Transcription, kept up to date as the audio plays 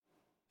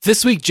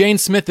This week, Jane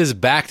Smith is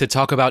back to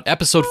talk about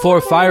episode 4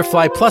 of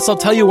Firefly, plus I'll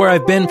tell you where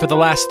I've been for the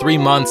last 3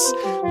 months.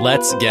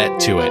 Let's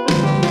get to it.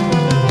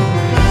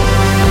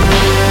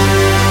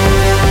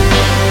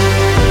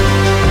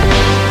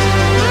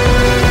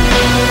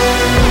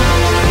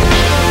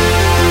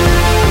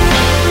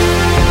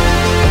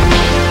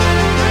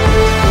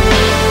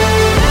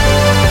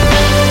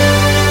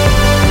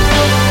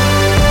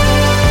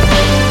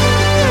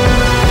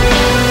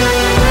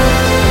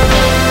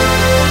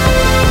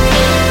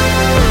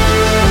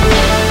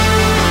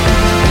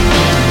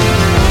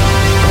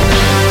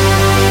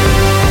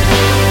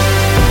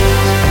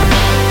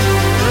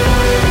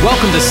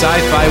 Welcome to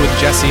Sci-Fi with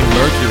Jesse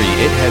Mercury.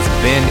 It has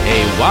been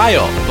a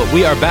while, but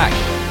we are back.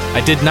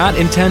 I did not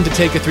intend to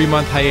take a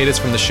 3-month hiatus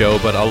from the show,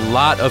 but a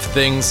lot of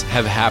things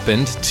have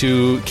happened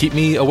to keep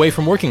me away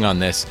from working on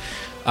this.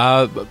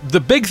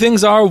 The big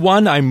things are,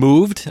 one, I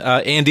moved.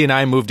 Andy and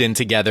I moved in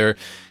together,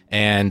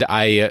 and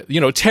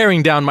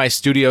tearing down my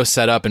studio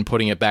setup and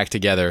putting it back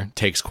together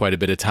takes quite a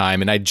bit of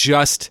time, and I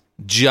just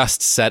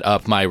set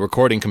up my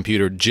recording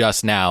computer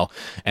just now,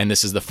 and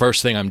this is the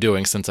first thing I'm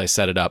doing since I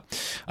set it up.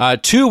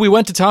 2, we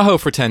went to Tahoe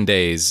for 10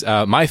 days.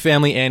 My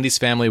family, Andy's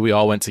family, we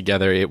all went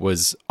together. It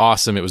was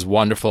awesome. It was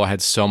wonderful. I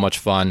had so much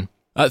fun.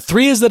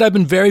 3 is that I've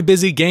been very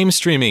busy game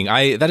streaming.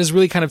 That has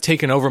really kind of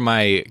taken over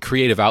my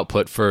creative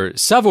output for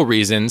several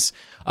reasons.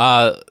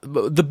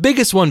 The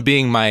biggest one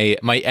being my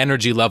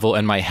energy level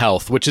and my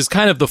health, which is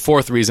kind of the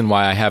 4th reason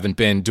why I haven't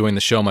been doing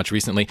the show much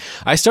recently.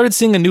 I started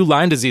seeing a new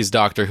Lyme disease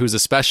doctor who's a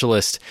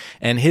specialist,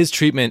 and his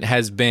treatment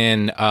has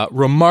been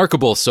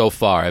remarkable so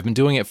far. I've been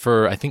doing it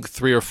for, I think,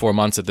 3 or 4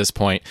 months at this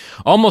point.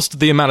 Almost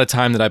the amount of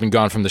time that I've been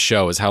gone from the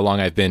show is how long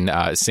I've been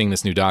seeing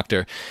this new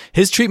doctor.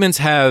 His treatments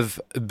have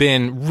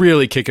been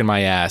really kicking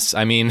my ass.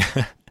 I mean...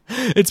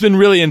 It's been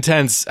really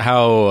intense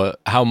how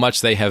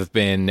much they have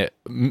been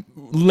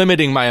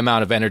limiting my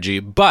amount of energy,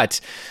 but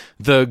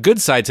the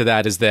good side to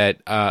that is that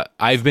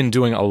I've been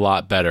doing a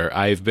lot better.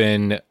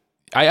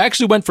 I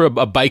actually went for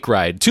a bike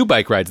ride, 2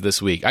 bike rides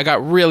this week. I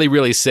got really,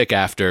 really sick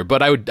after,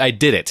 but I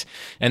did it.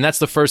 And that's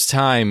the first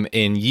time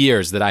in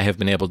years that I have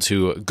been able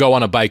to go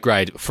on a bike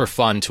ride for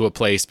fun to a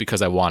place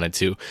because I wanted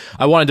to.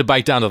 I wanted to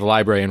bike down to the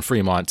library in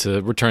Fremont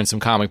to return some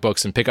comic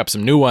books and pick up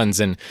some new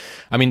ones. And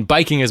I mean,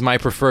 biking is my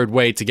preferred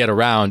way to get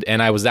around,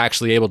 and I was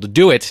actually able to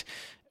do it,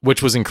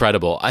 which was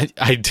incredible. I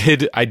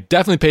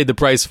definitely paid the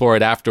price for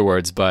it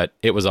afterwards, but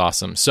it was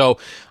awesome. So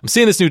I'm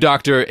seeing this new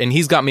doctor, and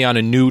he's got me on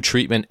a new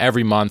treatment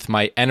every month.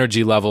 My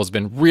energy level has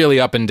been really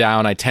up and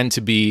down. I tend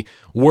to be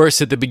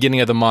worse at the beginning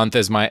of the month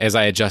as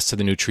I adjust to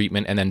the new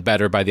treatment, and then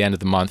better by the end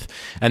of the month.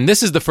 And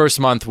this is the first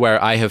month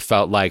where I have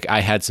felt like I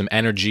had some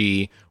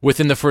energy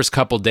within the first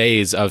couple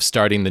days of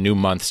starting the new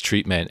month's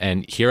treatment.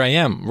 And here I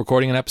am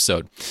recording an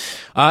episode.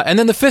 And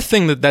then the 5th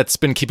thing that's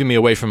been keeping me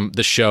away from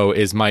the show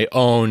is my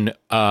own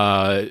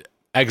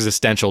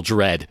existential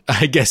dread,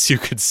 I guess you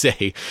could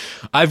say.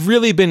 I've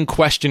really been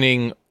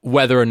questioning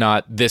whether or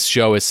not this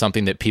show is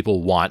something that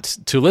people want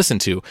to listen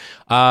to.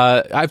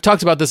 I've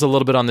talked about this a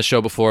little bit on the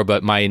show before,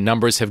 but my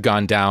numbers have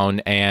gone down,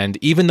 and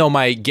even though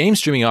my game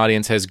streaming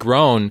audience has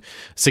grown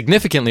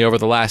significantly over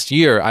the last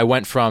year, I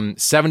went from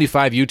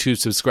 75 YouTube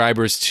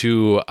subscribers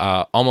to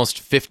almost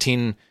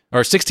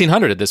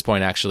 1,600 at this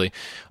point, actually.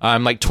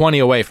 I'm like 20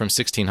 away from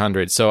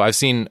 1,600. So I've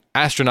seen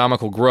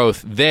astronomical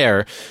growth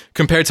there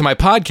compared to my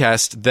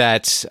podcast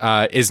that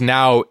is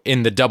now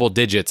in the double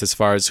digits as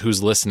far as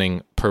who's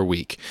listening per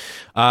week.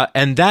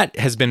 And that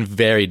has been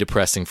very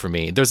depressing for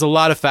me. There's a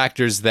lot of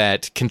factors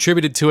that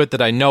contributed to it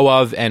that I know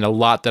of and a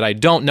lot that I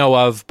don't know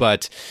of,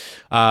 but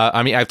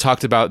I've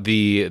talked about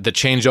the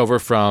changeover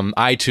from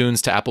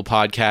iTunes to Apple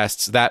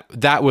Podcasts.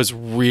 That was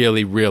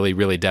really, really,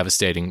 really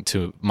devastating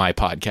to my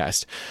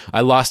podcast.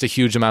 I lost a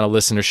huge amount of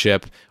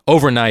listenership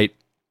overnight.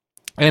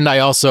 And I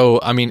also,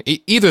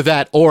 either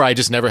that or I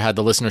just never had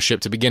the listenership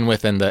to begin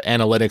with, and the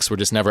analytics were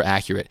just never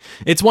accurate.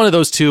 It's one of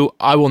those two.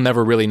 I will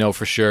never really know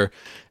for sure.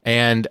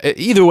 And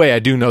either way, I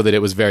do know that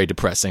it was very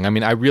depressing.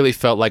 I really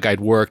felt like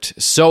I'd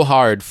worked so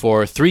hard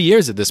for 3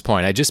 years at this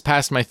point. I just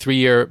passed my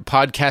 3-year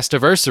podcast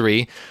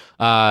anniversary,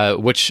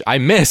 which I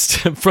missed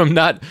from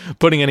not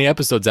putting any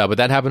episodes out, but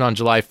that happened on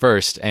July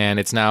 1st, and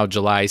it's now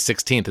July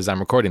 16th as I'm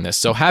recording this.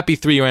 So happy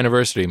 3-year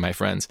anniversary, my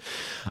friends.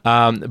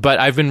 But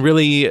I've been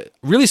really,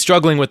 really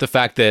struggling with the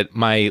fact that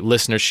my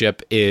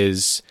listenership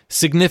is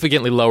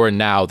significantly lower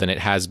now than it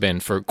has been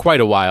for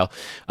quite a while.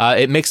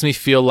 It makes me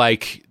feel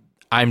like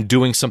I'm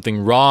doing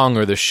something wrong,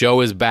 or the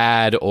show is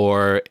bad,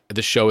 or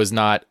the show is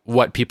not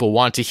what people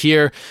want to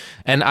hear.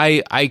 And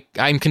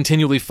I'm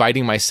continually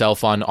fighting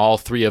myself on all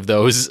 3 of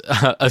those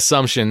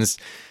assumptions,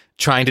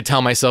 trying to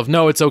tell myself,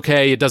 no, it's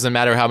okay. It doesn't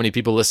matter how many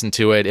people listen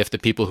to it. If the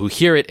people who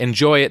hear it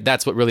enjoy it,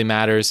 that's what really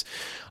matters.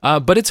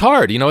 But it's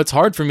hard. It's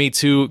hard for me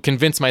to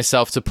convince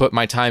myself to put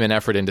my time and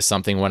effort into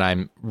something when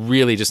I'm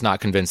really just not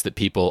convinced that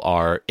people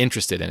are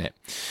interested in it.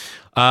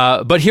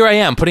 But here I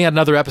am putting out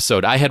another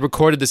episode. I had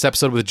recorded this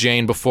episode with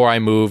Jane before I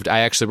moved. I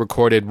actually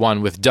recorded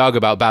one with Doug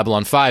about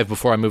Babylon 5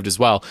 before I moved as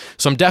well.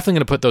 So I'm definitely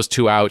going to put those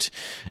two out.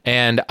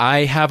 And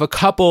I have a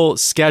couple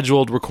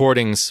scheduled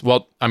recordings.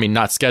 Well, I mean,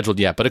 not scheduled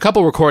yet, but a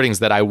couple recordings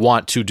that I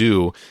want to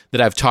do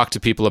that I've talked to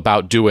people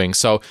about doing.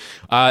 So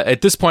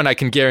at this point, I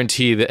can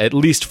guarantee that at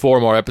least 4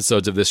 more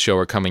episodes of this show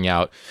are coming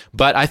out.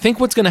 But I think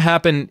what's going to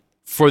happen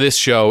for this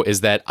show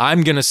is that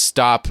I'm going to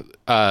stop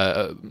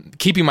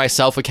keeping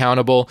myself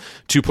accountable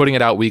to putting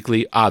it out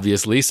weekly,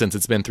 obviously, since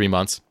it's been 3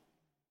 months.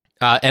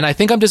 And I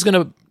think I'm just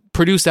going to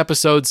produce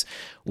episodes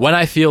when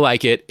I feel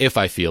like it, if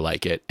I feel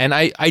like it. And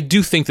I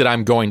do think that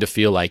I'm going to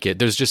feel like it.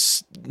 There's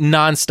just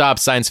nonstop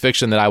science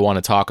fiction that I want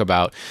to talk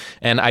about.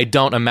 And I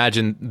don't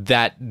imagine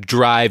that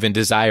drive and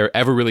desire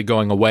ever really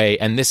going away.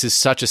 And this is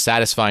such a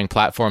satisfying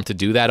platform to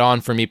do that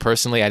on for me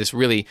personally. I just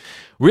really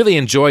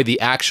enjoy the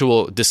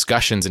actual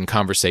discussions and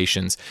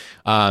conversations.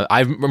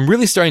 I'm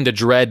really starting to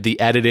dread the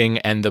editing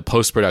and the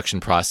post-production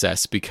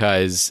process,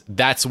 because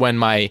that's when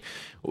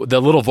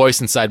the little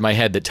voice inside my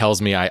head that tells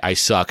me I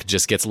suck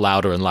just gets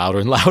louder and louder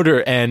and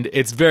louder, and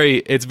it's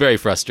very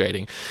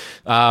frustrating.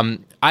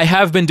 I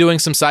have been doing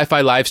some sci-fi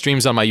live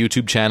streams on my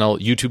YouTube channel,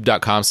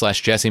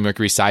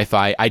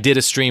 youtube.com/JesseMercurySci-Fi. I did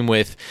a stream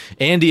with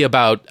Andy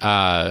about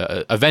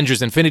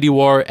Avengers Infinity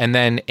War, and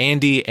then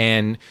Andy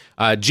and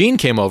Gene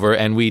came over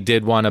and we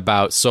did one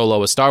about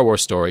Solo, a Star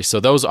Wars story. So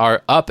those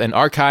are up and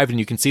archived, and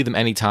you can see them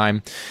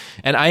anytime.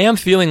 And I am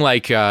feeling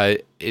like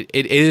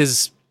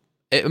it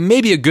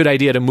may be a good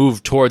idea to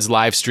move towards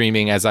live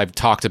streaming, as I've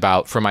talked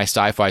about, for my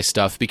sci-fi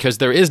stuff, because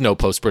there is no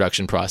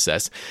post-production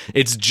process.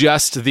 It's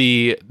just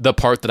the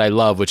part that I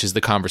love, which is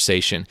the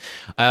conversation.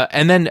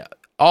 And then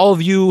all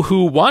of you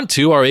who want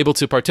to are able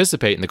to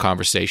participate in the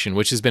conversation,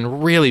 which has been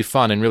really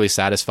fun and really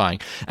satisfying.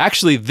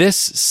 Actually, this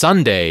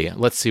Sunday,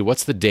 let's see,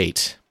 what's the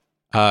date?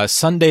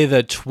 Sunday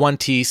the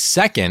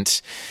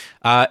 22nd,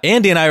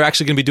 Andy and I are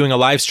actually going to be doing a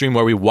live stream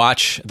where we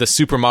watch the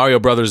Super Mario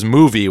Brothers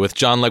movie with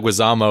John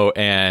Leguizamo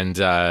and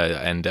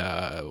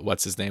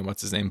what's his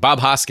name,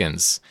 Bob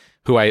Hoskins,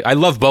 who I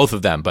love both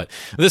of them. But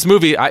this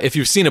movie, if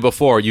you've seen it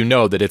before, you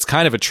know that it's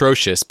kind of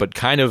atrocious, but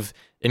kind of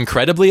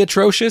incredibly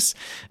atrocious.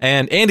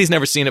 And Andy's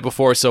never seen it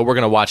before, so we're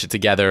going to watch it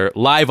together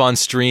live on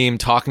stream,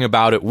 talking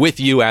about it with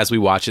you as we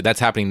watch it. That's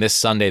happening this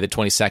Sunday, the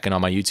 22nd,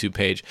 on my YouTube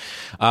page.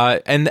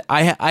 And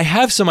I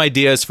have some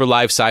ideas for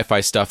live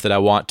sci-fi stuff that I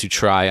want to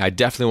try. I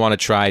definitely want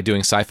to try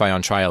doing Sci-Fi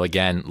on Trial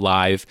again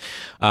live.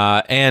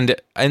 And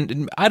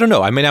I don't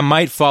know. I mean, I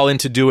might fall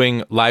into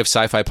doing live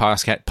sci-fi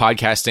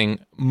podcasting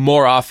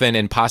more often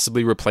and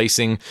possibly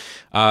replacing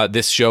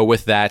this show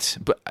with that.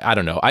 But I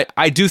don't know.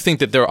 I do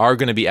think that there are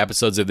going to be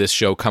episodes of this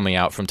show coming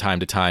out from time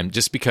to time,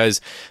 just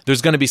because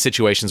there's going to be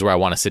situations where I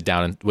want to sit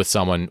down with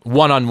someone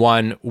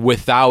one-on-one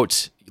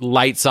without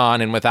lights on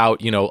and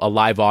without, a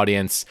live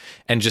audience,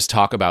 and just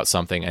talk about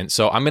something. And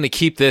so I'm going to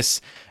keep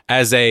this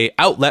as a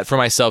outlet for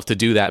myself to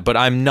do that, but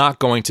I'm not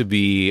going to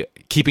be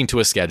keeping to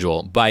a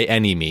schedule by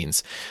any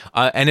means.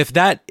 And if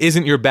that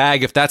isn't your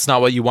bag, if that's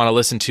not what you want to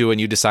listen to and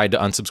you decide to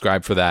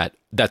unsubscribe for that,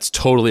 that's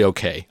totally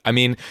okay. I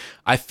mean,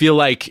 I feel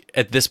like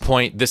at this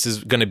point, this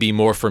is going to be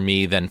more for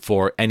me than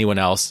for anyone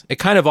else. It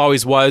kind of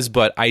always was,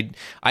 but I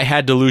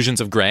had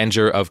delusions of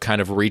grandeur of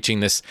kind of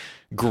reaching this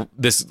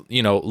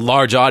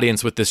large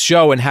audience with this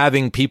show and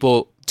having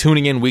people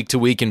tuning in week to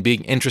week and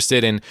being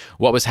interested in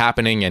what was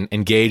happening and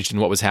engaged in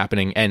what was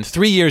happening. And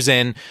 3 years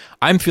in,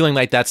 I'm feeling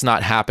like that's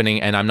not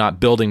happening and I'm not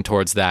building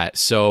towards that.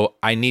 So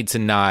I need to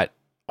not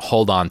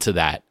hold on to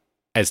that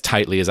as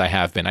tightly as I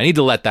have been. I need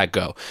to let that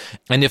go.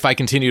 And if I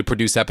continue to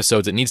produce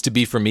episodes, it needs to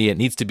be for me, it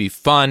needs to be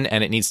fun,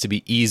 and it needs to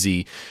be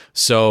easy.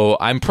 So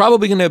I'm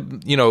probably going to,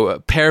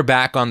 pare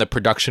back on the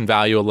production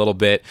value a little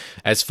bit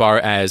as far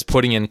as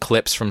putting in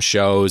clips from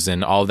shows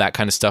and all that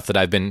kind of stuff that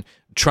I've been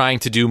trying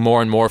to do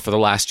more and more for the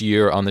last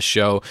year on the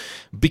show,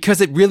 because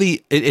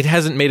it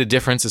hasn't made a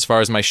difference as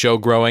far as my show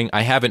growing.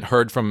 I haven't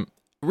heard from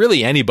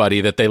really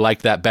anybody that they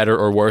liked that better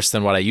or worse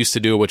than what I used to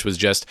do, which was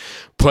just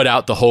put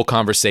out the whole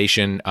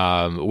conversation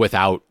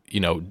without,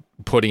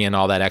 putting in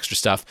all that extra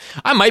stuff.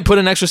 I might put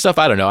in extra stuff.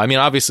 I don't know. I mean,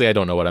 obviously I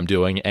don't know what I'm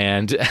doing,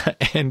 and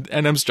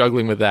I'm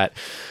struggling with that.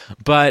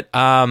 But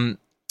I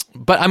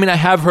mean, I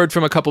have heard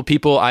from a couple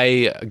people.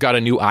 I got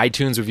a new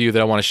iTunes review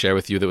that I want to share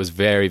with you that was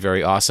very,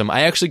 very awesome.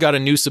 I actually got a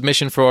new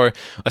submission for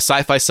a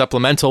sci-fi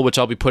supplemental, which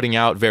I'll be putting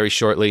out very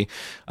shortly.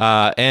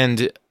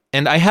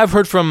 And I have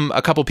heard from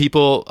a couple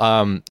people,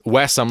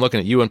 Wes, I'm looking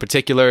at you in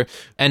particular,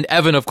 and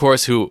Evan, of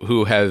course,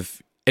 who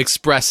have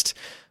expressed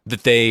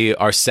that they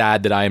are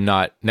sad that I am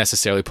not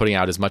necessarily putting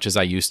out as much as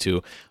I used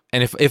to.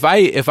 And if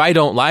I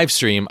don't live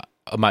stream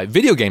my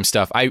video game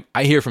stuff,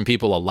 I hear from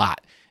people a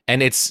lot.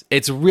 And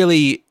it's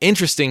really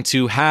interesting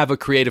to have a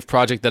creative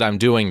project that I'm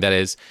doing that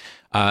is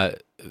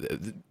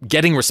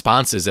getting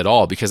responses at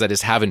all because I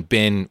just haven't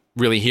been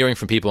really hearing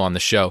from people on the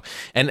show.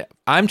 And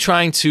I'm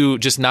trying to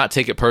just not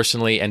take it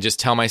personally and just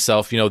tell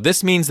myself,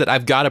 this means that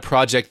I've got a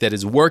project that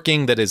is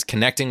working, that is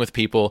connecting with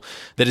people,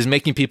 that is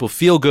making people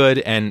feel good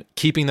and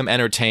keeping them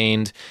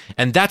entertained.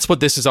 And that's what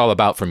this is all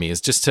about for me, is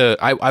just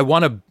I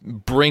want to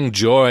bring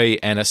joy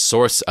and a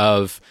source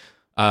of,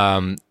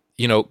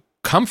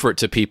 comfort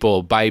to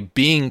people by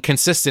being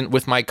consistent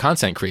with my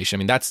content creation. I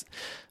mean,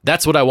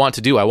 that's what I want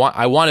to do.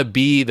 I want to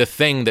be the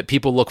thing that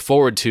people look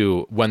forward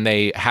to when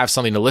they have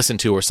something to listen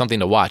to or something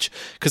to watch,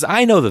 because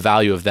I know the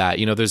value of that.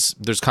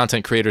 There's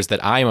content creators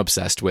that I'm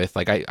obsessed with.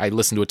 Like I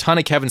listen to a ton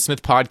of Kevin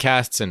Smith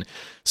podcasts and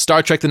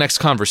Star Trek: The Next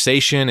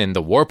Conversation and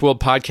the Warp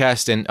World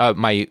podcast, and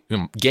my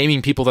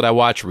gaming people that I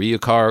watch,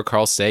 Ryukar,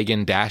 Carl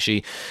Sagan,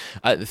 Dashi,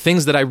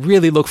 things that I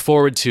really look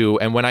forward to.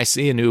 And when I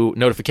see a new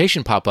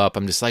notification pop up,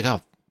 I'm just like,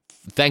 oh,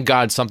 thank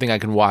God, something I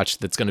can watch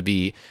that's going to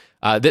be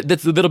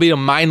that'll be a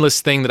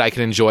mindless thing that I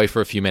can enjoy for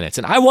a few minutes.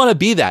 And I want to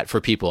be that for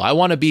people. I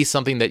want to be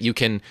something that you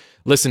can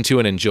listen to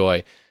and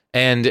enjoy.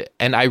 And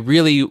I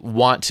really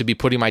want to be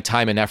putting my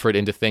time and effort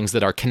into things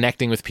that are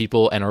connecting with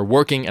people and are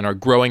working and are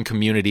growing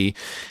community.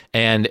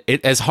 And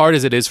as hard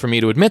as it is for me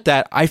to admit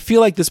that, I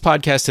feel like this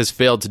podcast has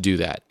failed to do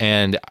that.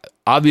 And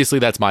obviously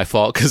that's my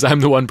fault because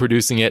I'm the one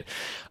producing it.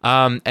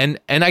 I'm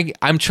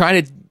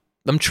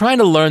trying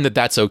to learn that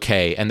that's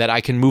okay and that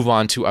I can move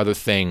on to other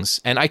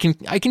things, and I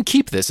can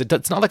keep this.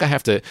 It's not like I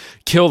have to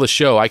kill the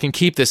show. I can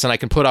keep this and I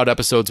can put out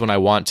episodes when I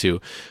want to,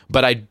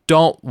 but I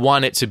don't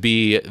want it to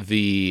be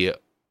the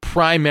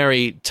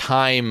primary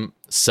time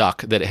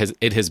suck that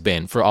it has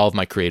been for all of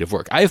my creative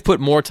work. I have put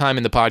more time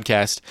in the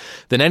podcast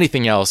than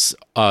anything else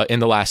in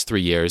the last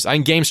 3 years.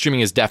 Game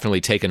streaming has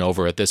definitely taken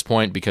over at this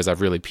point because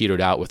I've really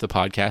petered out with the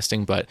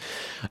podcasting, but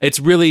it's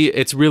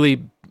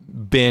really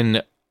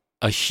been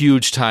a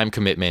huge time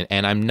commitment,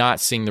 and I'm not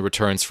seeing the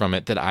returns from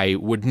it that I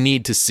would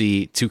need to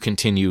see to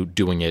continue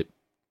doing it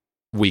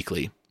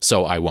weekly.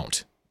 So I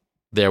won't.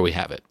 There we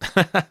have it.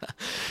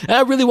 And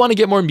I really want to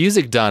get more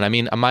music done. I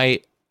mean,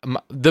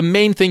 the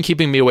main thing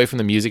keeping me away from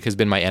the music has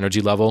been my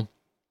energy level.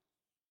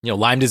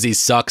 Lyme disease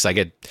sucks. I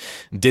get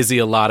dizzy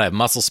a lot. I have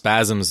muscle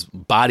spasms,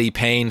 body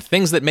pain,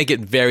 things that make it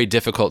very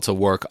difficult to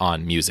work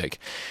on music.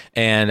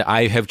 And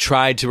I have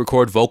tried to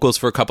record vocals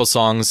for a couple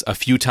songs a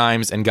few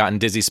times and gotten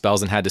dizzy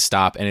spells and had to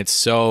stop. And it's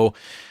so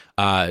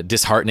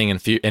disheartening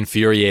and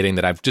infuriating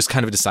that I've just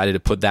kind of decided to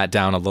put that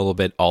down a little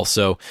bit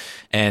also.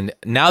 And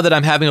now that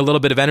I'm having a little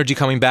bit of energy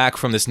coming back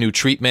from this new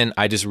treatment,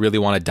 I just really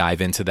want to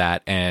dive into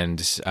that and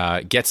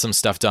get some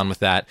stuff done with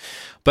that.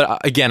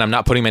 But again, I'm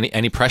not putting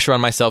any pressure on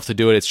myself to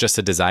do it. It's just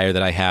a desire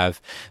that I have.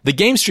 The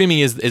game streaming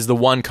is the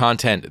one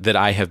content that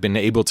I have been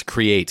able to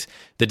create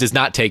that does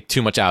not take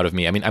too much out of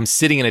me. I mean, I'm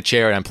sitting in a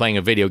chair and I'm playing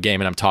a video game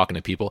and I'm talking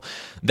to people.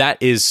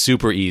 That is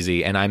super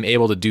easy, and I'm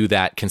able to do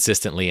that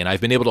consistently. And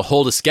I've been able to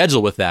hold a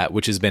schedule with that,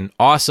 which has been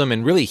awesome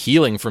and really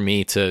healing for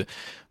me to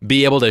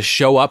be able to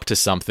show up to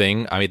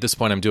something. I mean, at this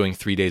point, I'm doing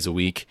 3 days a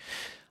week.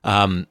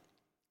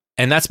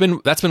 And that's been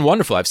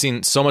wonderful. I've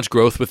seen so much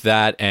growth with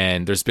that,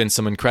 and there's been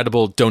some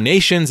incredible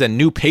donations and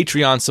new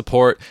Patreon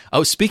support.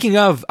 Oh, speaking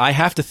of, I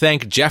have to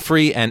thank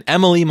Jeffrey and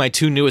Emily, my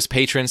 2 newest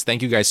patrons.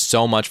 Thank you guys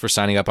so much for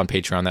signing up on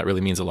Patreon. That really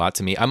means a lot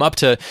to me. I'm up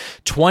to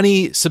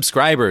 20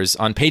 subscribers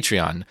on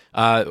Patreon,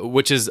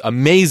 which is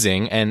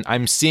amazing, and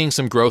I'm seeing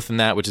some growth in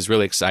that, which is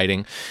really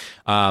exciting.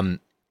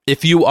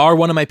 If you are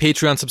one of my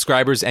Patreon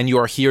subscribers and you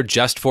are here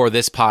just for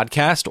this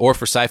podcast or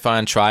for Sci-Fi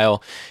on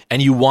Trial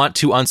and you want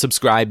to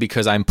unsubscribe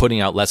because I'm putting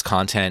out less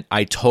content,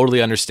 I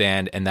totally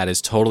understand, and that is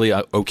totally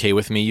okay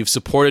with me. You've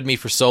supported me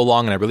for so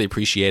long and I really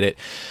appreciate it.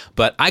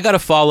 But I got to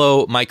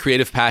follow my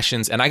creative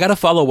passions, and I got to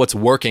follow what's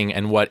working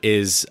and what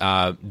is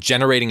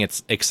generating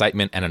its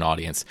excitement and an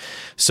audience.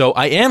 So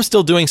I am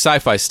still doing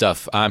sci-fi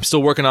stuff. I'm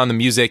still working on the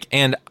music,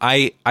 and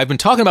I've been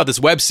talking about this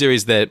web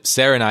series that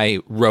Sarah and I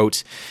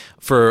wrote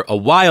for a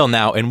while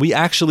now, and we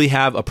actually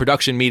have a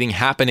production meeting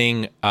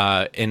happening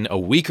in a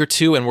week or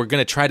two, and we're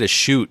going to try to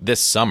shoot this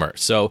summer.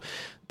 So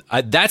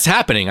that's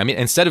happening. I mean,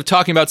 instead of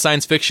talking about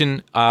science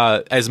fiction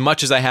as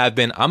much as I have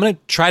been, I'm going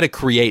to try to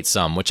create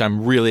some, which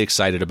I'm really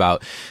excited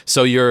about.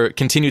 So your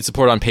continued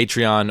support on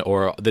Patreon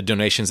or the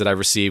donations that I've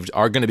received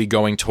are going to be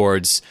going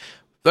towards...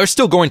 They're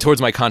still going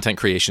towards my content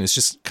creation. It's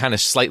just kind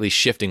of slightly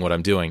shifting what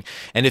I'm doing.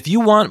 And if you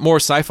want more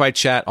sci-fi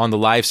chat on the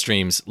live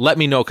streams, let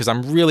me know, because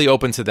I'm really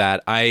open to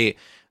that. I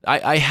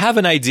have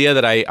an idea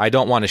that I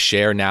don't want to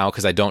share now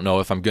because I don't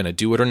know if I'm going to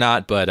do it or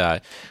not, but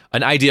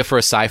an idea for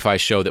a sci-fi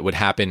show that would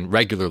happen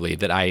regularly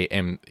that I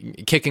am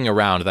kicking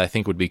around that I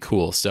think would be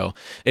cool. So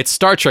it's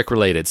Star Trek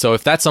related. So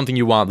if that's something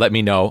you want, let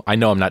me know. I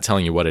know I'm not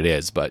telling you what it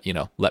is, but,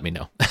 let me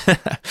know.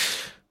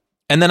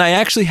 And then I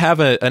actually have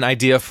an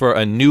idea for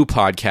a new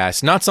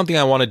podcast, not something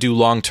I want to do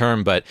long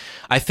term, but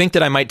I think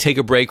that I might take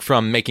a break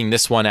from making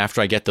this one after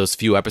I get those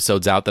few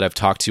episodes out that I've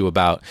talked to you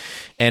about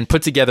and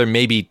put together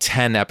maybe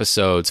 10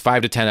 episodes,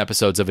 5 to 10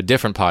 episodes of a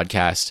different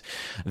podcast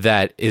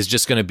that is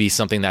just going to be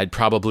something that I'd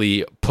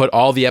probably put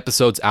all the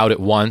episodes out at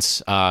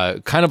once,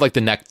 kind of like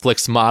the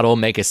Netflix model,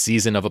 make a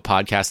season of a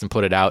podcast and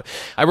put it out.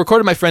 I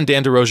recorded my friend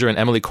Dan DeRozier and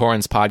Emily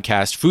Corrin's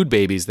podcast, Food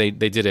Babies. They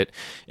did it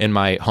in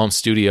my home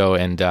studio,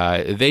 and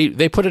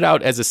they put it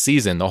out as a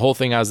season, the whole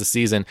thing out as a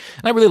season.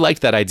 And I really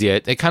liked that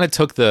idea. It kind of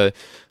took the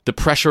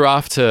pressure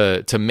off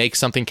to make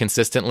something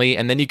consistently,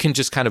 and then you can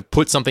just kind of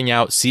put something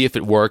out, see if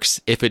it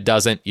works. If it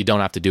doesn't, you don't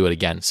have to do it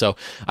again. So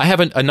I have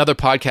another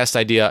podcast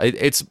idea.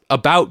 It's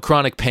about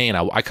chronic pain.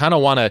 I kind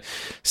of want to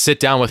sit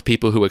down with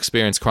people who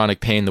experience chronic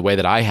pain the way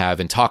that I have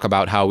and talk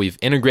about how we've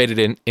integrated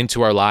it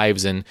into our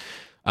lives, and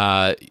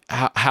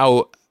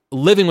how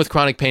living with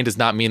chronic pain does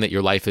not mean that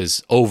your life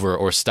is over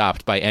or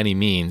stopped by any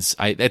means.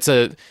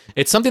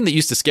 It's something that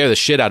used to scare the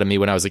shit out of me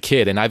when I was a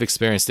kid, and I've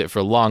experienced it for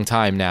a long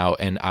time now,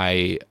 and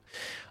I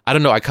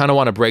don't know, I kind of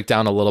want to break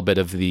down a little bit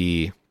of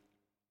the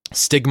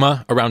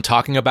stigma around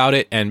talking about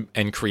it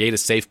and create a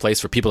safe place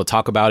for people to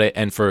talk about it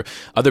and for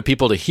other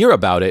people to hear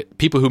about it,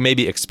 people who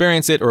maybe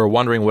experience it or are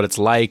wondering what it's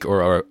like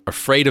or are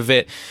afraid of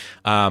it.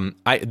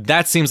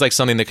 That seems like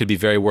something that could be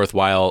very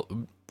worthwhile,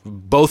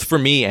 both for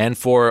me and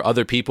for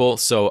other people.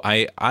 So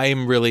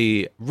I'm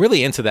really,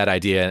 really into that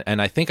idea,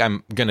 and I think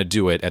I'm going to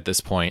do it at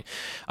this point.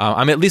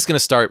 I'm at least going to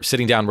start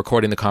sitting down,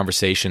 recording the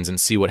conversations and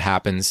see what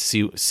happens,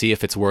 see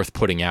if it's worth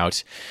putting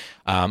out.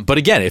 But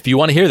again, if you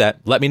want to hear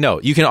that, let me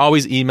know. You can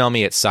always email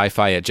me at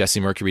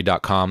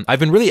sci-fi@jessemercury.com. I've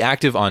been really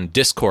active on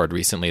Discord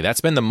recently. That's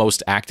been the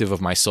most active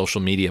of my social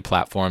media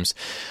platforms.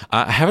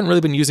 I haven't really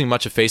been using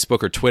much of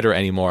Facebook or Twitter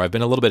anymore. I've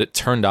been a little bit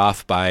turned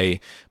off by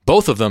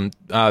both of them.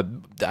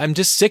 I'm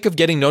just sick of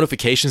getting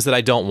notifications that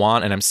I don't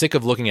want, and I'm sick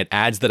of looking at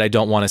ads that I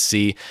don't want to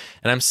see,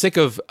 and I'm sick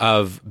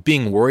of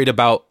being worried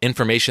about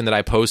information that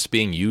I post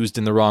being used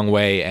in the wrong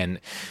way. And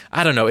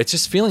I don't know,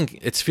 it's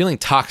feeling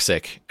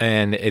toxic,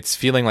 and it's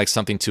feeling like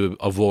something to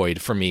avoid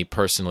for me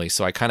personally.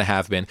 So I kind of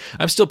have been.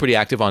 I'm still pretty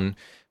active on.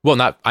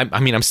 Well,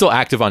 I'm still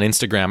active on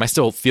Instagram. I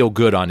still feel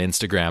good on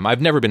Instagram. I've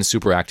never been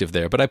super active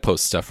there, but I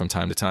post stuff from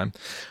time to time.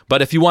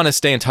 But if you want to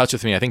stay in touch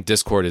with me, I think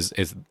Discord is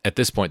at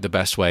this point the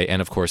best way, and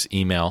of course,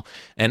 email.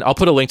 And I'll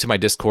put a link to my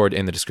Discord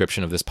in the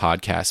description of this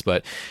podcast.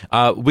 But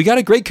we got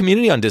a great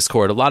community on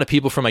Discord, a lot of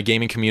people from my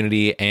gaming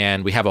community,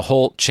 and we have a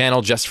whole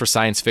channel just for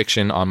science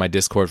fiction on my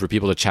Discord for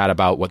people to chat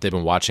about what they've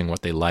been watching,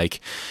 what they like.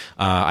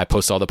 I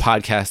post all the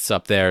podcasts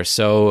up there.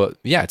 So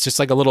yeah, it's just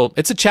like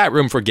it's a chat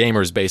room for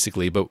gamers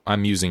basically, but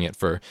I'm using it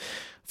for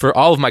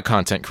all of my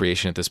content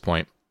creation at this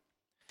point.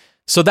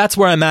 So that's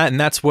where I'm at, and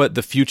that's what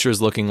the future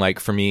is looking like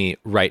for me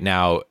right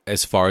now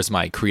as far as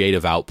my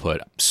creative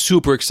output. I'm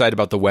super excited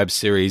about the web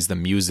series, the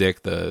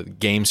music, the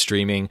game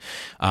streaming,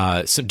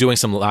 doing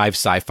some live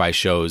sci-fi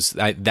shows.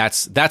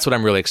 That's what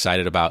I'm really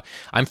excited about.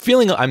 I'm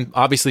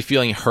obviously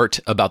feeling hurt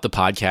about the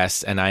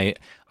podcast, and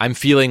I'm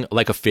feeling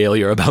like a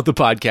failure about the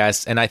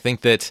podcast, and I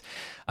think that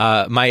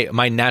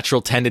my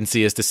natural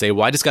tendency is to say,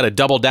 well, I just got to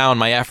double down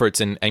my efforts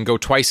and go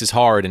twice as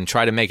hard and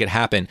try to make it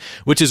happen,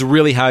 which is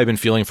really how I've been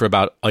feeling for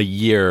about a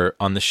year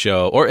on the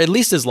show, or at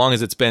least as long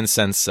as it's been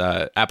since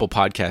Apple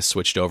Podcasts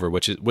switched over,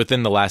 which is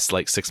within the last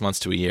 6 months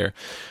to a year.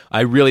 I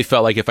really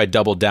felt like if I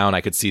doubled down,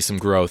 I could see some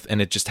growth,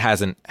 and it just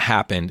hasn't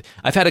happened.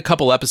 I've had a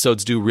couple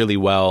episodes do really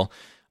well,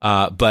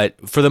 but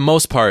for the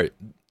most part,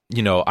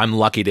 I'm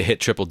lucky to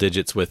hit triple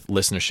digits with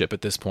listenership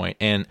at this point.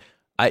 And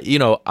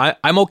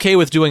I'm okay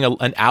with doing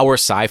an hour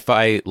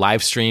sci-fi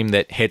live stream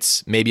that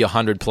hits maybe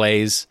 100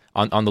 plays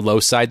on the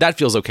low side. That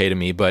feels okay to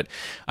me, but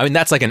I mean,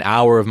 that's like an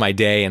hour of my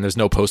day and there's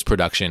no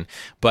post-production.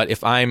 But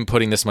if I'm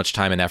putting this much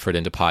time and effort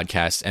into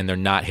podcasts and they're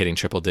not hitting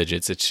triple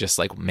digits, it's just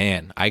like,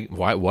 man,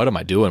 what am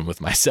I doing with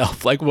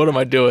myself? Like, what am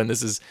I doing?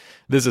 This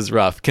is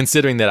rough,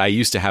 considering that I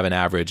used to have an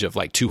average of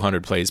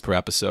 200 plays per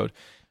episode.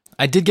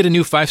 I did get a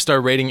new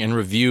 5-star rating and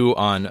review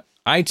on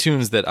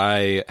iTunes that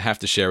I have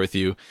to share with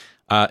you.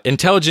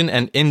 Intelligent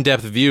and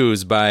in-depth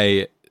views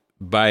by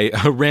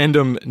a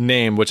random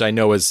name, which I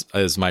know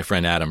is my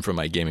friend Adam from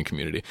my gaming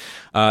community.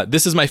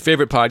 This is my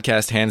favorite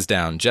podcast, hands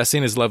down. Jesse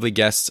and his lovely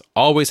guests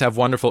always have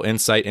wonderful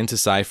insight into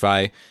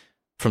sci-fi.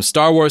 From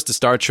Star Wars to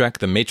Star Trek,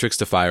 The Matrix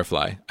to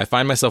Firefly. I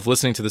find myself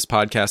listening to this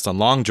podcast on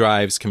long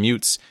drives,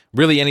 commutes,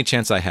 really any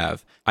chance I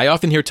have. I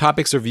often hear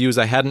topics or views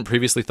I hadn't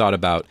previously thought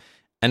about,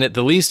 and at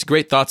the least,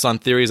 great thoughts on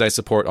theories I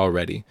support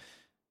already.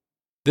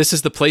 This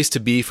is the place to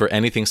be for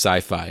anything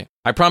sci-fi.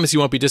 I promise you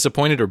won't be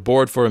disappointed or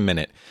bored for a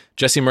minute.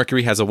 Jesse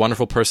Mercury has a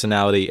wonderful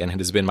personality, and it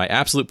has been my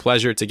absolute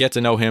pleasure to get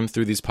to know him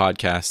through these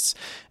podcasts,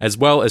 as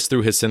well as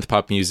through his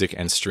synth-pop music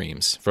and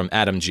streams. From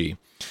Adam G.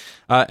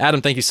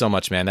 Adam, thank you so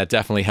much, man. That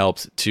definitely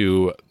helped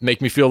to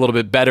make me feel a little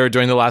bit better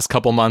during the last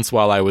couple months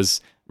while I was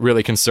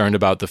really concerned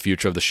about the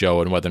future of the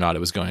show and whether or not it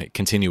was going to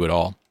continue at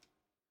all.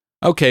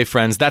 Okay,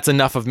 friends, that's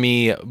enough of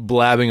me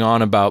blabbing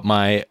on about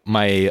my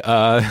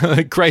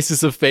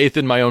crisis of faith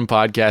in my own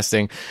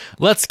podcasting.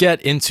 Let's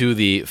get into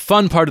the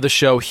fun part of the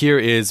show. Here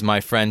is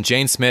my friend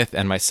Jane Smith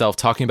and myself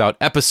talking about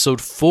episode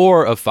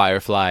 4 of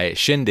Firefly,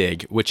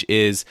 Shindig, which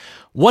is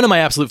one of my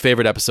absolute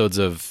favorite episodes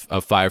of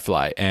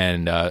Firefly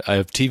and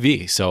of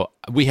TV. So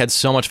we had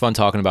so much fun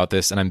talking about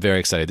this, and I'm very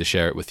excited to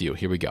share it with you.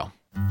 Here we go.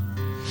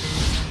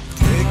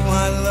 Take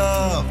my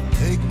love,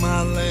 take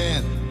my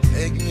land,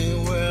 take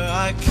me where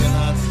I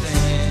cannot stand.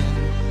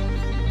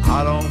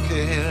 I don't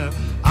care,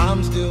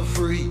 I'm still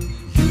free.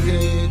 You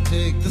can't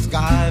take the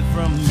sky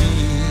from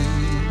me.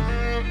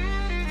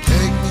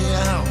 Take me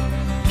out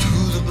to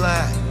the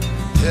black,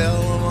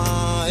 tell them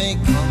I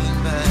ain't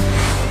coming back.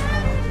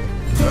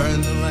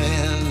 Burn the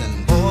land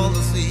and boil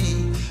the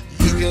sea.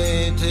 You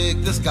can't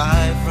take the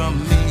sky from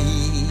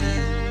me.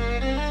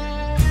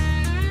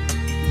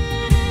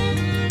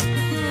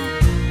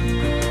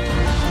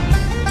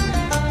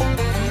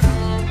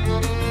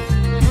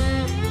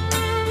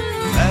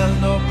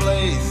 There's no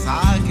place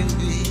I can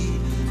be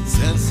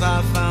since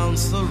I found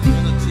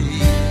serenity.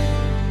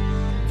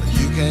 But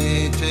you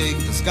can't take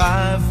the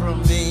sky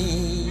from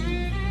me.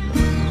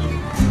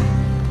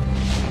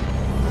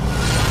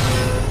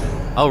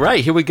 All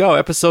right, here we go.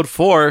 Episode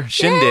 4,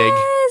 Shindig.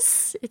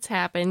 Yes, it's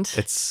happened.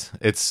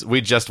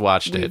 We just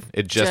watched it.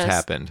 It just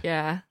happened.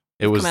 Yeah.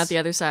 It was come out the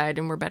other side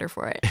and we're better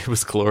for it. It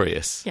was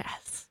glorious.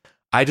 Yes.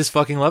 I just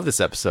fucking love this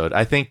episode.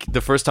 I think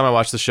the first time I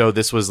watched the show,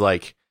 this was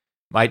like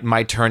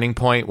my turning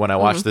point when I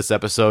watched this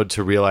episode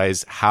to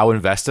realize how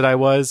invested I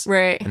was,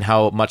 right, and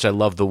how much I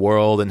loved the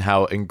world and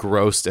how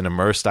engrossed and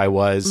immersed I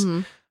was.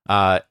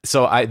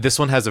 So this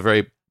one has a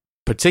very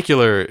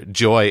particular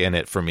joy in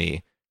it for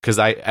me because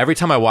every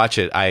time I watch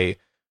it, I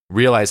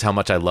realize how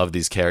much I love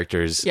these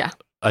characters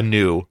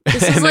anew,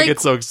 and I get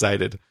so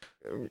excited.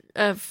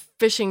 A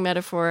fishing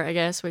metaphor, I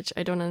guess, which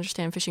I don't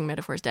understand fishing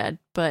metaphors, Dad,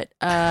 but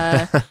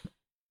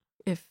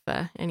if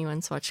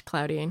anyone's watched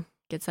Cloudy and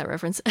gets that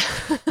reference.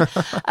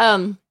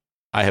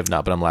 I have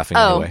not, but I'm laughing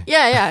anyway.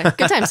 Yeah.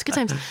 Good times.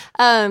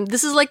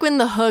 This is like when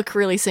the hook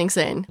really sinks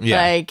in.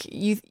 Yeah. Like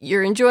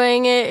you're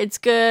enjoying it, it's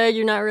good,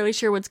 you're not really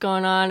sure what's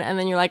going on, and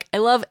then you're like, I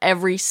love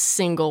every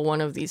single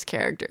one of these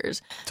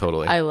characters.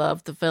 Totally. I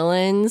love the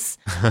villains.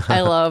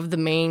 I love the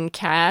main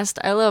cast.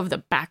 I love the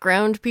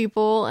background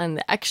people and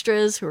the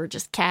extras who are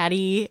just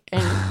catty,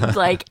 and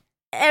like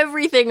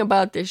everything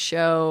about this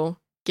show.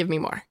 Give me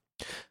more.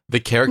 The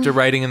character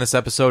writing in this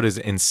episode is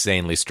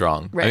insanely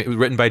strong. Right. I mean,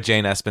 written by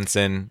Jane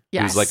Espenson,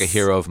 who's like a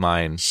hero of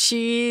mine.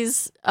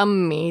 She's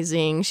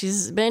amazing.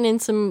 She's been in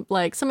some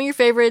of your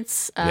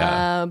favorites,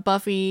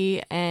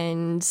 Buffy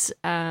and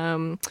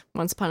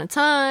Once Upon a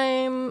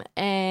Time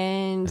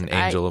and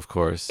Angel, of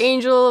course.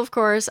 Angel, of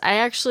course. I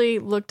actually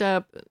looked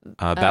up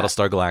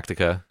Battlestar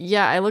Galactica.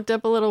 Yeah, I looked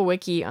up a little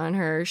wiki on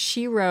her.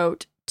 She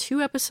wrote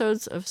 2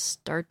 episodes of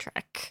Star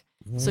Trek.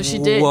 So she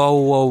did.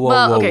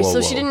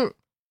 Whoa.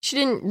 She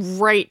didn't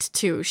write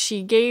 2.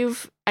 She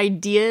gave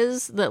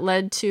ideas that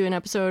led to an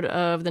episode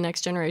of The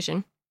Next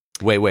Generation.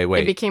 Wait.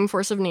 It became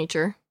Force of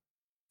Nature.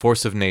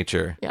 Force of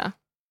Nature. Yeah.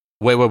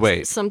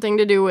 Wait. Something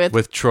to do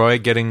with Troy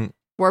getting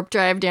warp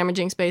drive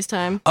damaging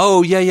space-time.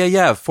 Oh,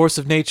 yeah. Force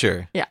of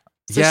Nature. Yeah.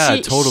 So yeah,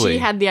 totally. She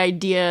had the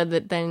idea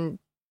that then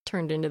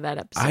turned into that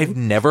episode. I've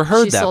never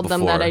heard that before. She sold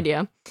them that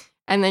idea.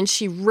 And then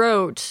she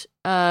wrote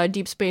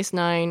Deep Space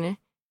Nine,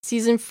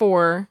 Season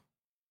 4,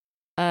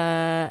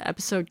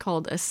 episode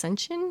called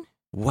Ascension.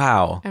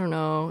 Wow. I don't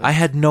know. I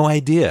had no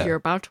idea. If you're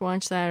about to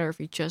watch that or if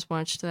you just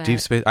watched that. Deep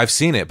Space. I've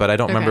seen it, but I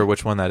don't remember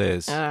which one that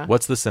is.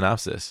 What's the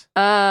synopsis?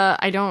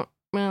 I don't.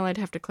 Well, I'd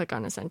have to click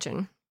on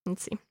Ascension.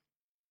 Let's see.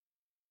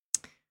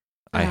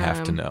 I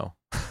have to know.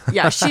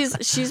 Yeah,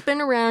 she's been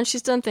around.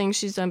 She's done things.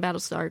 She's done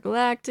Battlestar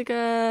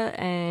Galactica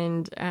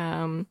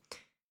and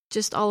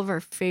just all of our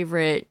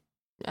favorite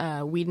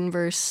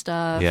Whedonverse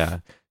stuff. Yeah.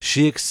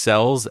 She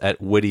excels at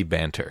witty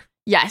banter.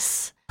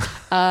 Yes.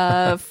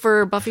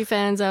 For Buffy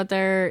fans out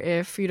there,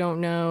 if you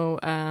don't know,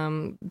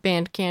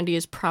 Band Candy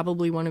is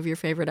probably one of your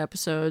favorite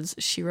episodes.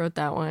 She wrote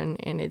that one,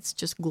 and it's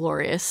just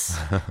glorious.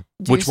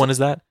 Which one is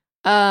that?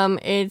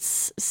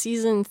 It's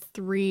season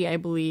 3, I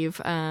believe.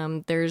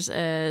 There's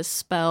a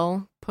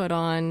spell put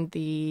on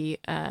the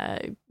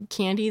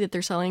candy that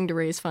they're selling to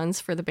raise funds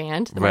for the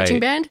band, the marching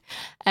band.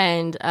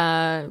 And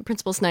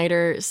Principal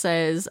Snyder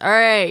says, all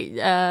right,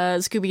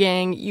 Scooby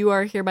Gang, you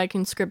are hereby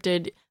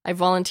conscripted. I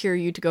volunteer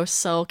you to go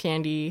sell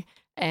candy.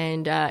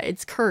 And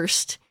it's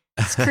cursed.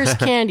 It's cursed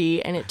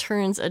candy, and it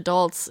turns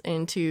adults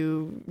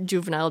into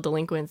juvenile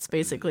delinquents,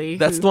 basically.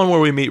 That's the one where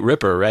we meet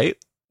Ripper, right?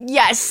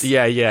 Yes.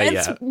 Yeah.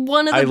 It's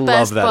one of the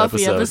best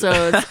Buffy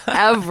episodes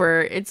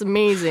ever. It's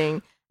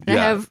amazing.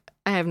 Yeah.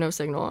 I have no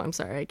signal. I'm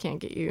sorry. I can't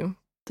get you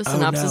the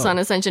synopsis on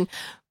Ascension.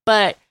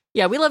 But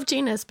yeah, we love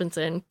Jane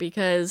Espenson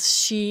because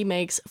she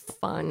makes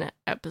fun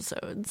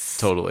episodes.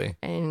 Totally.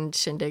 And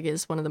Shindig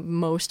is one of the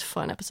most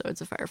fun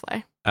episodes of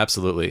Firefly.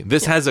 Absolutely.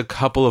 This has a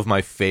couple of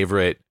my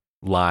favorite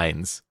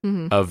lines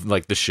of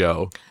like the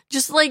show.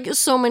 Just like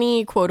so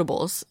many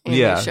quotables in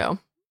the show.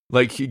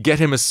 Like, get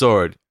him a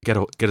sword. Get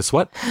a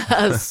sweat?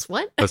 A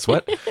sweat? A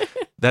sweat?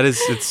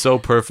 It's so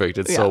perfect.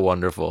 It's so Yeah.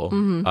 wonderful.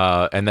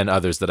 And then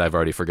others that I've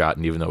already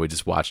forgotten, even though we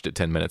just watched it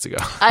 10 minutes ago.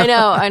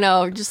 I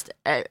know. Just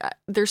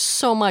there's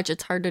so much.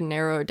 It's hard to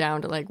narrow it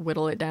down, to like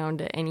whittle it down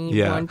to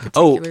any one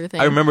particular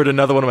thing. I remembered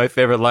another one of my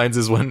favorite lines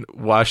is when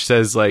Wash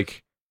says,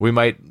 like, we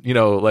might,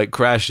 like,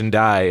 crash and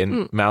die.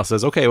 And Mal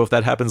says, okay, well, if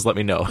that happens, let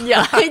me know.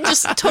 Yeah,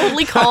 just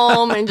totally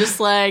calm and just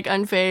like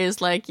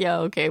unfazed, like, yeah,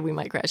 okay, we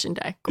might crash and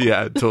die. Cool.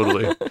 Yeah,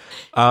 totally.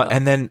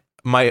 And then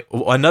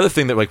another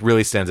thing that, like,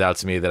 really stands out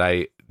to me that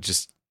I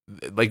just,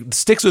 like,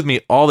 sticks with me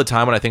all the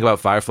time when I think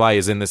about Firefly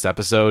is in this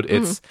episode.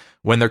 It's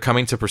when they're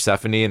coming to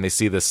Persephone and they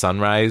see the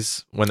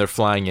sunrise when they're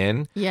flying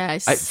in.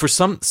 Yes. For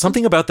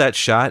something about that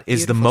shot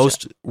is the Beautiful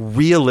most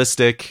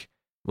realistic,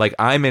 like,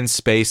 I'm in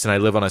space and I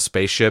live on a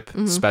spaceship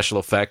special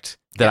effect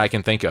that I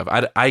can think of.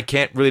 I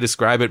can't really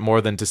describe it more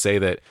than to say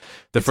that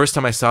the first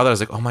time I saw that, I was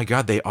like, oh my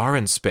God, they are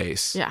in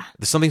space. Yeah.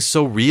 There's something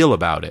so real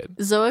about it.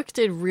 Zoic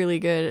did really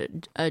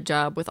good a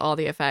job with all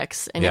the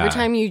effects, and every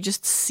time you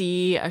just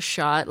see a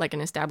shot, like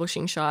an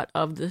establishing shot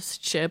of this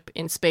ship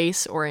in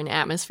space or in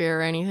atmosphere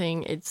or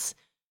anything, it's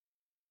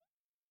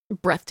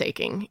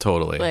breathtaking.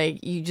 Totally.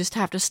 Like, you just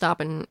have to stop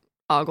and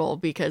ogle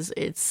because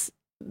it's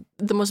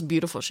the most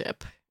beautiful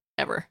ship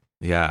ever.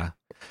 Yeah.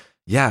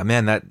 Yeah,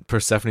 man, that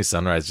Persephone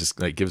sunrise just,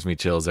 like, gives me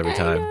chills every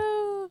time.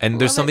 And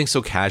there's Love something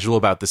so casual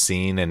about the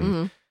scene,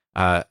 and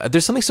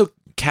there's something so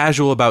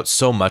casual about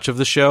so much of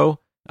the show,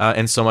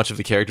 and so much of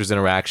the characters'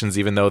 interactions,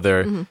 even though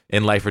they're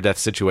in life or death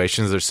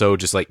situations, they're so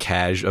just, like,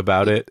 cash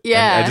about it.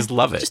 Yeah. And I just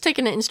love it. Just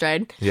taking it in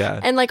stride. Yeah.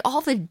 And like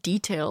all the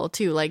detail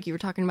too, like you were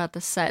talking about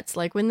the sets,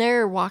 like when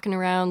they're walking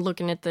around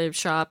looking at the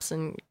shops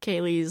and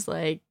Kaylee's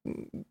like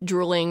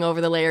drooling over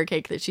the layer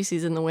cake that she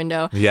sees in the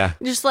window. Yeah.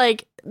 Just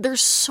like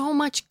there's so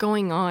much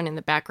going on in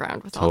the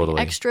background with all the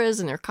Totally. extras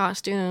and their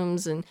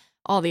costumes and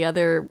all the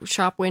other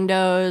shop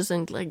windows,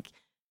 and like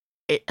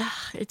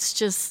it's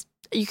just,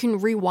 you can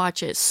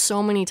rewatch it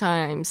so many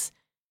times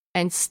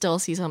and still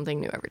see something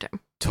new every time.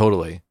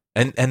 Totally.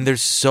 And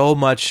there's so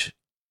much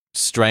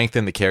strength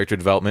in the character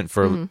development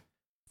for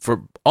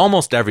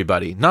almost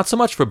everybody. Not so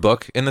much for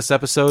Book in this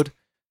episode, He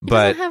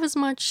but doesn't have as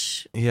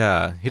much.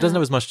 yeah, he doesn't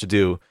have as much to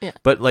do. Yeah.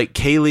 But like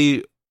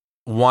Kaylee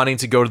wanting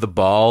to go to the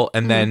ball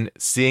and then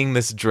seeing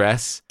this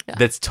dress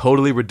that's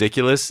totally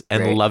ridiculous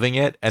and Right. loving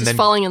it, and Just then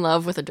falling in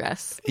love with a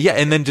dress. yeah,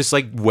 and then just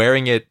like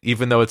wearing it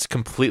even though it's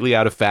completely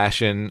out of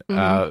fashion,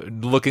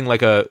 looking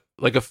like a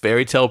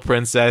fairy tale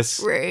princess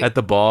Right. at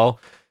the ball,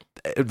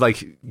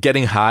 like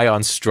getting high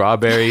on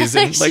strawberries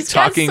and like She's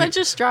got talking such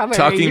a strawberry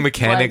talking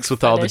mechanics blood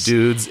with all the fetish.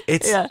 dudes.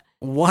 It's Yeah.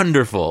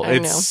 wonderful. I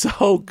It's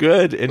so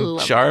good and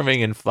Love it.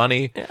 charming and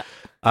funny. Yeah.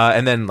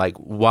 And then like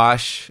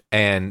Wash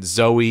and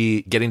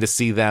Zoe, getting to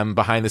see them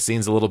behind the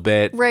scenes a little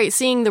bit. Right,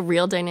 seeing the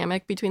real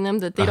dynamic between them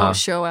that they Uh-huh. don't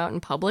show out in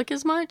public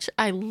as much.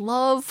 I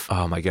love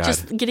Oh my God.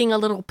 just getting a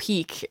little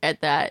peek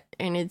at that,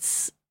 and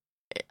it's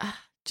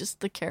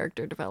just the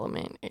character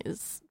development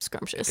is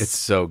scrumptious. It's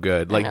so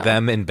good. I Like know.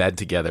 them in bed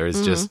together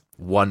is just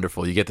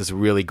wonderful. You get this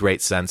really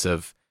great sense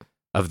of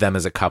them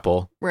as a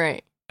couple.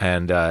 right.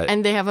 And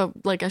And they have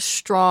a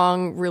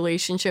strong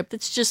relationship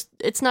that's just,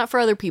 it's not for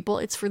other people,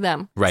 it's for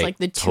them. Right, It's like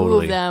the two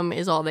totally. of them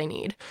is all they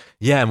need.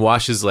 yeah, and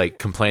Wash is like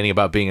complaining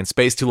about being in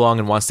space too long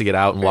and wants to get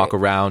out and walk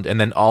around, and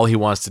then all he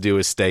wants to do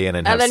is stay in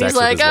and have And then sex he's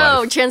like, with his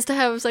oh, wife. chance to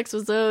have sex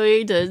with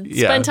Zoe, to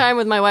Yeah. spend time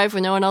with my wife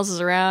when no one else is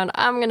around.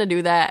 I'm going to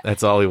do that.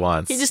 That's all he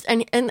wants. He just,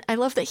 and I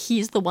love that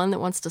he's the one that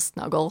wants to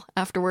snuggle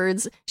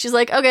afterwards. She's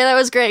like, okay, that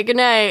was great. Good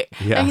night.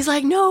 Yeah. And he's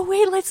like, no,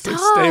 wait, let's Like,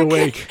 talk. stay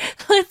awake.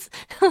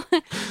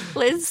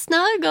 let's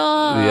snuggle.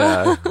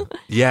 Yeah.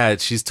 Yeah,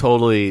 she's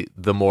totally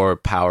the more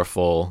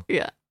powerful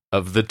Yeah.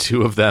 of the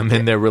two of them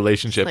in their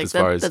relationship, Like, as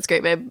far as that's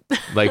great, babe.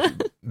 like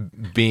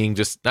being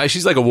just,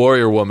 she's like a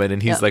warrior woman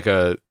and he's Yep. like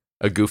a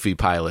goofy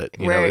pilot.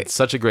 You know, Right. it's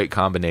such a great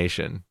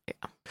combination.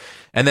 Yeah.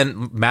 And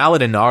then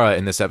Malin and Nara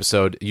in this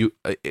episode,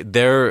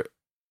 their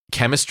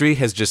chemistry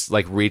has just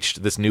like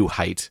reached this new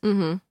height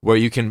where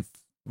you can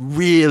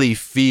really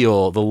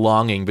feel the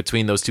longing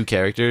between those two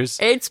characters.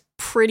 It's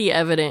pretty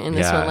evident in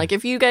this Yeah. one. Like,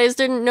 if you guys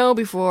didn't know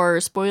before,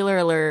 spoiler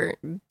alert,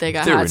 they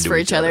got They're hots into for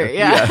each other.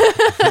 Yeah.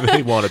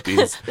 They want a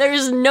piece.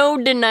 There's no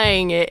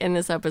denying it in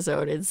this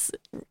episode. It's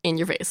in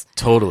your face.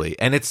 Totally.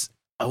 And it's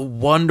a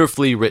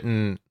wonderfully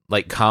written,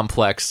 like,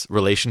 complex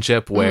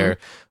relationship where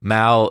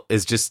Mal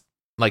is just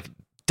like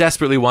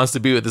desperately wants to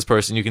be with this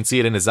person. You can see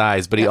it in his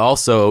eyes, but he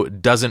also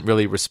doesn't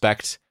really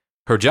respect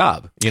her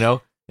job, you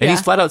know? And Yeah.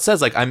 he's flat out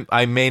says, like,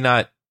 I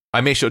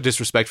may show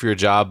disrespect for your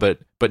job,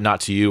 but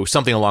not to you.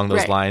 Something along those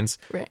Right. lines.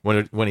 Right.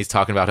 When he's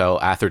talking about how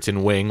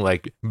Atherton Wing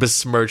like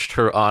besmirched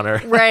her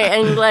honor. Right,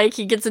 and like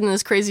he gets in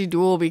this crazy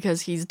duel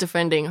because he's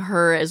defending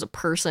her as a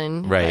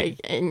person. Right.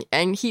 Like,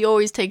 and he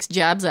always takes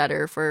jabs at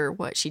her for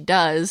what she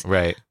does,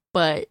 Right.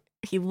 but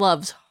he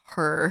loves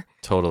her.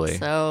 Totally.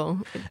 So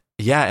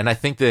Yeah, and I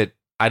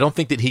don't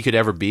think that he could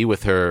ever be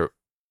with her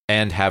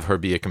and have her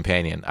be a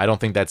companion. I don't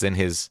think that's in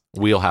his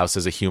wheelhouse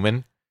as a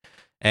human.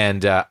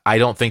 And I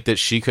don't think that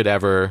she could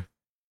ever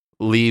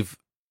leave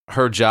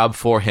her job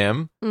for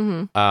him.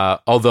 Mm-hmm.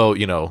 Although,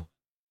 you know,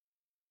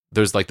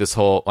 there's like this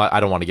whole, I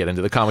don't want to get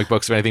into the comic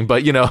books or anything,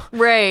 but, you know,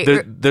 right.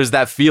 There's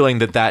that feeling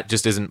that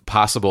just isn't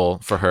possible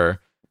for her.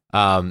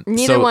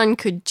 Neither one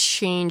could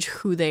change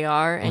who they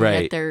are, and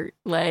Right. yet they're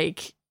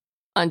like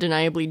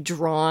undeniably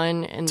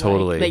drawn, and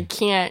Totally. like,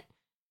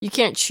 you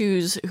can't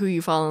choose who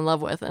you fall in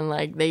love with, and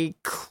like they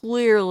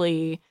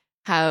clearly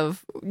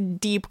have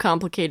deep,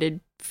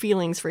 complicated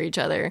feelings for each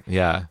other,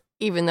 Yeah.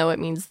 even though it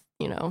means,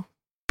 you know,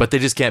 But they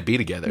just can't be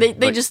together. they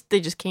Like,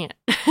 just can't.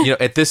 you know,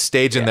 at this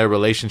stage in Yeah. their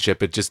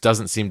relationship, it just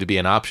doesn't seem to be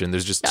an option.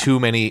 There's just Yeah. too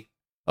many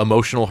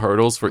emotional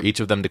hurdles for each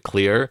of them to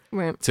clear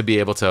Right. to be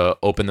able to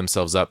open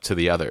themselves up to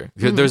the other.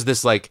 Mhm. There's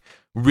this like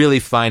really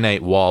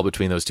finite wall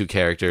between those two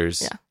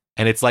characters. Yeah.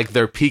 And it's like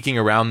they're peeking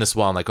around this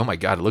wall and like, oh my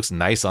God, it looks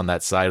nice on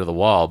that side of the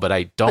wall, but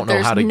I don't know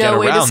There's how to no get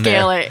way around to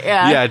scale there. it.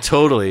 Yeah. Yeah,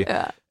 totally.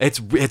 Yeah.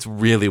 It's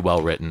really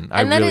well written.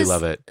 I And that really is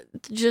love it.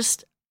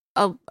 Just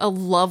a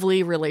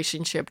lovely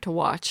relationship to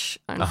watch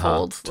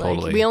unfold.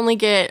 totally. Like, we only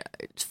get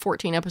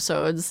 14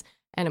 episodes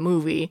and a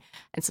movie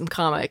and some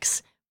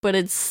comics, but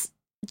it's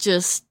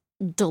just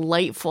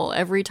delightful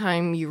every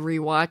time you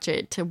rewatch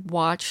it to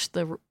watch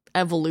the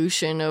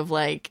evolution of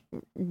like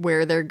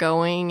where they're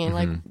going and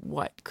like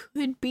what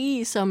could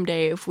be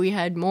someday if we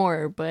had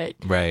more, but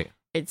Right.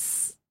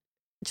 it's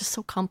just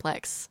so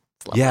complex.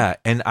 It's lovely. Yeah,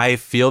 and I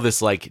feel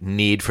this like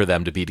need for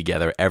them to be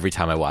together every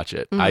time I watch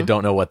it. I Mhm.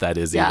 don't know what that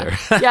is Yeah. either.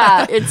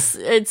 Yeah,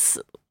 it's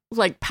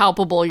like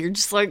palpable. You're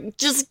just like,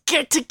 just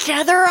get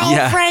together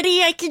Yeah.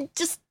 already. I can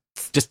just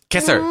Just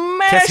kiss her.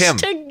 mash Kiss him.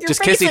 to your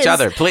Just kiss each faces.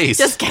 other, please.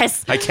 Just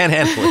kiss. I can't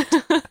handle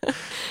it.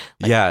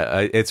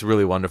 Yeah, it's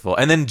really wonderful.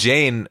 And then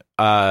Jane,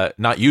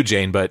 not you,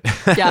 Jane, but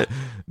Yeah.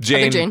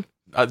 Jane, Jane.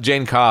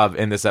 Jane Cobb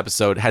in this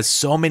episode has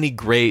so many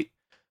great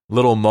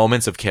little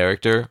moments of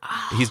character.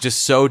 He's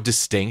just so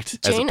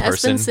distinct Jane as a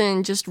person.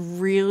 Espenson just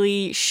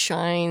really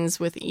shines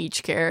with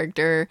each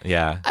character.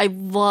 Yeah, I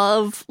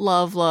love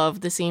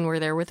the scene where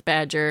they're with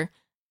Badger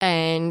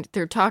and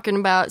they're talking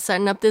about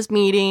setting up this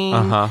meeting.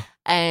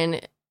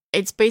 And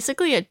it's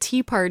basically a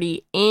tea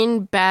party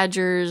in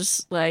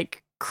Badger's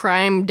like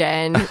crime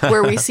den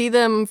where we see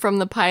them from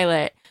the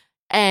pilot,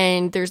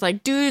 and there's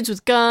like dudes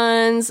with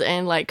guns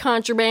and like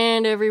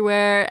contraband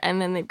everywhere, and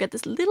then they've got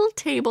this little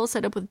table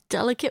set up with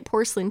delicate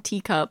porcelain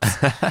teacups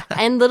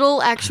and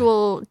little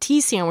actual tea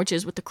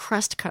sandwiches with the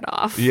crust cut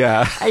off.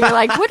 Yeah. And you're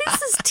like, what is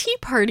this tea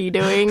party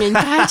doing in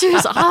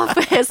Badger's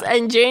office?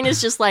 And Jane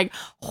is just like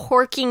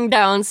horking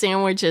down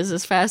sandwiches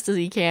as fast as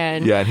he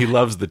can. Yeah, and he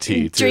loves the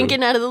tea, too.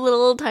 Drinking out of the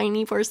little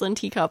tiny porcelain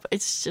teacup.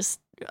 It's just,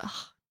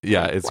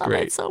 Yeah, it's love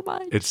great. it so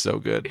much. It's so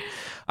good.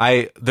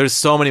 There's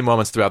so many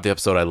moments throughout the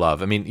episode I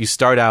love. I mean, you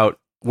start out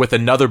with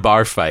another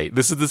bar fight.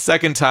 This is the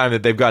second time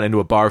that they've gotten into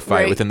a bar fight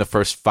Right. within the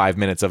first 5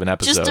 minutes of an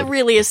episode. Just to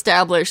really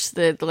establish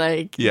that,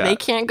 like, Yeah. they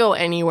can't go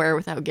anywhere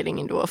without getting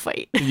into a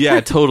fight. Yeah,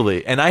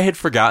 totally. And I had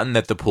forgotten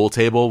that the pool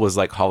table was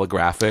like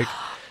holographic.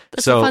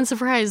 That's So- a fun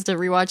surprise to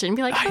rewatch it and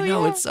be like, oh, I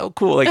know, yeah. it's so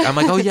cool. Like, I'm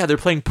like, oh yeah, they're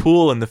playing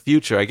pool in the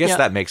future. I guess Yeah.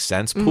 that makes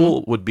sense.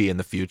 Pool would be in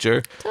the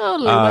future.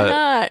 Totally, why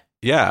not?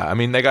 Yeah, I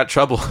mean, they got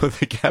trouble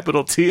with the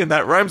capital T, and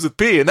that rhymes with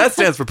P, and that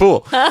stands for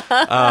pool.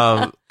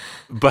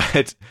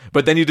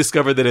 But then you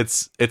discover that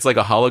it's like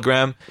a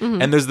hologram,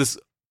 and there's this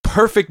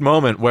perfect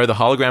moment where the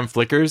hologram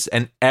flickers,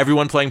 and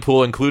everyone playing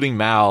pool, including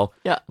Mal,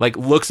 Yeah. like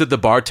looks at the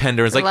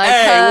bartender and is like, Like,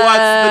 "Hey,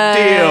 what's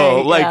the deal?"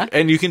 hey, Like, yeah.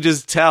 and you can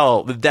just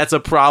tell that that's a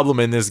problem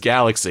in this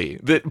galaxy.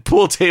 That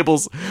pool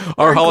tables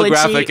are Or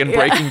holographic glitchy, and yeah.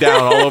 breaking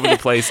down all over the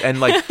place,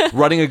 and like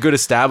running a good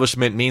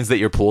establishment means that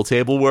your pool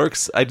table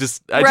works. I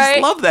just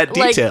Right? love that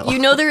detail. Like, you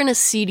know they're in a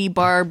seedy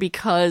bar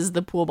because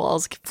the pool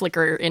balls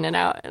flicker in and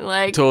out.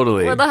 Like,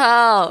 Totally. what the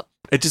hell?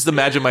 I just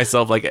imagine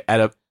myself like at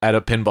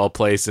a pinball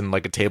place and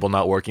like a table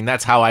not working.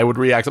 That's how I would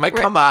react. I'm like,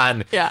 come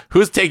on, Yeah.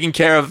 who's taking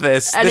care of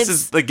this? And This it's-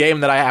 is the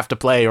game that I have to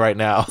play right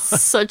now.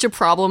 Such a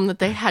problem that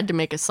they had to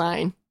make a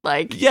sign.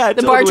 Like, Yeah,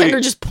 the totally. bartender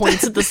just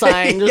points at the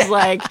sign, just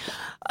like,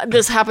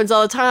 this happens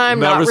all the time.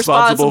 Not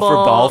responsible for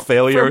ball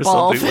failure for or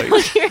ball something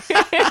like failure.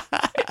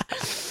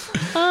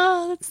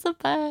 Oh, that's the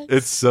best.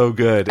 It's so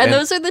good. And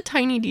those are the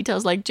tiny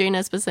details. Like Jane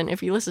Espenson,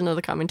 if you listen to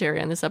the commentary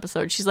on this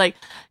episode, she's like,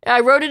 I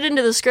wrote it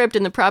into the script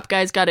and the prop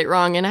guys got it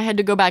wrong. And I had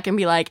to go back and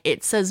be like,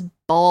 it says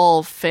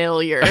ball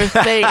failure.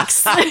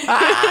 Thanks.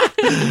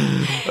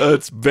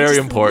 It's very Just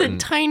important.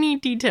 The tiny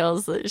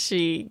details that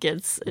she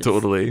gets. It's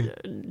Totally.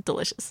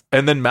 delicious.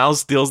 And then Mal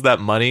steals that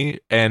money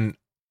and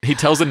he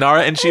tells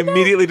Inara and she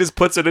immediately just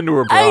puts it into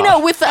her bra. I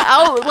know,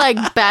 without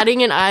like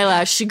batting an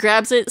eyelash, she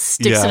grabs it,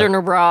 sticks Yeah. it in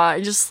her bra,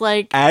 just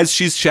like. As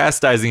she's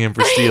chastising him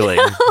for stealing.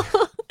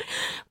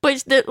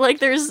 But like,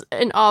 there's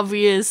an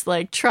obvious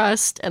like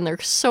trust, and they're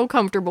so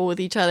comfortable with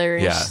each other.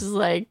 And Yeah. she's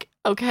like,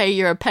 "Okay,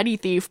 you're a petty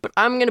thief, but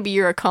I'm gonna be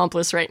your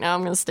accomplice right now.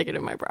 I'm gonna stick it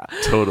in my bra."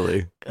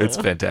 Totally. It's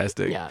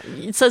fantastic. Yeah,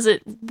 it says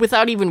it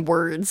without even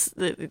words.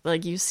 That,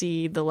 like, you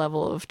see the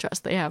level of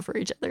trust they have for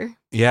each other.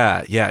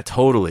 Yeah,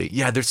 totally.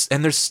 Yeah, there's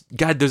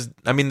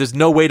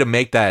no way to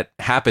make that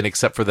happen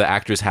except for the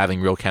actors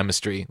having real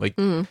chemistry. Like,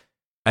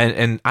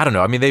 and I don't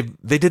know. I mean,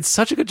 they did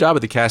such a good job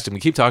at the casting. We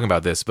keep talking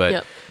about this, but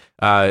Yep.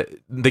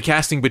 The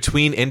casting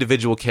between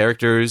individual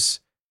characters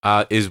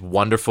is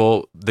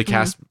wonderful. The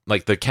cast,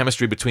 like the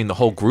chemistry between the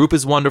whole group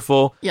is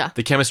wonderful. Yeah.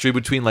 The chemistry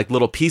between like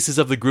little pieces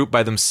of the group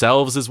by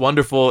themselves is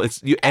wonderful.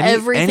 It's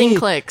Everything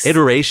clicks.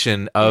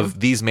 Iteration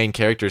of these main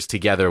characters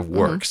together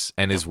works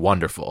and is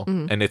wonderful.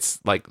 And it's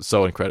like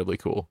so incredibly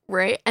cool.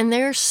 Right. And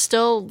they're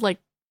still like,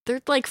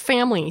 they're like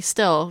family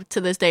still to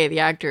this day, the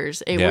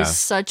actors. It was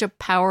such a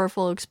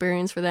powerful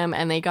experience for them,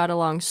 and they got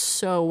along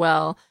so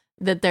well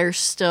that they're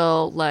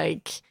still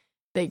like,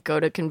 they go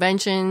to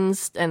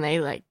conventions and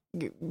they like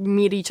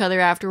meet each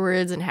other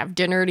afterwards and have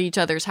dinner at each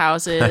other's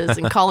houses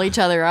and call each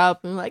other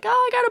up and like, oh,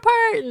 I got a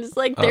part. And it's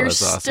like they're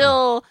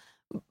still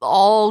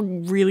all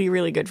really,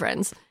 really good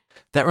friends.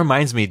 That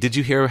reminds me, did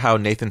you hear how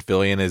Nathan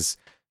Fillion is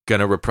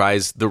going to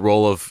reprise the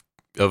role of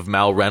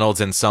Mal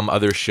Reynolds in some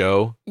other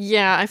show?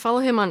 Yeah, I follow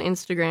him on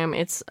Instagram.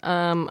 It's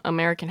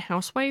American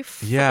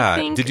Housewife. Yeah. I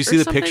think, did you see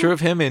the picture of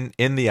him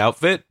in the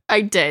outfit?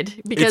 I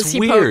did, because it's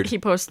weird. He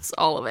posts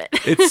all of it.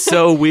 It's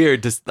so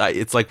weird.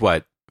 It's like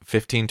what,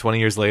 15, 20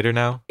 years later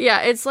now?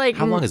 Yeah, it's like...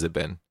 How long has it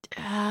been?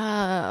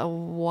 A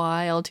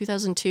while.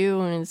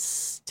 2002, and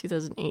it's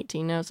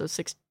 2018 now, so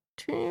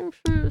 16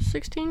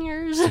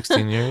 years.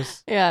 16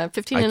 years? Yeah,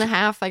 15 and a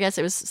half. I guess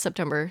it was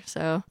September,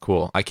 so...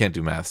 Cool. I can't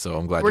do math, so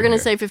I'm glad we're going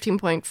to here. say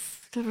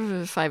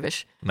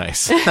 15.5-ish.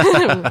 Nice.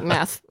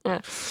 Math.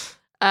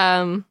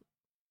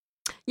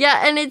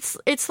 Yeah, and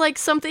it's like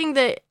something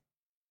that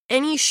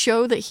any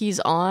show that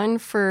he's on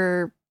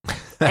for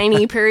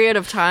any period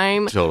of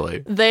time,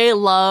 Totally. they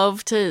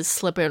love to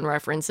slip in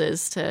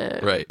references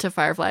to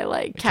Firefly.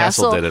 Like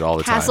Castle did it all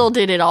the time. Castle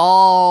did it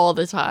all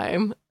the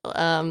time.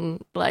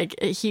 Like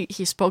he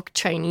spoke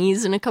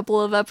Chinese in a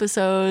couple of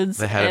episodes.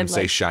 They had him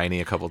say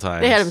shiny a couple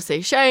times. They had him say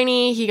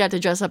shiny. He got to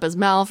dress up as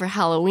Mal for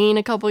Halloween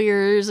a couple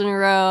years in a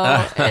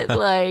row.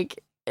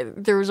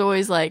 There was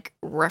always like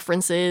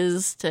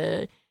references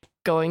to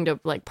going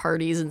to like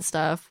parties and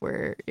stuff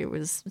where it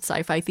was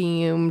sci-fi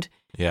themed.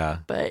 Yeah.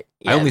 But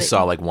I only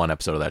saw like one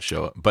episode of that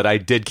show, but I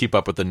did keep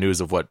up with the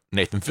news of what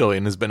Nathan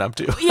Fillion has been up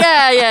to.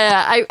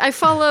 Yeah. I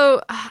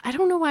follow, I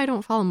don't know why I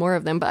don't follow more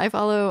of them, but I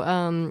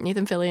follow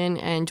Nathan Fillion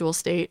and Jewel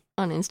State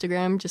on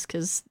Instagram just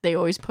because they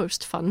always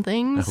post fun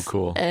things. Oh,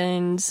 cool.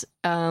 And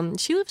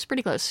she lives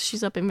pretty close.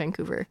 She's up in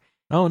Vancouver.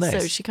 Oh, nice.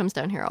 So she comes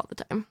down here all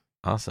the time.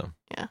 Awesome.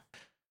 Yeah.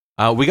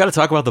 We got to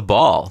talk about the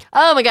ball.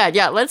 Oh my God.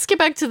 Yeah. Let's get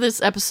back to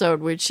this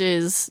episode, which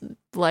is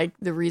like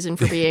the reason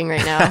for being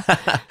right now.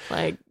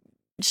 Like,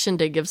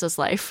 Shindig gives us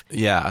life.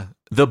 Yeah.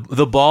 The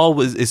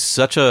ball is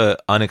such a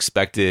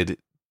unexpected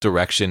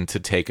direction to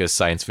take a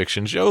science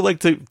fiction show, like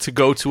to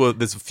go to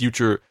this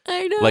future,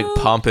 I know, like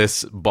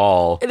pompous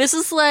ball. This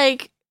is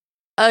like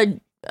a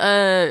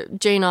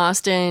Jane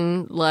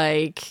Austen,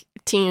 like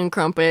Tea and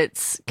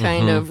Crumpets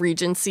kind of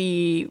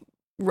Regency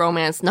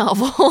romance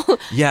novel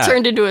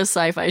turned into a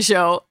sci-fi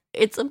show.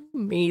 It's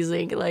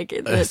amazing. Like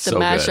the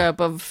mashup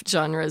of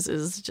genres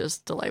is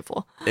just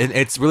delightful. And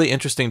it's really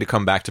interesting to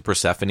come back to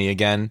Persephone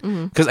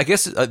again, because I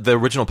guess the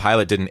original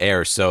pilot didn't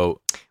air, so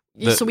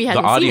we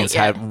hadn't the audience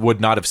seen it yet. would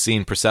not have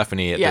seen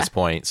Persephone at this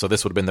point. So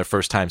this would have been their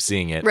first time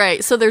seeing it.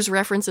 Right. So there's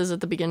references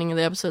at the beginning of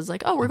the episode. It's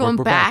like, oh, we're going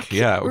back.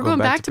 Yeah, we're going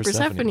back to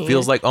Persephone.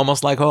 Feels like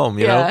almost like home.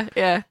 You know?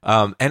 Yeah.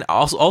 And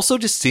also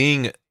just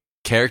seeing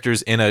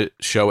characters in a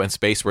show in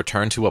space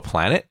return to a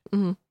planet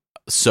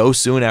so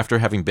soon after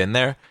having been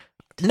there.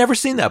 Never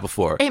seen that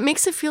before. It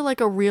makes it feel like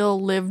a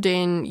real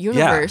lived-in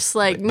universe. Yeah.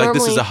 Like normally,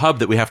 this is a hub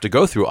that we have to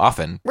go through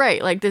often.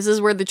 Right. Like this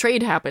is where the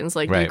trade happens.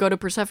 Like you go to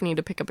Persephone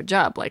to pick up a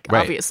job. Like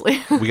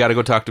obviously, we got to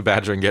go talk to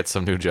Badger and get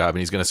some new job, and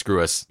he's going to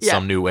screw us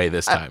some new way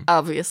this time.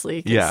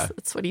 Obviously,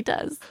 that's what he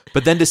does.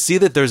 But then to see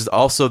that there's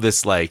also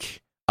this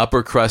like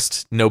upper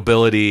crust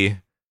nobility,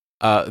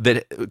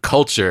 that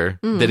culture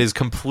that is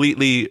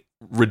completely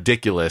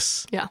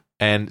ridiculous,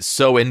 and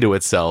so into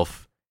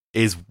itself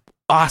is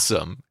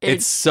awesome.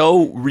 It's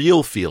so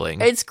real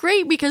feeling. It's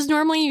great because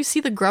normally you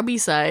see the grubby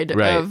side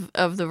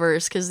of the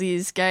verse because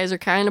these guys are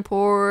kind of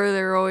poor.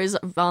 They're always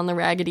on the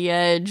raggedy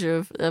edge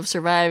of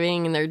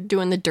surviving, and they're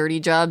doing the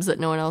dirty jobs that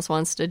no one else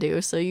wants to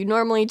do. So you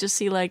normally just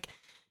see like,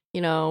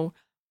 you know,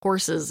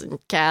 horses and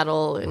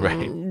cattle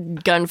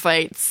and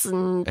gunfights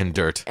and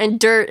dirt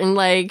and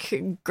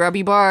like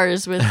grubby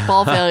bars with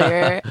ball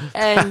failure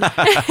and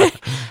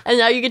and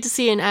now you get to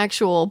see an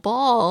actual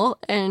ball,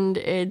 and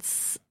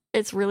it's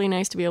really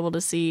nice to be able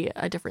to see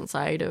a different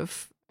side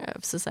of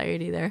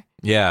society there.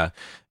 Yeah.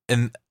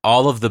 And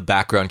all of the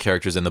background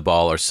characters in the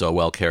ball are so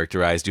well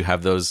characterized. You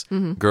have those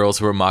girls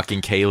who are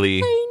mocking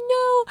Kaylee. I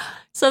know.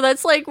 So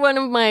that's like one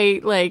of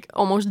my like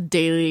almost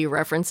daily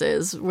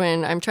references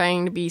when I'm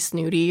trying to be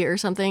snooty or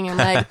something. I'm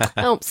like,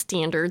 oh,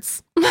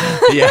 standards.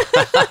 Yeah.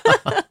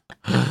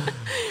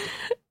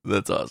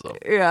 That's awesome.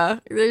 Yeah,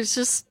 there's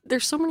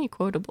so many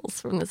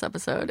quotables from this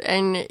episode,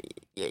 and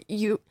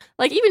you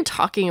like even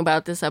talking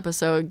about this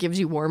episode gives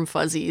you warm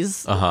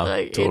fuzzies.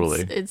 Like,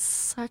 totally. It's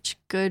such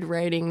good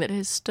writing that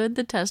has stood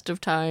the test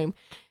of time,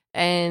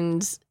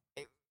 and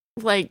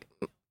like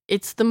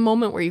it's the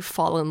moment where you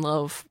fall in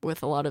love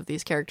with a lot of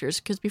these characters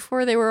because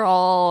before they were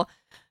all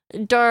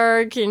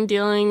dark and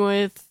dealing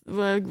with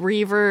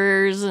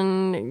reavers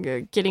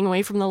and getting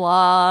away from the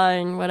law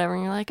and whatever.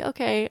 And you're like,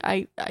 okay,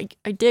 I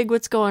dig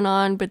what's going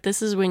on, but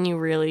this is when you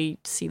really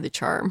see the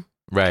charm.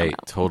 Right,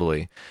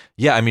 totally.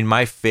 Yeah, I mean,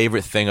 my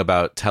favorite thing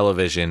about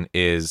television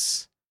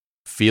is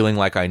feeling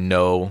like I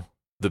know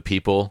the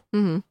people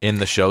in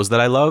the shows that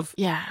I love.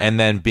 Yeah. And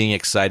then being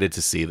excited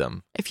to see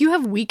them. If you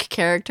have weak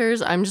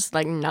characters, I'm just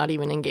like not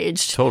even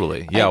engaged.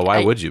 Totally. Yeah,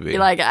 why would you be?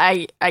 Like,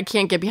 I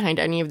can't get behind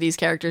any of these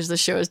characters. The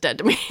show is dead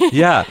to me.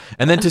 Yeah.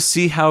 And then to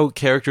see how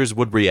characters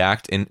would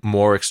react in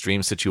more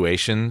extreme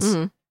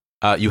situations,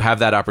 you have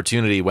that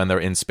opportunity when they're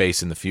in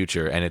space in the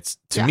future. And it's,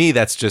 to me,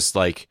 that's just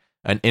like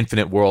an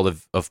infinite world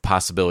of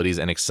possibilities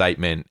and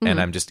excitement.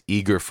 And I'm just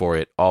eager for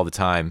it all the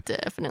time.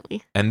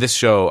 Definitely. And this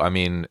show, I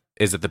mean,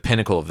 is at the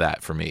pinnacle of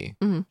that for me.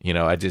 You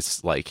know, I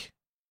just like,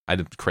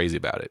 I'm crazy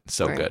about it.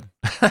 So good.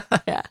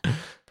 Yeah.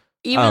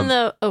 Even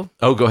though,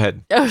 oh, go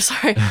ahead. Oh,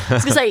 sorry. I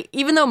was gonna say,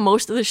 even though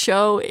most of the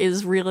show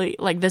is really,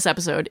 like this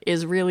episode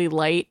is really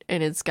light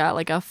and it's got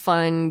like a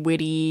fun,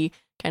 witty,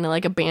 kind of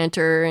like a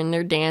banter and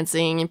they're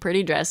dancing in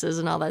pretty dresses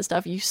and all that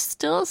stuff, you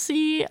still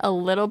see a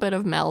little bit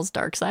of Mal's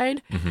dark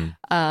side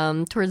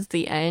towards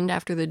the end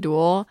after the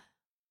duel,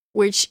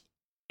 which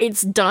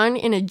it's done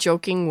in a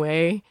joking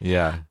way.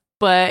 Yeah.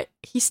 But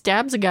he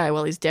stabs a guy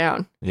while he's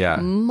down. Yeah.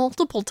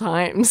 Multiple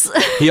times.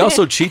 He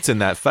also cheats in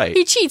that fight.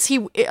 He cheats.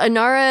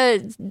 Inara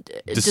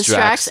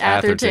distracts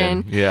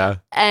Atherton. Yeah.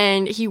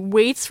 And he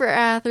waits for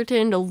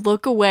Atherton to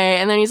look away.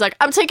 And then he's like,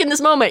 I'm taking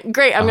this moment.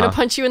 Great. I'm going to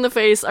punch you in the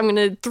face. I'm going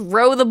to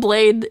throw the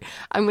blade.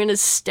 I'm going to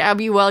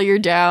stab you while you're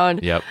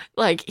down. Yep.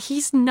 Like,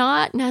 he's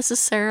not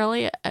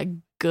necessarily a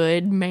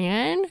good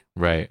man.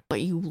 Right.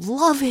 But you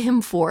love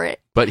him for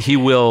it. But he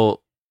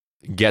will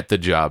get the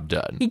job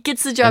done. He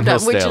gets the job and done,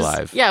 he'll which stay is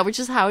alive. Yeah, which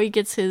is how he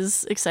gets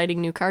his exciting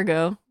new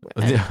cargo,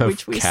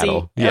 which we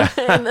Cattle. see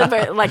in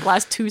the like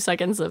last 2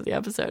 seconds of the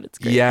episode. It's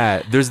great.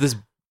 Yeah, there's this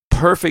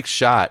perfect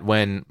shot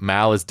when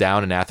Mal is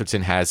down and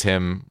Atherton has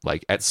him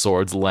like at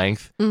sword's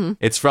length.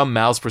 It's from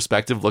Mal's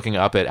perspective looking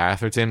up at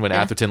Atherton when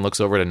Atherton looks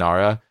over at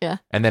Inara. Yeah,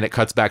 and then it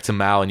cuts back to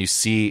Mal and you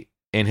see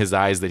in his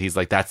eyes that he's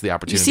like, that's the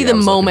opportunity. You see the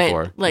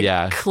moment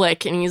like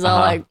click, and he's all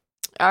like,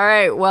 all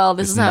right, well,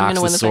 this is how I'm going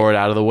to win the sword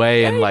out of the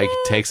way and like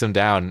takes him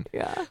down.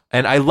 Yeah.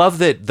 And I love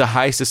that the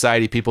high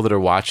society people that are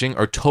watching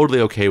are totally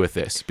okay with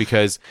this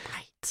because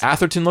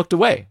Atherton looked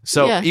away.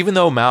 So even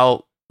though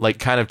Mal like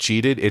kind of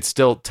cheated, it's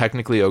still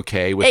technically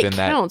okay within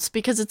that. It counts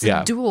because it's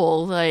a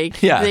duel.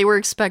 Like they were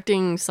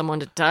expecting someone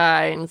to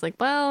die and it's like,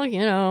 well, you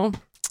know,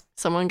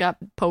 someone got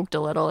poked a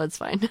little. It's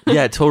fine.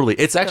 Yeah, totally.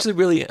 It's actually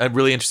really a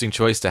really interesting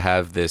choice to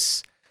have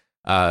this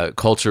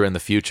culture in the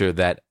future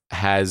that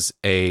has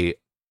a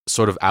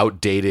sort of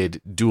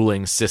outdated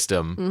dueling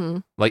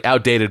system, like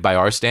outdated by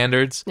our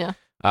standards,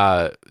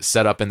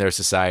 set up in their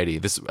society.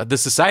 This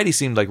society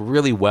seemed like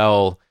really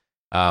well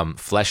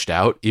fleshed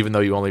out, even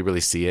though you only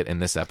really see it in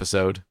this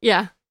episode.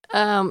 Yeah.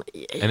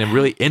 In a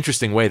really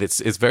interesting way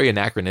it's very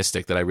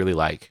anachronistic that I really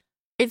like.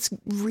 It's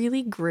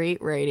really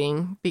great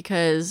writing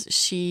because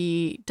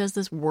she does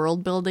this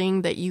world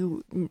building that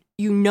you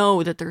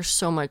know that there's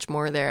so much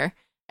more there.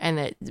 And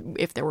that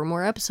if there were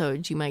more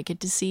episodes, you might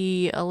get to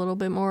see a little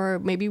bit more.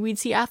 Maybe we'd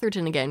see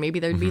Atherton again. Maybe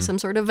there'd be some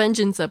sort of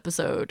vengeance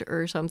episode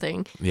or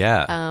something.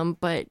 Yeah.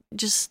 But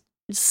just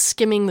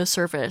skimming the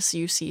surface,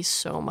 you see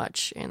so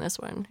much in this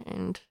one.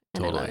 And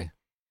totally.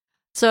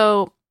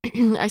 So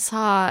I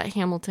saw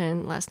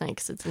Hamilton last night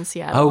because it's in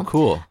Seattle. Oh,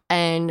 cool.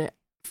 And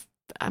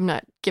I'm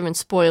not giving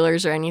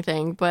spoilers or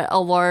anything, but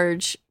a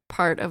large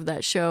part of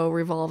that show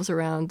revolves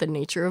around the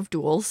nature of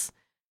duels.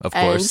 Of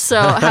course. And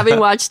so having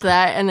watched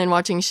that and then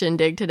watching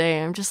Shindig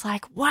today, I'm just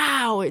like,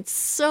 wow, it's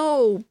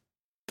so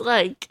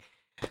like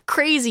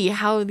crazy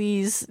how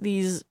these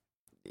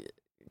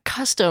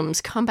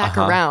customs come back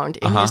around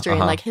in history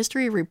and like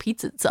history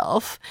repeats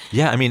itself.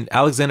 Yeah, I mean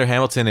Alexander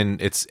Hamilton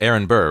and it's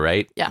Aaron Burr,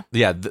 right? Yeah.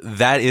 Yeah,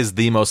 that is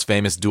the most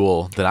famous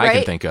duel that I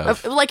can think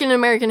of. Like in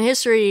American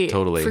history,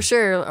 totally. For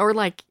sure, or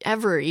like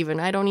ever even.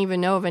 I don't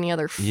even know of any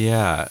other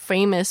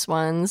famous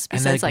ones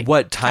besides and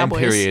what time Cowboys.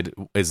 Period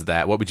is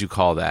that? What would you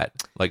call that?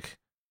 Like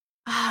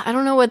I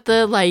don't know what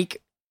the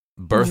like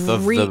birth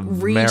of the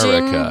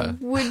America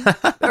would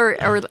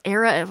or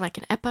era, like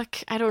an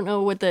epoch. I don't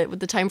know what the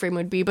time frame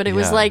would be, but it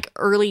was like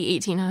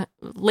late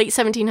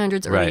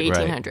 1700s, early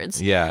 1800s.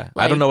 Right. Yeah,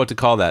 like, I don't know what to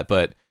call that,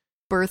 but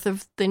birth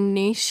of the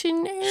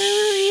nation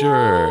area?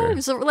 Sure.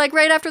 So like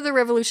right after the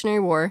Revolutionary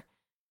War.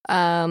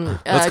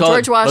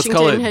 George Washington let's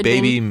call it had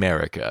Baby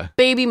America.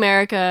 Baby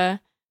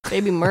America.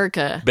 Baby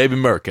Merca. Baby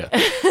Merca.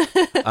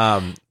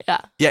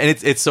 Yeah,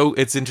 and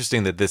it's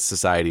interesting that this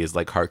society is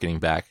like harkening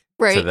back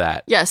to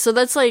that. Yeah, so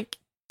that's like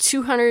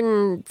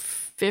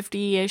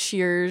 250-ish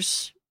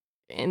years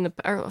in the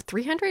or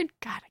 300.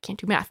 God, I can't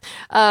do math.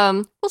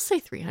 We'll say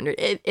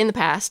 300 in the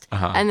past,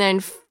 and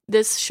then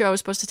this show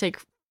is supposed to take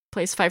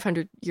place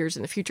 500 years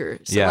in the future.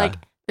 So like,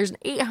 there's an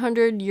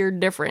 800-year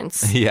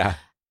difference. Yeah,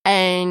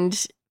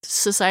 and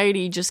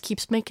society just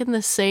keeps making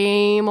the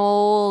same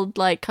old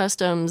like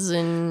customs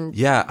and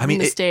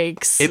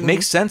mistakes. It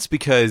makes sense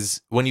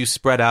because when you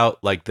spread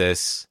out like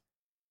this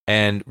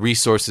and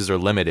resources are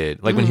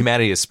limited. Like when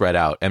humanity is spread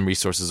out and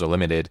resources are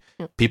limited,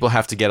 people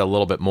have to get a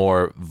little bit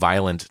more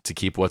violent to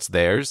keep what's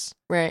theirs.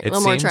 Right. A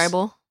little more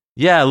tribal.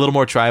 Yeah, a little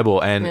more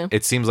tribal. And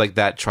it seems like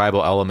that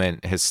tribal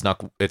element has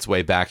snuck its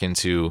way back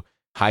into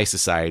high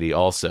society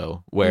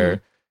also,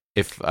 where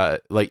if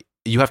like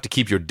you have to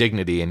keep your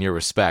dignity and your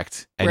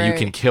respect, and you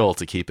can kill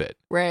to keep it.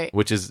 Right.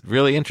 Which is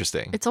really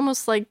interesting. It's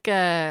almost like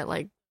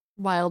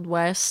Wild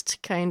West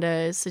kind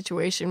of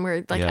situation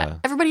where like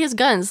everybody has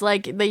guns.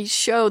 Like they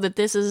show that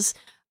this is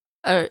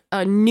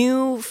a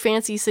new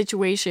fancy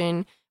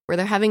situation where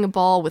they're having a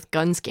ball with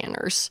gun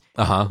scanners.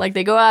 Like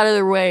they go out of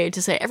their way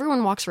to say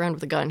everyone walks around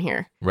with a gun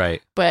here.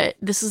 Right. But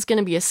this is going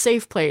to be a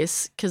safe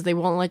place because they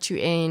won't let you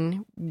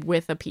in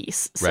with a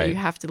piece. So you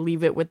have to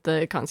leave it with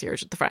the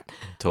concierge at the front.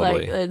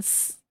 Totally. Like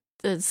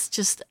it's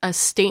just a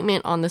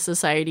statement on the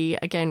society,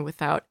 again,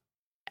 without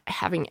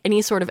having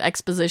any sort of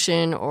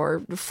exposition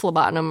or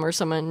phlebotomy or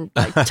someone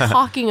like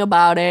talking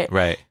about it.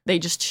 Right. They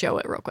just show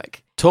it real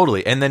quick.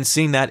 Totally. And then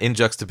seeing that in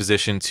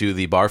juxtaposition to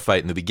the bar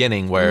fight in the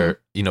beginning where,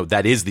 you know,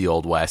 that is the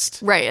Old West.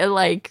 Right.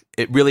 Like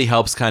it really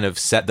helps kind of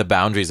set the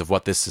boundaries of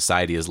what this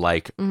society is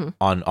like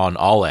on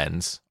all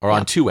ends, or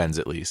on two ends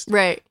at least.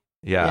 Right.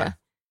 Yeah.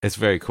 It's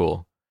very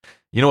cool.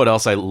 You know what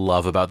else I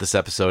love about this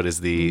episode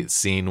is the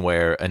scene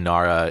where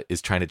Inara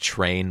is trying to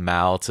train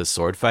Mal to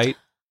sword fight.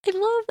 I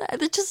love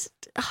that. It just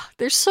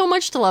there's so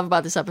much to love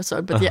about this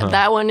episode, but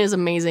that one is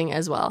amazing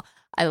as well.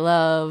 I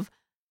love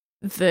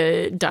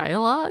the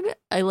dialogue.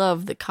 I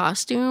love the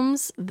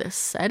costumes. The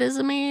set is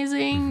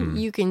amazing.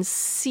 You can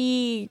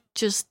see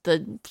just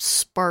the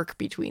spark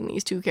between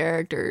these two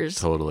characters.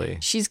 Totally.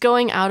 She's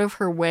going out of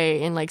her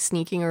way and like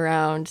sneaking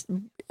around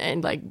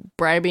and like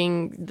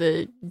bribing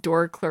the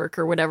door clerk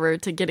or whatever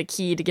to get a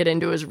key to get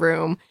into his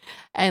room,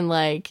 and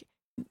like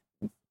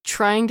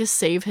trying to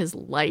save his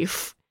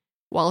life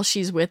while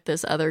she's with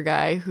this other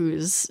guy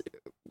who's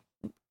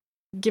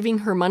giving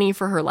her money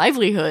for her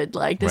livelihood.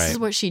 Like this is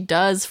what she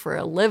does for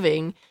a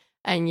living,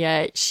 and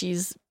yet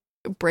she's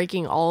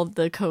breaking all of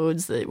the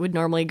codes that would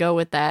normally go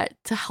with that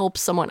to help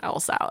someone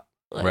else out.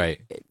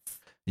 Like,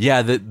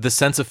 Yeah, the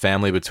sense of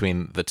family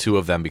between the two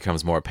of them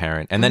becomes more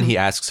apparent. And then he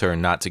asks her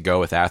not to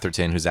go with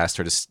Atherton, who's asked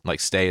her to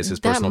like stay as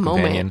his personal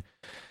companion.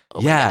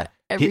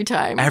 Every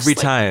time. Every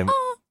time.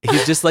 Like,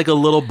 he's just like a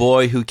little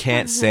boy who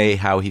can't say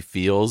how he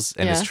feels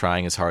and is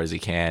trying as hard as he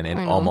can and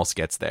almost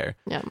gets there.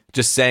 Yeah.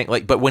 Just saying,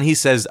 like, but when he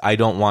says, I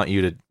don't want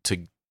you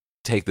to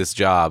take this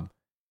job,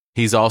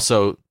 he's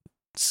also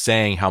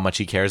saying how much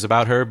he cares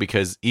about her,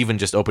 because even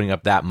just opening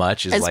up that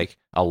much is like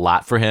a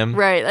lot for him.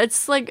 Right.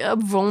 That's like a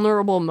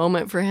vulnerable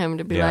moment for him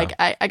to be like,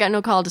 I got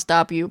no call to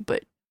stop you,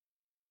 but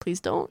please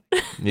don't.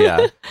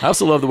 Yeah. I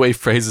also love the way he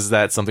phrases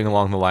that, something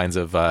along the lines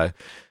of,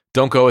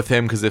 don't go with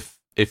him, because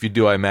if you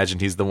do, I imagine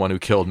he's the one who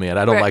killed me, and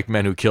I don't like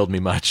men who killed me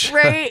much.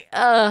 Right.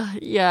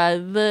 Yeah.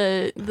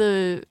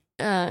 The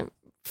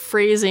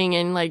phrasing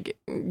and like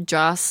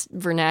Joss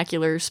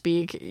vernacular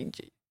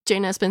speak,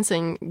 Jane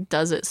Espenson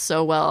does it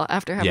so well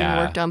after having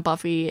worked on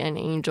Buffy and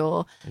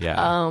Angel.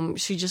 Yeah.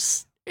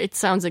 It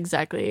sounds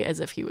exactly as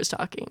if he was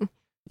talking.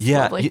 It's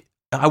lovely.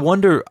 I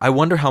wonder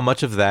how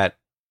much of that,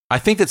 I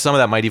think that some of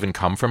that might even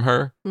come from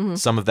her.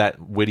 Some of that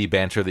witty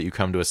banter that you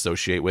come to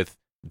associate with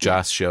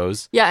Joss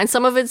shows. Yeah, and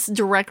some of it's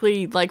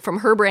directly like from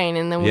her brain,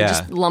 and then we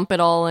just lump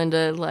it all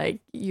into like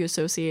you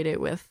associate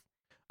it with.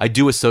 I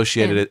do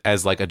associate it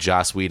as like a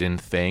Joss Whedon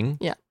thing.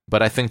 Yeah.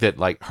 But I think that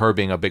like her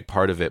being a big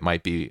part of it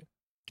might be.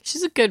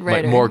 She's a good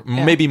writer.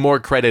 Maybe more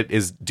credit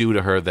is due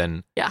to her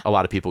than a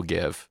lot of people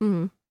give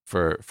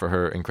for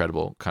her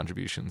incredible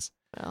contributions.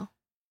 Well,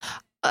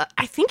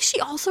 I think she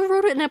also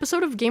wrote an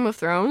episode of Game of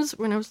Thrones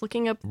when I was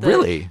looking up.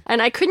 Really?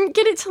 And I couldn't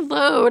get it to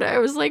load. I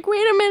was like,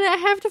 wait a minute, I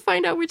have to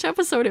find out which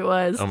episode it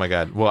was. Oh my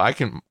God. Well,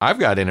 I've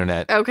got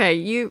internet. Okay,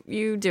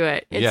 you do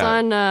it. It's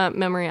on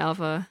Memory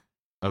Alpha.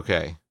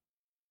 Okay.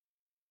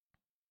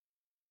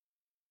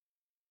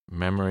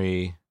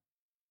 Memory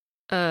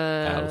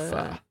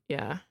Alpha.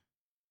 Yeah.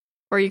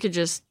 Or you could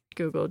just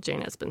Google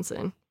Jane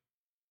Espenson.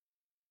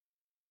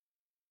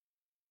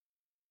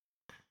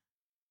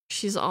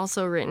 She's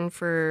also written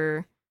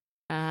for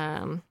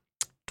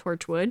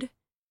Torchwood.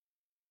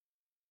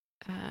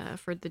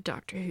 For the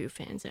Doctor Who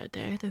fans out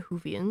there, the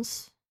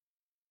Whovians.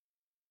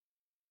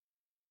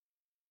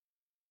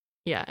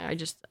 Yeah, I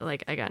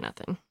got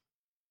nothing.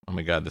 Oh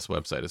my God, this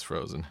website is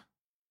frozen.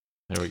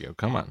 There we go.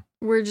 Come on.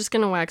 We're just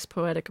going to wax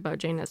poetic about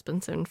Jane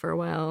Espenson for a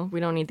while. We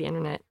don't need the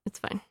internet. It's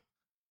fine.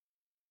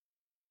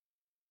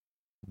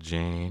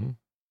 Jane.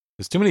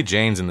 There's too many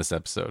Janes in this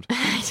episode.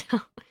 I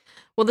know.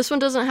 Well, this one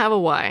doesn't have a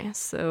Y,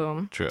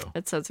 so true.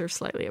 It sets her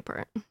slightly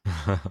apart.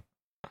 I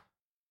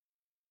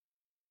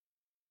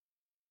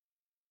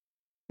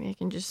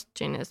can just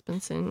Jane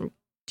Espenson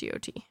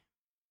GOT.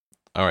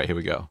 All right, here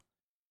we go.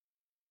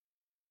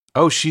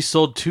 Oh, she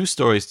sold 2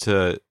 stories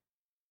to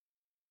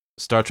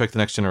Star Trek The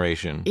Next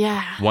Generation.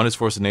 Yeah. One is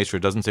Force of Nature.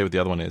 It doesn't say what the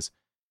other one is.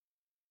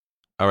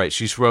 All right,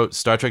 she wrote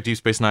Star Trek Deep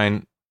Space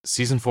Nine,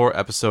 Season 4,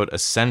 Episode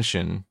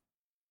Ascension.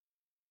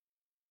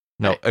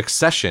 No,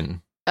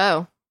 Accession.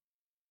 Oh.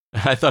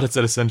 I thought it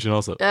said Ascension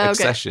also. Okay.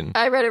 Accession.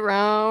 I read it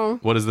wrong.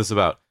 What is this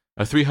about?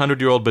 A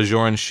 300-year-old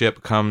Bajoran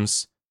ship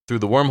comes through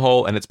the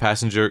wormhole, and its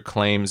passenger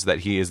claims that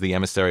he is the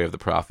emissary of the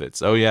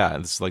prophets. Oh yeah,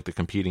 this is like the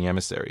competing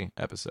emissary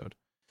episode.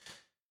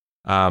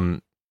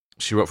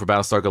 She wrote for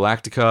Battlestar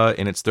Galactica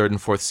in its 3rd and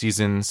 4th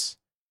seasons,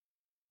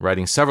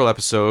 writing several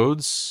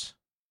episodes.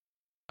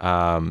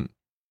 Let's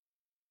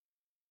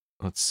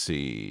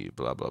see,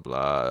 blah blah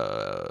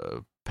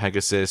blah.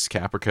 Pegasus,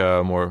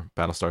 Caprica, more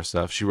Battlestar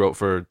stuff. She wrote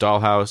for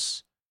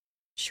Dollhouse.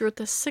 She wrote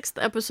the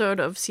 6th episode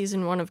of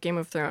season 1 of Game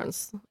of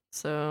Thrones.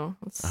 So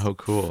let's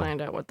cool.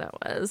 find out what that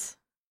was.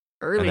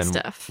 Early and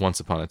then stuff. Once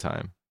Upon a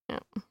Time. Yeah.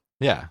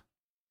 Yeah.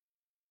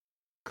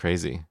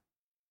 Crazy.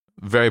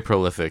 Very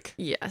prolific.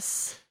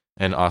 Yes.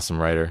 And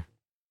awesome writer.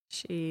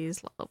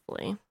 She's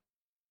lovely.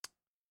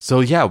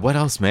 So yeah, what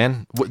else,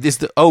 man?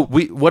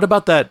 What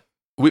about that?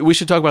 We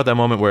should talk about that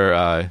moment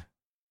where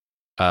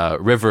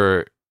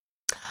River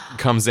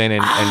comes in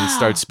and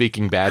starts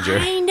speaking Badger.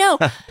 I know.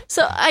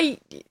 So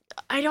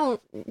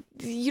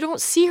you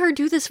don't see her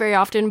do this very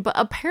often, but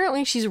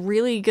apparently she's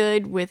really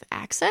good with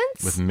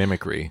accents. With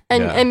mimicry.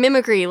 And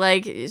mimicry.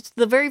 Like,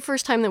 the very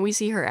first time that we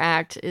see her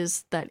act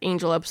is that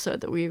Angel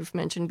episode that we've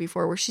mentioned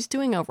before, where she's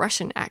doing a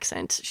Russian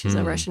accent. She's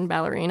a Russian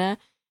ballerina.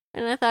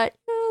 And I thought,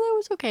 that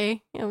was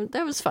okay.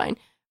 That was fine.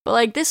 But,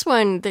 like, this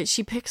one that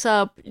she picks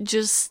up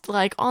just,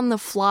 like, on the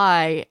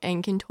fly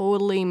and can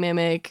totally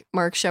mimic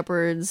Mark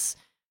Shepard's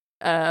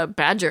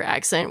Badger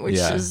accent, which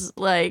is,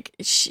 like,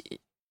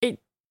 it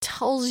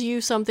tells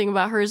you something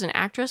about her as an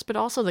actress, but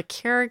also the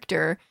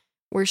character,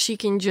 where she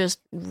can just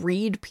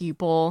read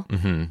people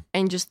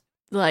and just,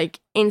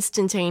 like,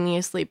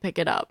 instantaneously pick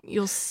it up.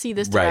 You'll see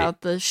this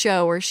throughout the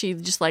show, where she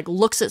just, like,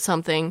 looks at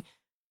something,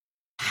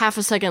 half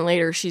a second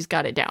later, she's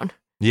got it down.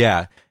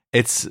 Yeah,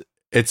 it's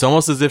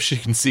almost as if she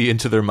can see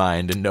into their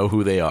mind and know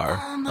who they are.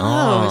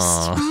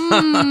 Almost.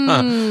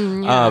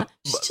 Yeah.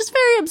 She's just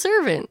very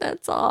observant.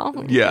 That's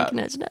all. Yeah.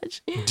 Nudge,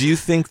 nudge. Do you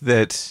think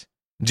that?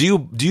 Do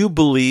you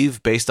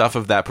believe, based off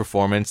of that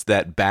performance,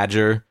 that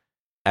Badger,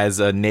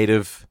 as a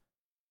native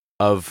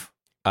of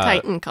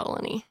Titan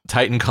Colony,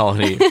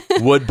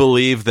 would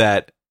believe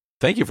that?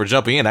 Thank you for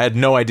jumping in. I had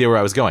no idea where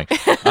I was going.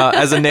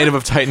 As a native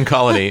of Titan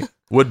Colony,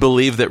 would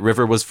believe that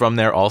River was from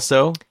there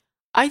also?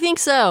 I think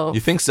so. You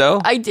think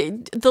so? I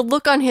did. The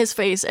look on his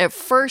face at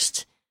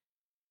first,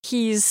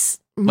 he's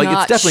like,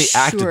 not it's definitely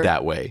sure. acted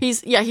that way.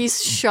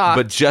 He's shocked.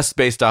 But just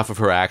based off of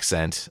her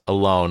accent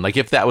alone, like,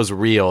 if that was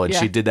real and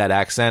she did that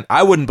accent,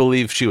 I wouldn't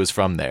believe she was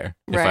from there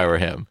if I were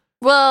him.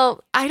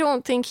 Well, I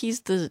don't think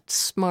he's the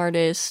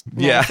smartest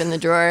knife in the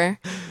drawer.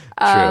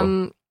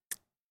 True.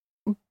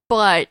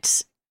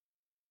 But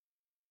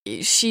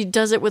she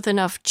does it with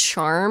enough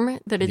charm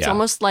that it's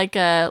almost like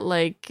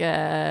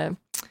a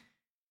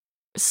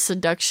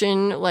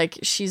seduction. Like,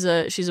 she's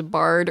a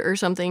bard or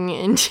something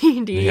in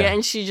D&D,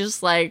 and she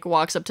just, like,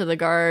 walks up to the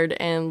guard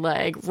and,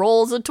 like,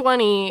 rolls a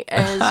 20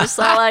 and is just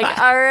like,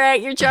 all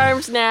right, you're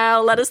charmed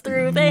now, let us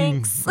through,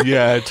 thanks.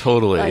 Yeah,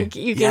 totally. Like,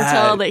 you can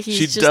tell that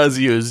she does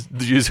use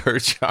her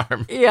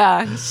charm.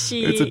 Yeah, it's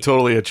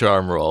totally a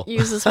charm roll.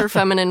 Uses her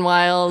feminine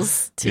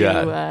wiles to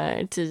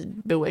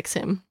bewix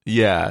him.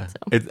 Yeah,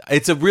 so.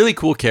 It's a really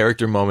cool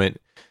character moment.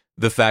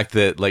 The fact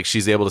that, like,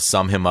 she's able to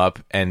sum him up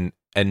and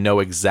know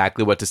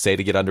exactly what to say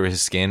to get under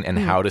his skin and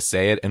how to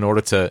say it in order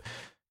to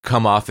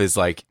come off as,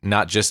 like,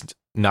 not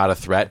a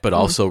threat, but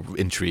also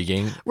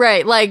intriguing.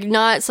 Right, like,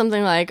 not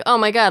something like, oh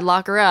my god,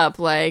 lock her up,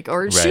 like,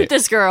 or shoot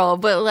this girl,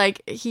 but,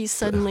 like, he's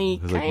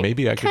suddenly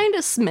kind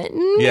of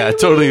smitten. Yeah, maybe?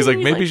 Totally. He's like,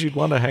 maybe she'd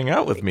want to hang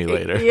out with me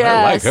later. Yeah,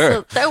 I like her.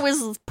 So that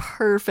was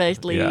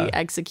perfectly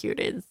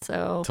executed.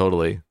 So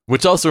totally.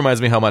 Which also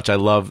reminds me how much I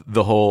love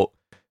the whole,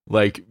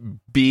 like,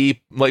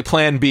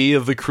 plan B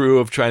of the crew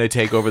of trying to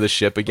take over the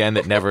ship again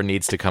that never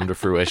needs to come to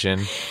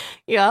fruition.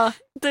 Yeah,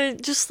 the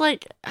just,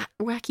 like,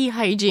 wacky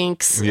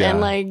hijinks and,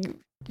 like,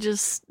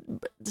 just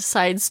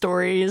side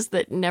stories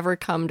that never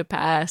come to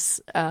pass.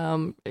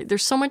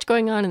 There's so much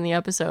going on in the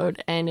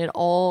episode, and it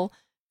all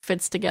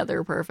fits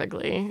together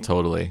perfectly.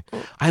 Totally.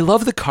 I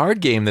love the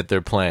card game that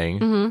they're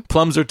playing.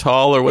 Plums are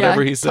tall, or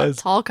whatever he says.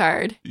 Tall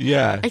card.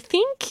 Yeah. I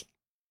think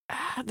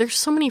there's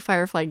so many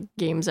Firefly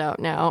games out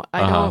now.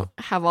 I don't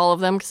have all of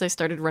them because I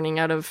started running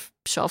out of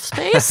shelf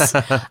space.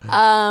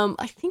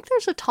 I think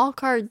there's a tall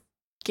card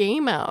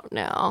game out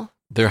now.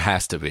 There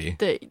has to be.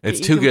 It's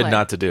you too can good play.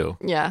 Not to do.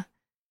 Yeah.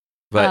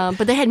 But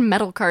they had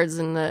metal cards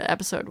in the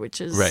episode, which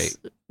is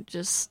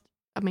just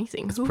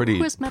amazing. It's pretty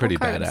cards?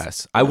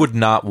 badass. I would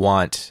not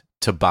want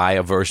to buy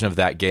a version of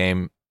that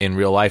game in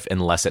real life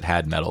unless it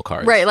had metal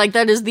cards. Right, like,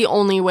 that is the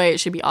only way it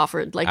should be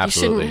offered. Like,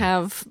 Absolutely. You shouldn't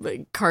have,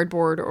 like,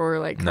 cardboard or,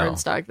 like,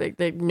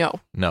 cardstock. No.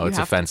 No, it's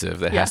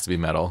offensive. It has to be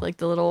metal. Like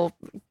the little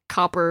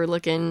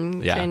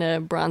copper-looking kind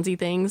of bronzy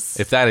things.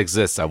 If that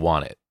exists, I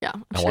want it. Yeah,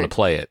 I want to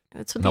play it.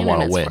 That's what the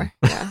internet's for.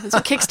 Yeah, that's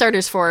what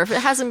Kickstarter's for. If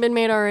it hasn't been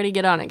made already,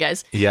 get on it,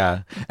 guys.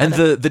 Yeah, and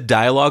the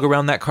dialogue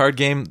around that card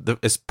game,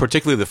 is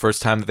particularly the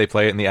first time that they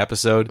play it in the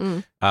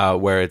episode,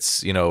 where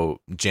it's, you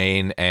know,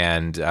 Jane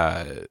and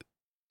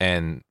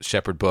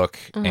Shepherd Book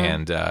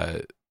and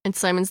And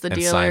Simon's the and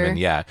dealer. Simon,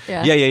 yeah.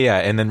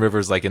 And then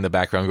River's like in the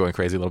background going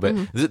crazy a little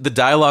bit. The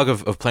dialogue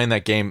of playing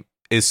that game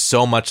is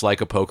so much like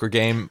a poker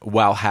game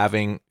while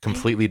having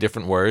completely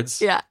different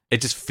words. Yeah.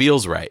 It just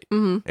feels right.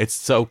 It's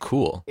so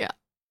cool. Yeah.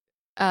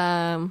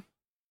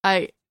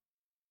 I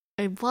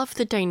love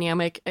the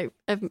dynamic.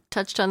 I've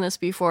touched on this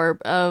before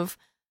of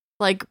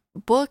like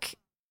Book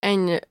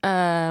and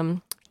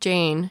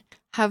Jane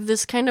have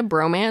this kind of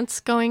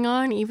bromance going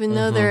on, even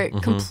though they're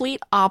at complete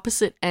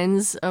opposite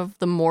ends of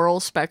the moral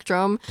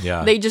spectrum.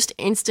 Yeah. They just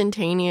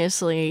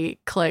instantaneously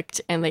clicked,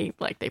 and they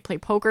play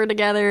poker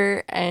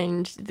together,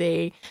 and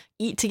they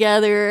eat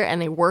together, and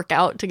they work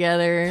out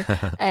together,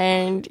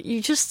 and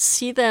you just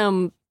see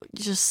them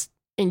just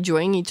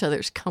enjoying each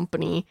other's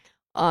company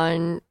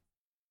on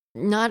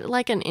not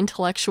like an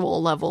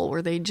intellectual level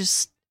where they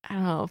just, I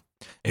don't know.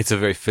 It's a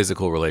very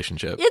physical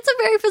relationship. It's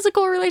a very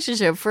physical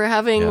relationship for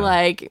having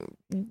like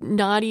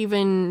not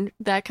even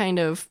that kind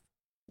of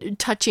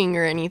touching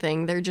or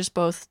anything. They're just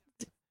both.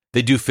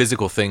 They do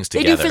physical things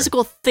together. They do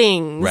physical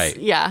things, right?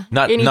 Yeah,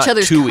 not in each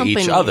other's to company.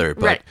 each other,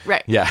 but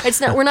right. Yeah,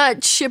 it's not. We're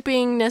not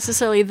shipping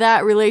necessarily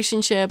that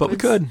relationship, but we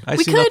could. I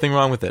see nothing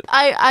wrong with it.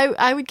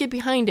 I would get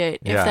behind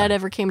it if that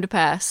ever came to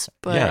pass.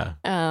 But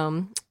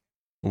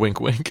wink,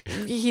 wink.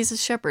 He's a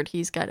shepherd.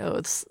 He's got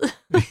oaths.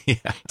 Yeah,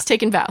 he's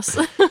taken vows.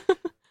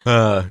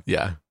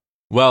 Yeah.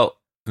 Well,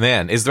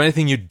 man, is there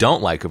anything you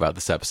don't like about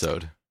this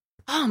episode?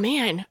 Oh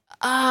man,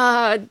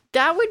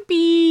 that would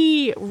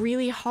be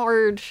really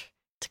hard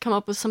to come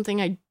up with something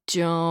I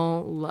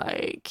don't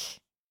like.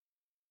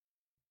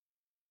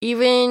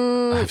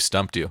 Even I've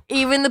stumped you.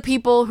 Even the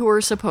people who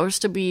are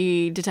supposed to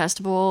be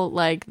detestable,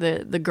 like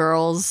the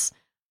girls.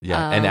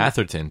 Yeah, and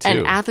Atherton too.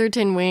 And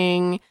Atherton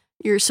Wing.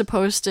 You're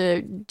supposed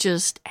to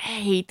just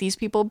hate these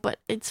people, but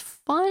it's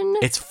fun.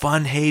 It's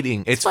fun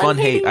hating. It's fun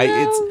hate.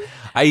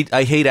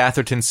 I hate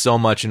Atherton so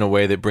much in a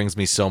way that brings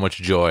me so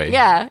much joy.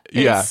 Yeah.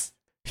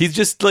 He's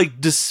just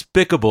like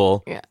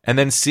despicable. Yeah. And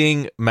then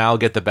seeing Mal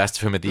get the best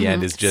of him at the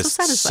end is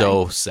just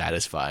so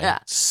satisfying. Yeah.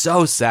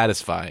 So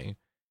satisfying.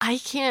 I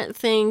can't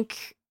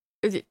think.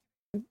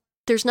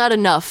 There's not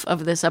enough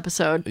of this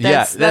episode.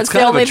 That's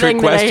kind of a trick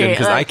question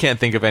because I can't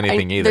think of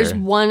anything either. There's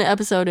one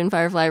episode in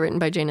Firefly written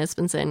by Jane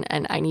Espenson,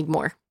 and I need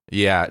more.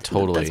 Yeah,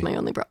 totally. That's my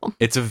only problem.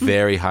 It's a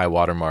very high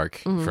watermark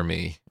for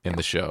me in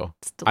the show.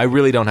 I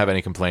really don't have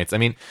any complaints. I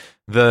mean,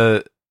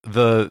 the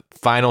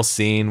final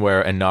scene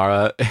where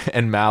Inara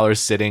and Mal are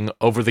sitting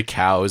over the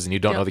cows, and you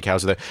don't know the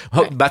cows are there.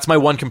 Oh, that's my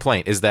one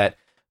complaint, is that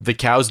the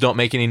cows don't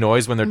make any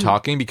noise when they're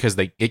talking because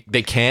they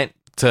can't.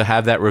 To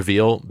have that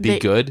reveal be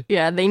good.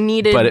 Yeah, they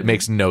needed... But it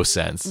makes no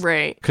sense.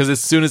 Right. Because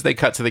as soon as they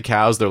cut to the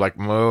cows, they're like,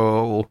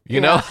 moo. You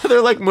know?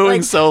 They're like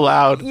mooing so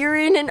loud. You're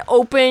in an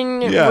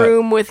open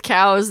room with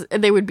cows.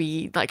 They would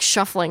be like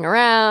shuffling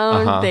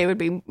around. They would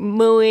be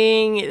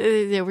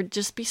mooing. There would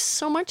just be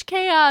so much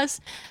chaos.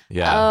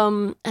 Yeah.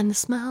 And the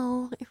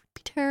smell, it would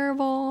be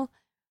terrible.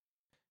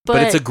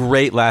 But it's a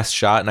great last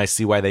shot, and I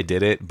see why they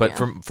did it. But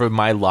for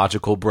my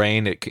logical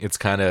brain, it's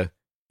kind of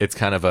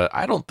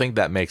I don't think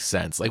that makes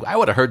sense. Like, I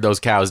would have heard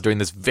those cows during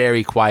this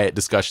very quiet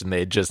discussion they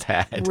had just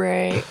had.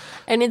 Right.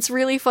 And it's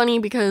really funny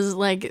because,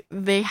 like,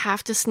 they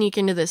have to sneak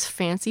into this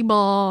fancy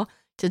ball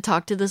to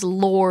talk to this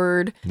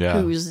lord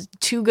who's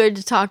too good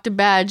to talk to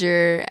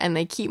Badger. And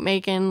they keep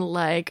making,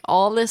 like,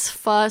 all this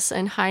fuss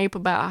and hype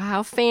about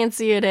how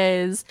fancy it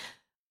is,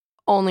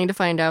 only to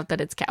find out that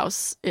it's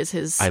cows is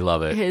his... I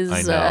love it. His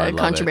I love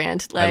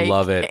contraband. It. Like, I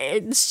love it.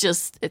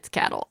 It's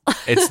cattle.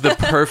 It's the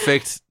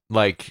perfect...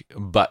 like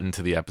button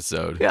to the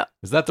episode. Yeah.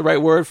 Is that the right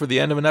word for the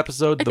end of an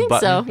episode? I think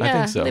button? So. Yeah. I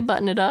think so. They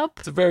button it up.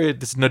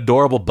 It's an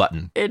adorable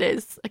button. It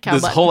is a cow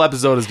This button. whole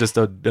episode is just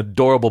an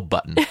adorable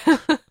button.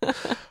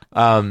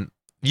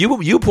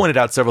 You pointed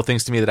out several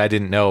things to me that I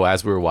didn't know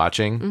as we were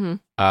watching.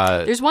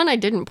 There's one I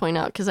didn't point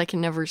out because I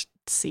can never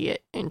see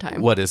it in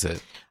time. What is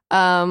it?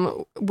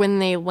 When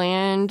they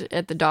land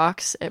at the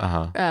docks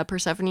at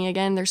Persephone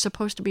again, there's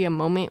supposed to be a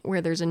moment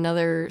where there's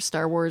another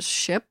Star Wars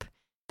ship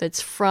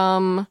that's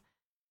from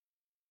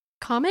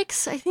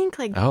comics, I think,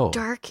 like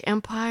Dark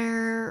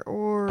Empire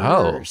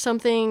or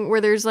something, where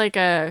there's like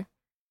I'll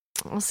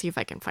see if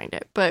I can find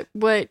it. But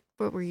what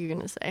were you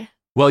gonna say?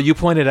 Well, you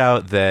pointed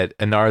out that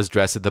Inara's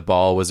dress at the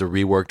ball was a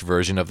reworked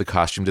version of the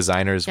costume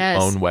designer's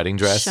own wedding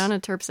dress. Shauna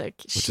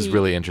Terpsic. Which is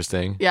really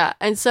interesting. Yeah.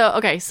 And so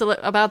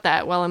about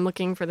that, while I'm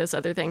looking for this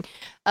other thing,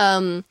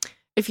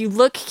 if you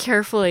look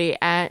carefully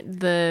at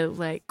the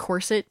like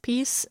corset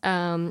piece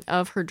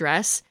of her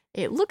dress,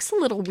 it looks a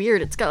little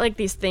weird. It's got like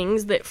these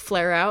things that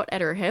flare out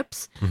at her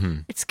hips.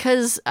 Mm-hmm. It's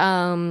because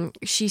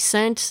she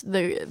sent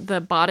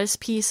the bodice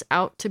piece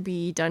out to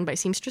be done by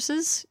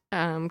seamstresses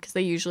because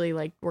they usually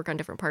like work on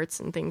different parts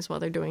and things while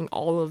they're doing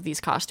all of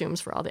these costumes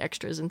for all the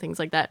extras and things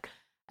like that.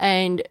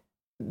 And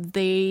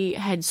they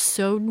had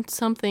sewed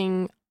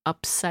something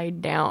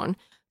upside down.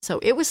 So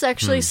it was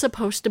actually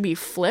supposed to be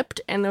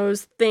flipped, and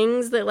those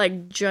things that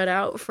like jut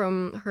out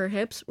from her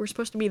hips were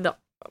supposed to be the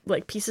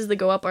like pieces that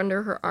go up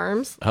under her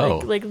arms,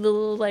 like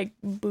little like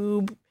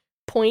boob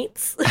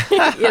points.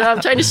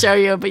 I'm trying to show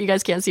you, but you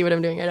guys can't see what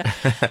I'm doing right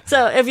now.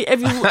 So if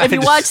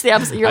you watch the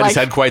episode, you're I like, just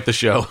had quite the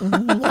show.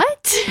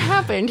 what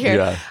happened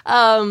here?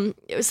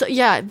 Yeah. So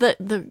yeah,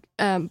 the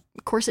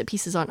corset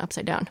piece is on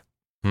upside down.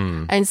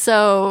 Hmm. And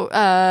so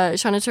Shauna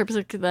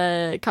Terpsick,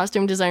 the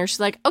costume designer, she's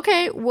like,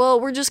 okay,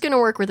 well, we're just going to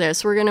work with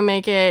this. We're going to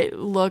make it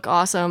look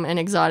awesome and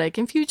exotic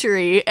and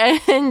futury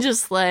and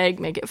just like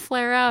make it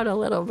flare out a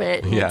little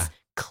bit. And it's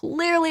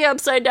clearly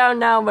upside down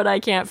now, but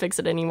I can't fix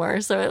it anymore.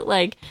 So it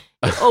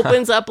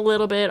opens up a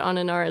little bit on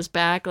Inara's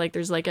back. Like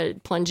there's like a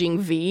plunging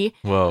V.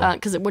 Whoa.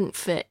 Because it wouldn't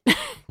fit.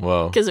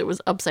 Whoa. Because it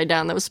was upside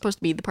down. That was supposed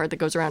to be the part that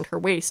goes around her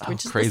waist,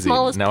 which is crazy. the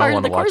smallest now part I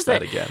of the want to watch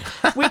corset. that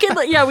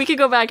again. We could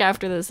go back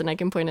after this and I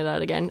can point it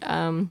out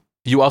again.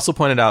 You also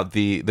pointed out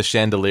the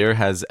chandelier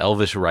has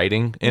Elvish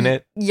writing in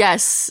it.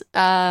 Yes.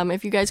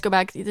 If you guys go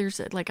back,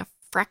 there's like a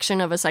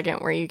fraction of a second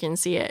where you can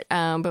see it.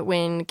 But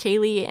when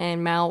Kaylee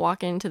and Mal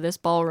walk into this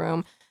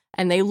ballroom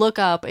and they look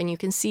up and you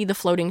can see the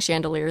floating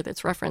chandelier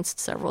that's referenced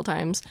several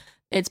times,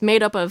 it's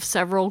made up of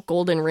several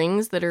golden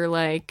rings that are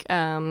like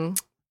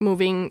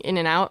moving in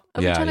and out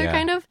of each other,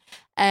 kind of.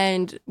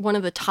 And one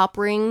of the top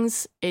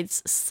rings,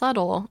 it's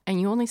subtle and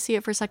you only see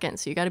it for a second,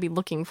 so you got to be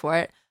looking for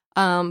it.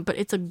 But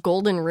it's a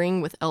golden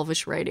ring with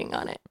Elvish writing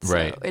on it. So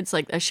right. It's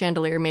like a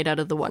chandelier made out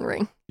of the one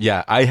ring.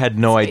 Yeah, I had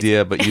no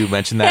idea, but you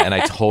mentioned that and I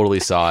totally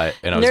saw it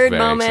and I was Nerd very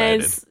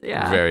moments. excited.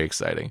 Yeah. Very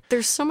exciting.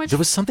 There's so much. There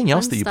was something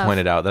else that you stuff.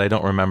 pointed out that I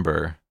don't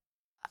remember.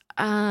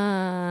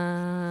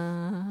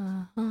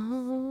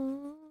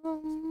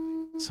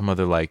 Some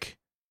other like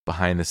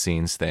behind the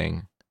scenes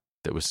thing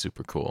that was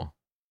super cool.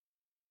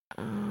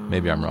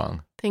 Maybe I'm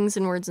wrong. Things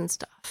and words and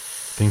stuff.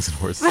 Things and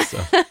words and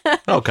stuff.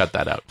 I'll cut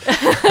that out.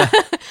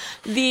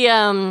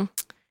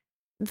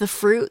 The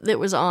fruit that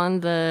was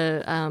on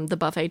the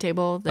buffet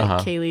table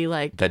that Kaylee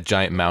like that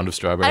giant mound of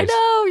strawberries. I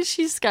know,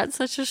 she's got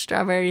such a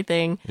strawberry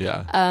thing.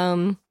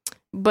 Yeah.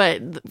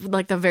 But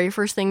like the very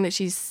first thing that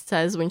she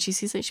says when she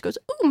sees it, she goes,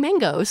 "Ooh,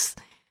 mangoes."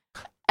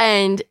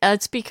 And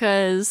that's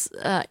because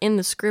in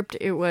the script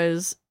it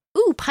was,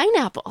 "Ooh,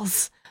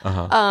 pineapples."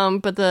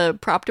 But the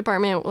prop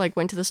department like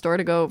went to the store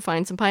to go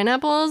find some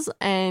pineapples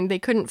and they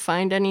couldn't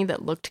find any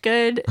that looked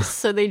good,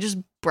 so they just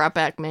brought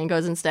back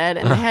mangoes instead,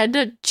 and they had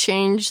to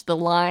change the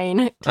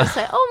line to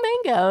say,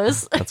 "Oh,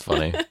 mangoes." That's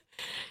funny.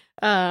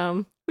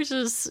 Which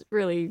is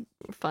really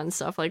fun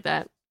stuff like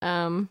that.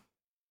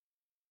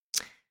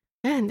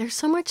 Man, there's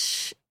so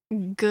much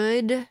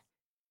good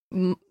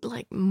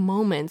like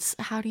moments.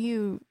 How do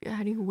you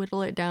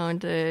whittle it down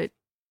to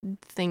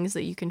things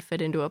that you can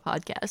fit into a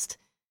podcast?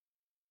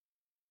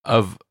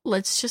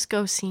 Let's just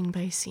go scene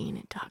by scene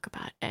and talk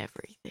about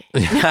everything.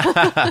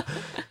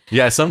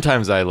 Yeah,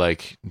 sometimes I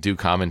like do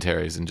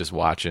commentaries and just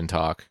watch and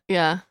talk.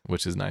 Yeah,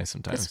 which is nice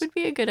sometimes. This would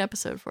be a good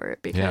episode for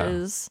it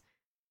because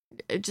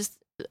it just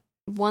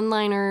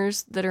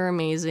one-liners that are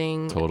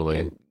amazing.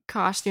 Totally.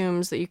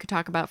 Costumes that you could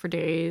talk about for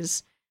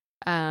days.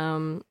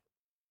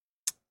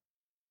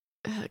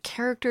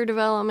 Character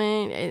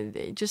development.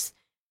 It just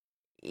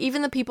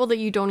even the people that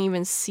you don't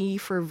even see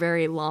for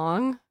very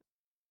long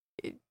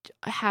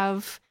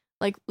have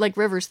like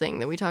River's thing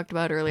that we talked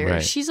about earlier.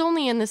 Right. She's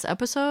only in this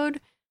episode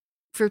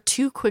for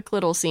 2 quick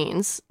little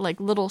scenes, like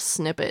little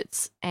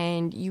snippets,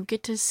 and you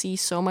get to see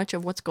so much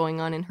of what's going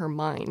on in her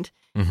mind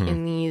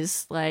in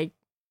these like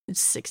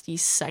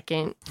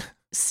 60-second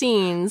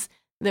scenes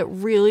that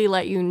really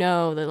let you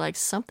know that like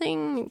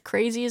something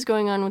crazy is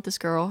going on with this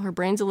girl. Her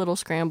brain's a little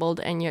scrambled,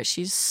 and yet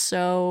she's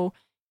so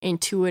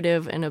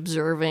intuitive and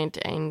observant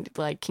and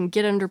like can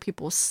get under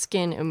people's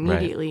skin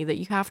immediately that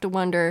you have to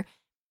wonder,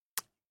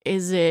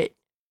 is it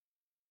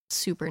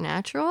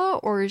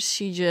supernatural or is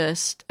she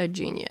just a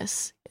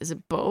genius? Is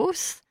it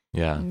both?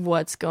 Yeah.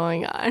 What's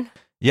going on?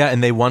 Yeah,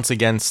 and they once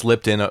again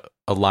slipped in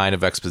a line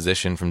of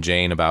exposition from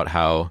Jane about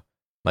how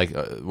like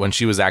when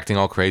she was acting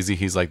all crazy,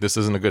 he's like, "This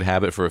isn't a good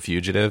habit for a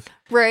fugitive."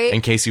 Right.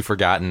 In case you've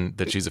forgotten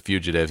that she's a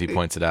fugitive, he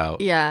points it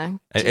out. Yeah.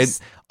 It's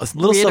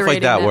little stuff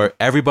like that where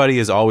everybody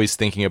is always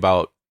thinking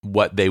about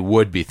what they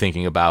would be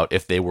thinking about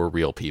if they were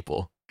real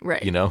people.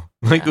 Right. You know,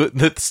 like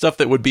the stuff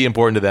that would be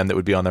important to them, that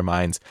would be on their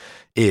minds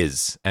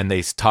and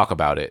they talk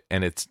about it.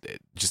 And it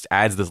just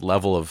adds this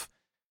level of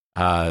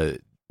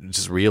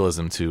just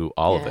realism to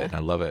all of it. I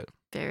love it.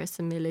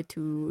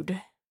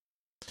 Verisimilitude.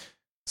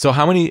 So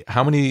how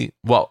many,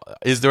 well,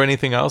 is there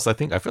anything else? I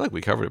feel like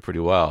we covered it pretty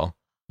well.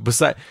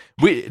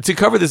 To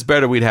cover this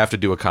better, we'd have to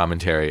do a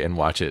commentary and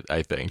watch it,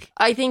 I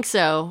think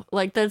so.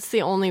 Like, that's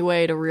the only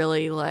way to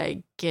really,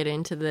 like, get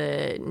into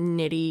the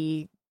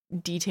nitty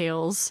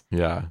details.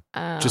 Yeah.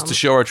 Just to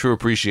show our true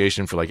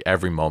appreciation for, like,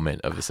 every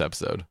moment of this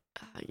episode.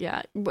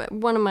 Yeah.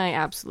 One of my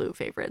absolute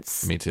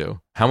favorites. Me too.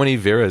 How many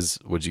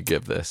Veras would you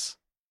give this?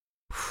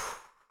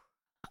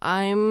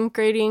 I'm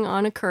grading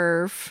on a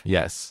curve.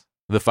 Yes.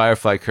 The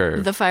Firefly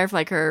curve. The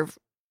Firefly curve.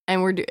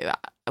 And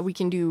we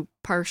can do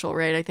partial,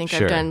 right? I think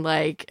Sure. I've done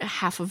like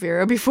half a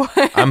Vera before.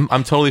 I'm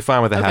totally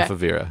fine with a half a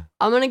Vera.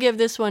 I'm going to give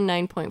this one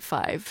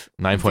 9.5.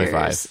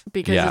 9.5.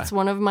 Because it's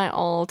one of my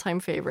all-time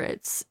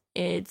favorites.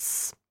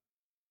 It's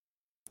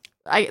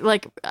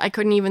I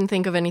couldn't even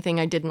think of anything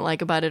I didn't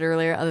like about it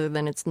earlier other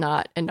than it's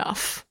not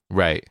enough.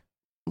 Right.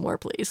 More,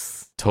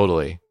 please.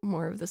 Totally.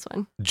 More of this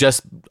one.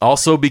 Just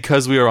also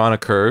because we are on a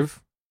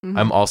curve, Mhm.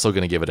 I'm also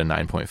going to give it a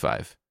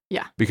 9.5.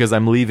 Yeah. Because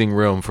I'm leaving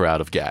room for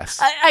out of gas.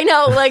 I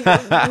know, like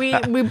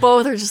we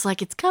both are just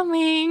like, it's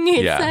coming.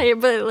 It's Yeah. not,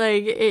 but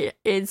like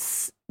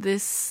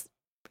this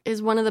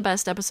is one of the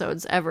best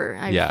episodes ever.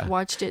 I've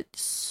watched it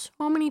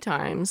so many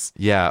times.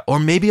 Yeah. Or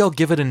maybe I'll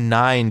give it a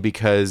 9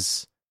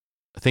 because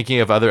thinking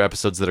of other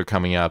episodes that are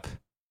coming up.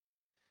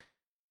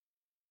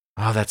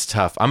 Oh, that's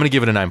tough. I'm going to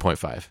give it a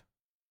 9.5.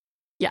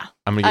 Yeah.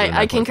 I'm going to give it a 9.5.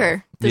 I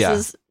concur. Yeah.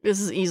 This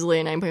is easily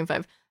a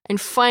 9.5. And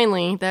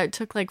finally, that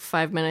took like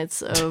 5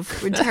 minutes of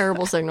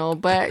terrible signal,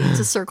 but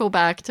to circle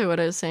back to what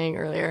I was saying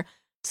earlier.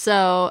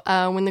 So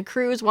when the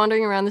crew is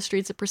wandering around the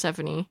streets of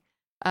Persephone,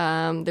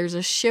 there's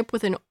a ship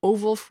with an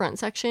oval front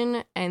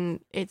section, and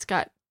it's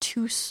got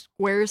 2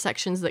 square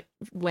sections that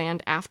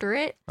land after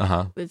it.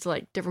 Uh-huh. It's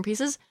like different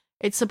pieces.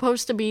 It's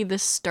supposed to be the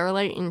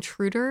Starlight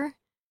Intruder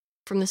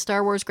from the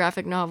Star Wars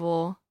graphic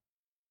novel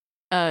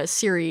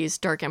series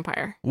Dark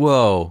Empire.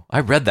 Whoa.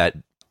 I read that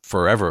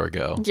forever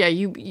ago. Yeah,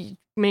 you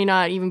may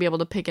not even be able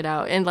to pick it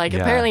out. And like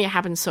apparently it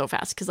happens so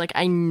fast because like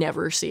I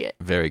never see it.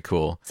 Very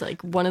cool. It's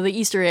like one of the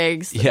Easter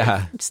eggs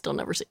that I've still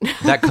never seen.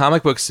 That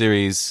comic book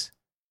series,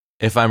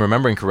 if I'm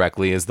remembering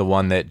correctly, is the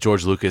one that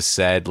George Lucas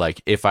said,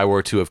 like, if I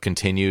were to have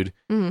continued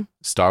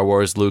Star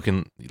Wars, Luke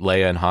and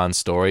Leia and Han's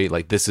story,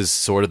 like, this is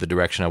sort of the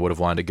direction I would have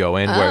wanted to go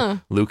in,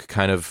 where Luke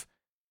kind of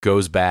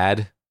goes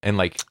bad and,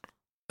 like,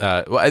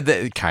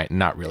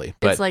 not really.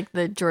 But it's like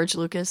the George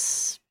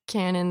Lucas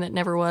canon that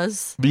never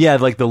was. Yeah,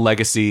 like the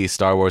legacy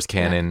Star Wars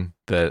canon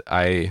that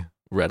I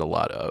read a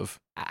lot of.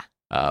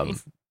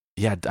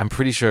 Yeah, I'm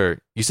pretty sure.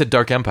 You said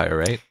Dark Empire,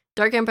 right?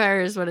 Dark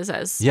Empire is what it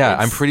says. Yeah,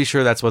 I'm pretty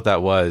sure that's what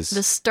that was.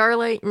 The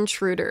Starlight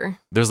Intruder.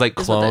 There's like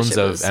clones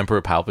of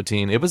Emperor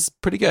Palpatine. It was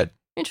pretty good.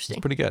 Interesting.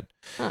 Pretty good.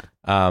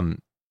 Huh.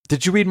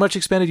 Did you read much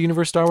Expanded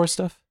Universe Star Wars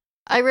stuff?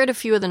 I read a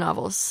few of the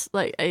novels,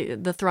 like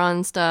the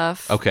Thrawn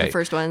stuff, the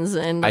first ones,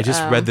 and I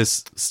just read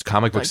this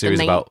comic book series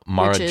about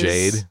Mara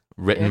Jade,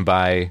 written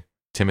by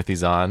Timothy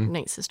Zahn.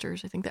 Night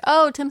Sisters, I think.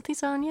 Timothy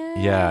Zahn, yeah.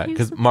 Yeah,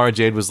 because Mara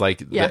Jade was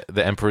like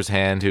the Emperor's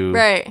hand who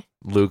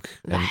Luke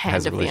the hand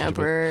has a of the relationship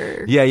Emperor.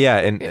 with. Yeah,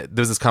 and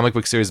there's this comic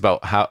book series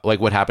about how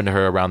what happened to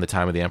her around the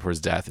time of the Emperor's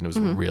death, and it was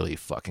really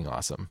fucking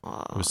awesome.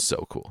 Oh, it was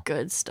so cool.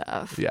 Good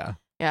stuff. Yeah.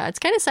 Yeah, it's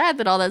kind of sad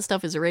that all that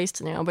stuff is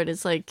erased now, but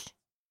it's like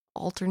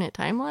alternate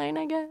timeline,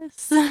 I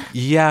guess.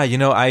 Yeah,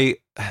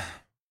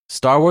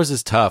 Star Wars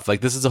is tough.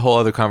 Like, this is a whole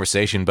other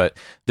conversation, but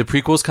the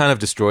prequels kind of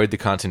destroyed the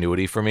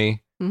continuity for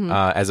me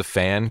as a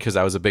fan, because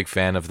I was a big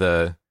fan of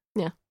the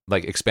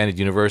like expanded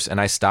universe,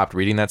 and I stopped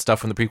reading that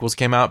stuff when the prequels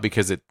came out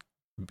because it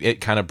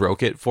kind of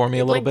broke it for me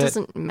a little bit. It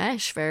doesn't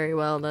mesh very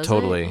well, does it?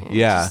 Totally,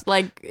 yeah. Just,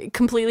 like,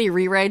 completely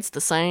rewrites the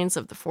science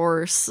of the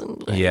Force.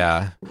 And, like,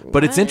 yeah,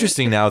 but it's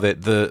interesting now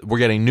that we're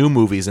getting new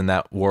movies in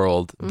that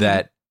world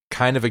that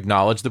kind of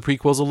acknowledge the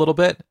prequels a little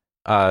bit.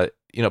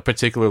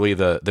 Particularly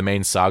the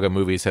main saga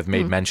movies have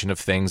made mention of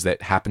things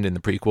that happened in the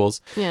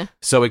prequels. Yeah.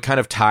 So it kind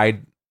of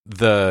tied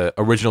the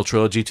original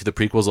trilogy to the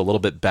prequels a little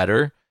bit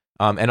better,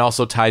 and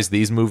also ties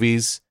these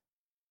movies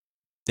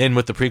in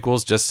with the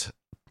prequels.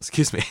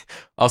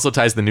 Also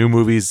ties the new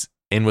movies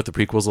in with the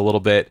prequels a little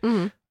bit.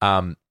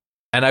 And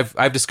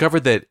I've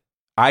discovered that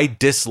I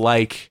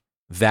dislike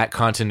that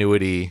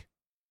continuity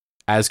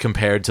as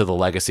compared to the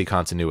legacy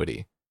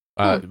continuity,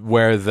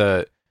 where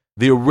the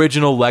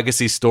original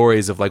legacy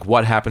stories of like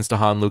what happens to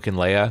Han, Luke, and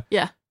Leia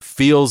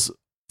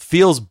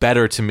feels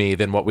better to me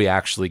than what we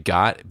actually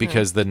got,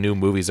 because the new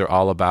movies are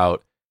all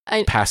about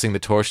passing the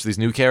torch to these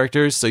new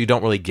characters, so you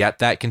don't really get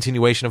that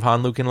continuation of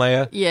Han, Luke, and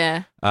Leia.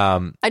 Yeah.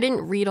 I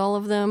didn't read all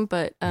of them,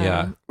 but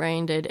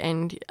Ryan did,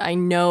 and I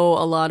know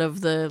a lot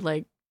of the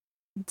like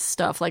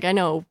stuff. Like, I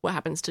know what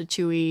happens to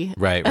Chewie.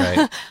 Right.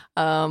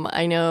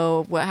 I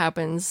know what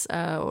happens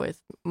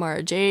with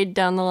Mara Jade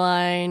down the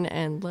line,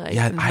 and like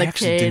the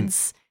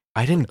kids.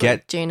 I didn't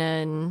get Jaina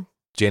and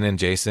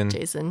Jason.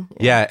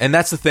 Yeah, and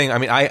that's the thing. I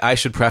mean, I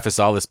should preface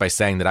all this by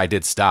saying that I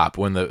did stop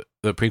when the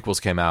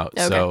prequels came out.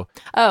 Okay. So,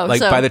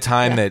 by the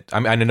time that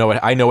I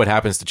know what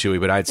happens to Chewie,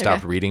 but I'd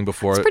stopped reading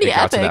before it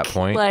got to that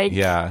point. Like,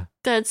 yeah,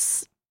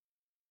 that's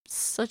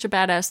such a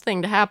badass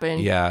thing to happen.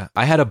 Yeah,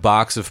 I had a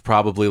box of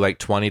probably like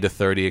 20 to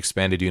 30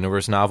 expanded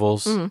universe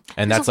novels, and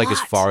that's like as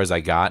far as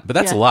I got. But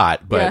that's a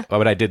lot. But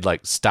I did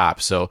like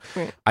stop. So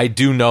I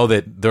do know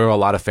that there are a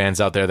lot of fans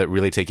out there that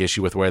really take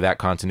issue with where that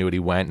continuity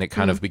went, and it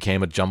kind of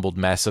became a jumbled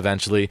mess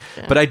eventually.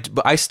 Yeah. But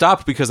I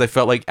stopped because I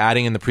felt like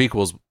adding in the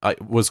prequels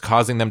was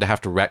causing them to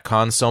have to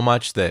retcon so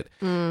much that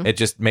it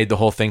just made the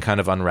whole thing kind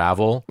of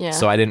unravel. Yeah.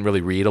 So I didn't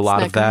really read a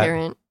lot of that.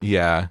 Coherent.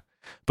 Yeah,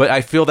 but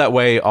I feel that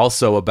way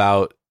also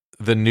about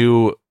the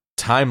new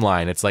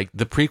timeline. It's like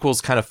the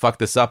prequels kind of fucked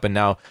this up, and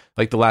now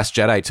like The Last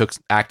Jedi took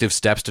active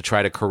steps to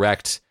try to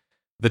correct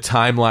the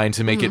timeline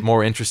to make it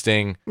more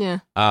interesting. Yeah.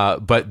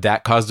 But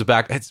that caused a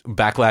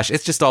backlash.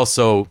 It's just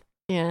also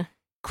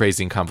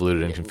crazy and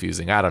convoluted and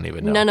confusing. I don't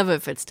even know. None of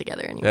it fits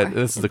together anymore.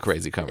 This is the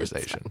crazy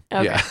conversation.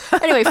 Okay. Yeah.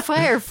 Anyway,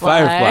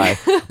 Firefly.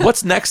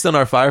 What's next on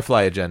our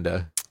Firefly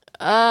agenda?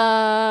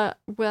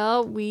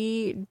 Well,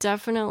 we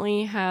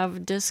definitely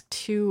have disc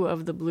 2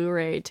 of the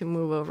Blu-ray to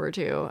move over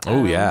to.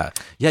 Oh yeah.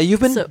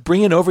 You've been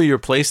bringing over your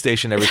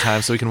PlayStation every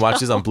time so we can watch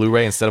these on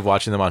Blu-ray instead of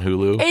watching them on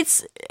Hulu.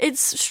 It's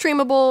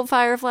streamable.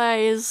 Firefly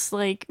is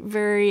like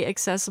very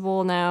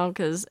accessible now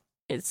because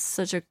it's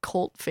such a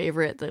cult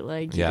favorite that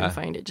like you can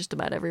find it just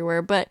about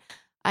everywhere. But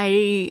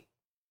I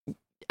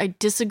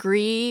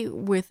disagree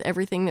with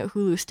everything that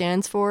Hulu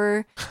stands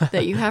for.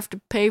 That you have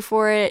to pay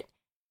for it,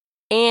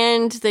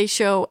 and they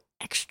show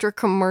extra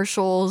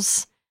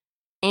commercials,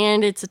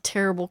 and it's a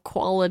terrible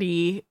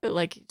quality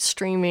like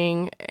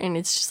streaming, and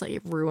it's just like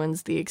it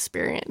ruins the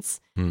experience.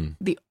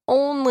 The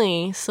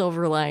only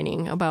silver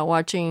lining about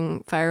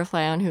watching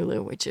Firefly on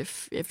Hulu, which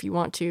if you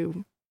want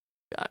to,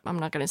 I'm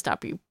not going to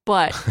stop you,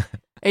 but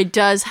it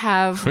does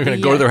have we're going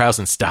to go to their house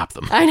and stop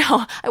them. I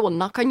know. I will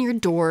knock on your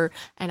door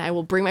and I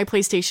will bring my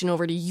PlayStation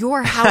over to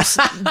your house,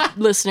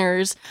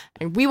 listeners,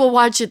 and we will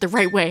watch it the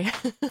right way.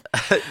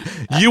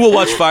 You will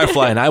watch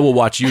Firefly and I will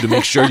watch you to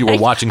make sure you are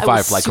watching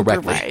Firefly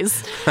correctly.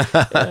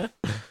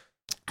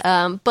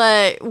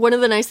 But one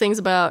of the nice things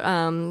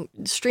about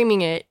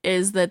streaming it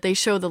is that they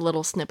show the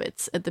little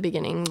snippets at the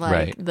beginning,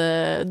 like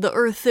the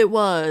Earth it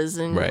was,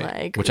 and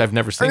like which I've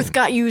never seen. Earth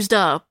got used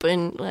up,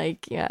 and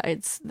like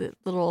it's the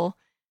little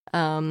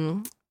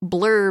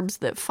blurbs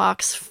that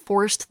Fox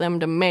forced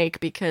them to make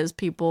because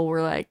people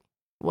were like,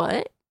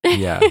 "What?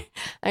 Yeah,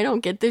 I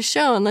don't get this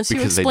show unless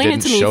because you explain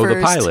it to me show first."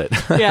 The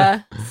pilot.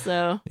 Yeah,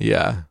 so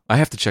yeah, I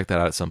have to check that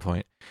out at some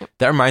point.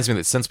 That reminds me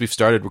that since we've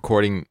started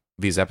recording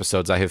these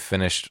episodes, I have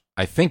finished,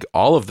 I think,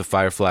 all of the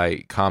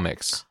Firefly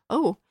comics.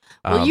 Oh,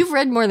 well, you've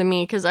read more than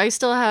me because I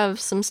still have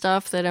some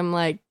stuff that I'm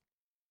like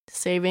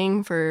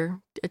saving for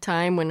a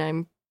time when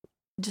I'm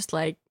just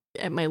like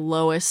at my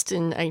lowest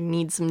and I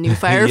need some new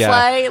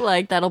Firefly.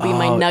 Like that'll be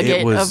my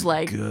nugget of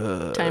like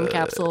time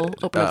capsule.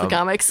 Open up the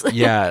comics.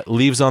 Yeah,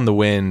 Leaves on the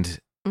Wind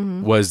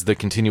was the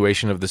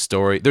continuation of the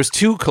story. There's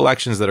 2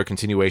 collections that are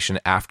continuation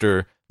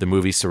after the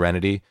movie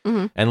Serenity,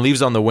 and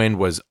Leaves on the Wind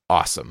was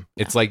awesome.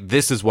 It's like,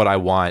 this is what I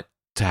want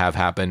to have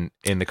happen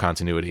in the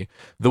continuity.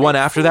 The one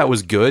after that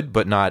was good,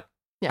 but not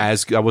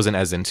as I wasn't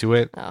as into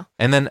it. Oh.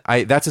 And then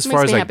that's as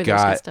far as I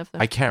got. Stuff,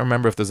 I can't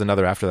remember if there's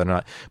another after that or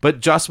not.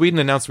 But Joss Whedon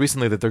announced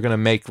recently that they're going to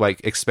make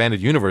like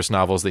expanded universe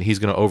novels that he's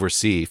going to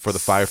oversee for the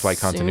Firefly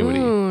continuity.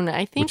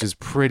 I think, which is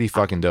pretty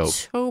fucking dope.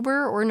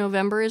 October or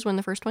November is when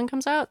the first one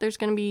comes out. There's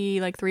going to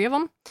be like 3 of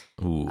them.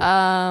 Ooh.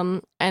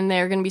 And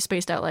they're going to be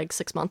spaced out like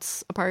 6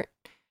 months apart.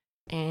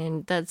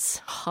 And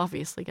that's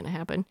obviously going to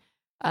happen.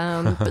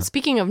 But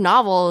speaking of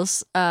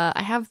novels,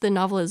 I have the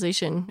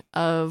novelization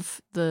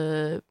of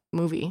the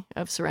movie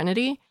of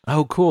Serenity.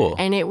 Oh, cool.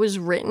 And it was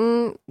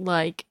written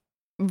like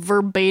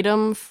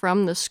verbatim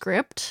from the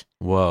script.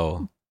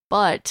 Whoa.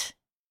 But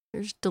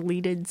there's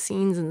deleted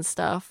scenes and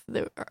stuff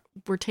that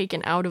were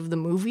taken out of the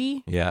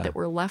movie that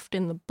were left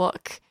in the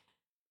book.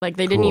 Like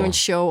they didn't even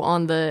show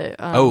on the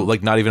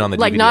like not even on the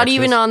like DVD not extras?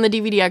 Even on the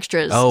DVD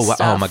extras.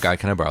 Oh my god,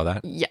 can I borrow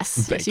that?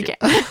 Yes, Thank you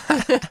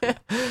can.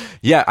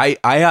 Yeah, I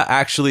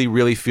actually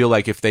really feel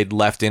like if they'd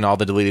left in all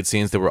the deleted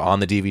scenes that were on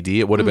the DVD,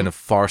 it would have been a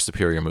far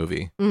superior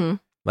movie.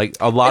 Like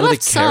a lot of the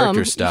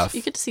character stuff,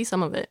 you get to see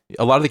some of it.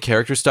 A lot of the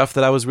character stuff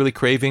that I was really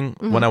craving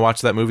when I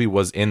watched that movie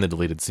was in the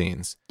deleted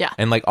scenes. Yeah,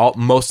 and like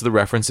most of the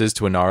references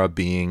to Inara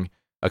being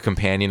a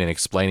companion and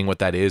explaining what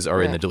that is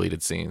are in the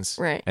deleted scenes.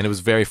 Right. And it was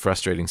very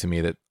frustrating to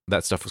me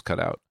that stuff was cut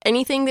out.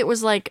 Anything that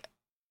was like,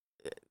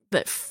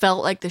 that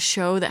felt like the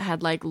show that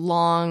had like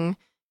long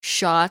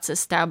shots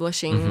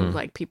establishing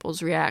like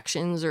people's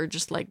reactions or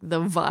just like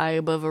the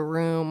vibe of a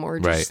room or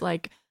just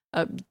like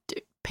a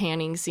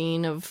panning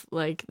scene of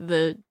like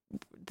the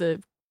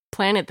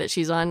planet that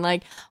she's on,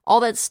 like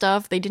all that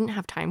stuff they didn't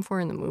have time for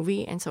in the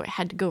movie. And so it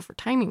had to go for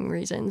timing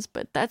reasons.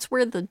 But that's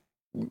where the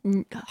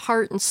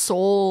heart and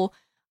soul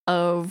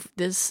of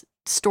this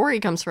story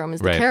comes from, is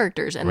the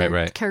characters and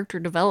their character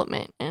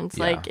development. And it's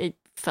like it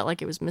felt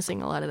like it was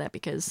missing a lot of that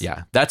because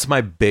that's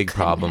my big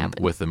problem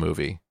with the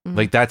movie.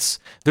 Like there's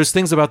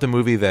things about the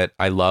movie that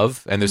I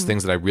love and there's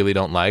things that I really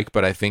don't like,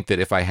 but I think that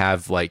if I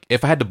had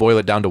to boil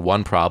it down to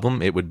one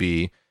problem, it would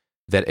be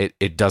that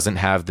it doesn't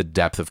have the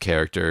depth of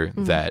character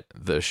that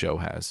the show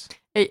has.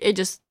 It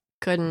just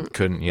couldn't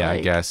I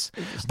guess.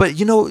 But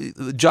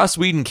Joss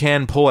Whedon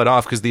can pull it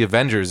off because the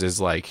Avengers is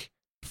like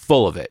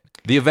full of it.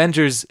 The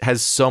Avengers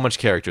has so much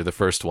character, the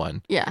first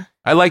one. Yeah.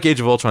 I like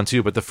Age of Ultron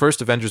too, but the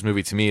first Avengers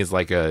movie to me is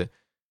like a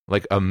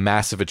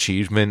massive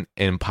achievement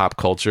in pop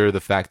culture. The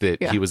fact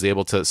that he was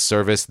able to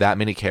service that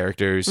many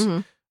characters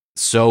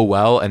so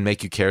well and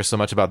make you care so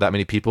much about that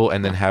many people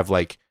and then have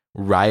like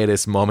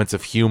riotous moments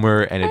of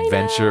humor and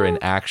adventure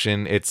and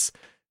action. It's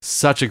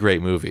such a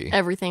great movie.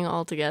 Everything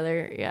all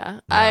together.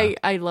 Yeah.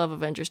 I love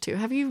Avengers too.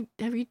 Have you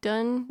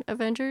done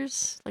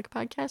Avengers, like a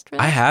podcast for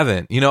that? I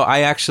haven't.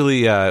 I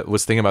actually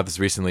was thinking about this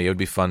recently. It would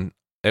be fun.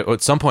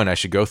 At some point I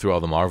should go through all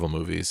the Marvel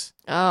movies.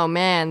 Oh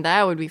man,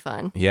 that would be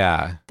fun.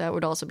 Yeah. That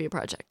would also be a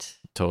project.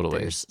 Totally.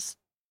 There's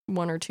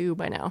one or two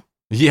by now.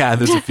 Yeah,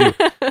 there's a few.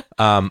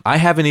 I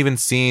haven't even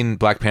seen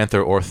Black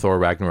Panther or Thor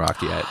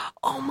Ragnarok yet.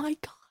 Oh my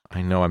god.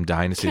 I know, I'm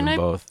dying to see them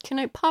both. Can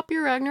I pop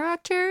your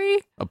Ragnarok cherry?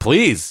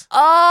 Please.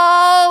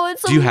 Oh,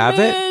 it's amazing. Do you have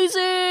it? Is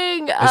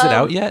it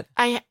out yet?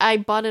 I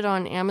bought it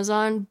on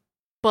Amazon,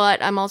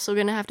 but I'm also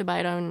going to have to buy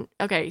it on...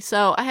 Okay,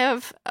 so I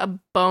have a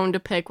bone to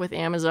pick with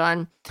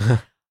Amazon.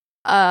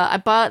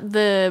 I bought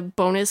the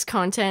bonus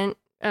content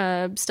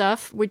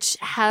stuff, which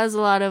has a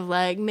lot of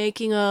like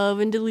making of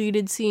and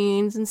deleted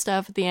scenes and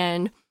stuff at the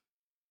end.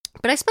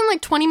 But I spent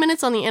like 20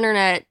 minutes on the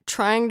internet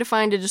trying to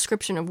find a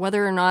description of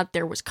whether or not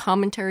there was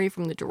commentary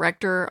from the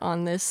director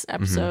on this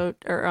episode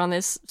or on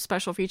this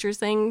special features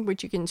thing,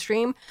 which you can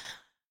stream.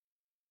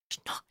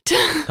 There's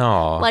not.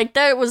 Aww. Like,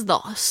 that was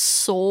the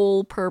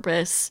sole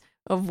purpose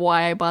of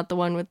why I bought the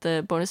one with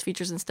the bonus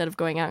features instead of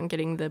going out and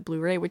getting the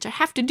Blu-ray, which I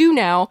have to do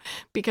now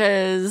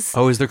because...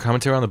 Oh, is there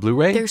commentary on the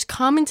Blu-ray? There's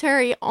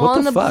commentary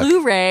on the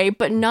Blu-ray,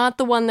 but not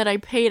the one that I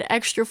paid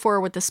extra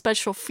for with the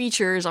special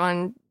features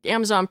on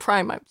Amazon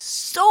Prime. I'm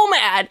so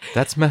mad.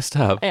 That's messed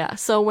up. Yeah,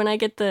 so when I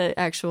get the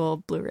actual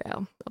Blu-ray,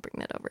 I'll bring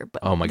that over.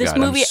 But oh my this God,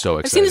 movie, I'm so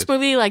excited. I've seen this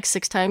movie like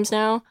 6 times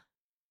now.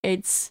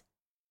 It's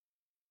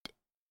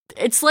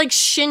like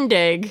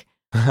Shindig,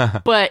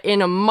 but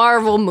in a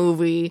Marvel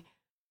movie.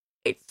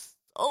 It's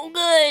so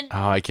good.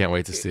 Oh, I can't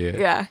wait to see it.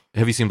 Yeah.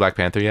 Have you seen Black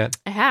Panther yet?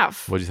 I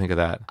have. What do you think of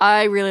that?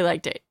 I really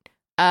liked it.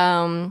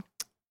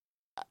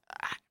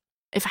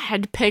 If I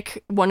had to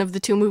pick one of the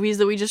 2 movies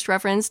that we just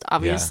referenced,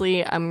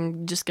 obviously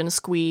I'm just going to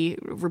squee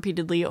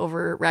repeatedly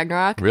over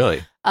Ragnarok.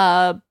 Really?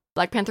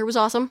 Black Panther was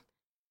awesome.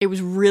 It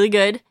was really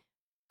good.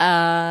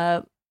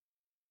 I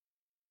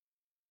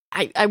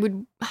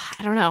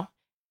don't know.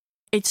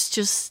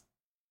 It's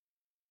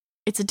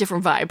a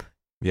different vibe.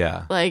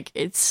 Yeah. Like,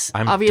 it's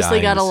I'm obviously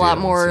got a lot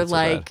more, so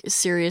like,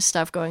 serious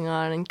stuff going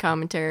on and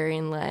commentary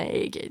and,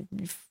 like,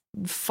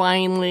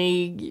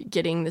 finally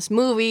getting this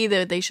movie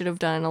that they should have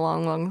done a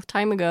long, long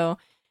time ago.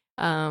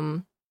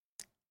 But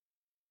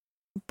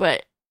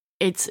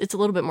it's a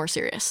little bit more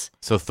serious.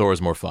 So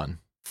Thor's more fun.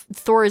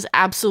 Thor is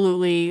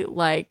absolutely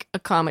like a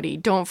comedy.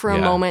 Don't for a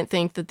moment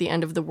think that the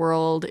end of the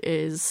world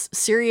is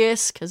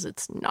serious, because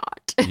it's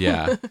not.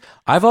 Yeah.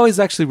 I've always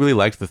actually really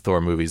liked the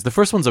Thor movies. The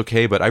first one's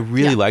okay, but I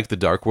really liked The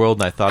Dark World,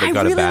 and I thought it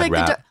got a bad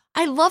rap.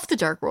 I love The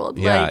Dark World.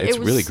 Yeah, like, it's it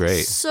was really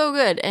great. So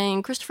good.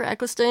 And Christopher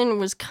Eccleston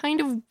was kind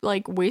of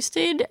like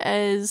wasted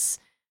as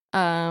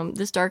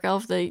this dark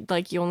elf that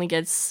like he only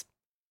gets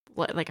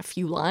like a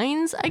few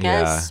lines, I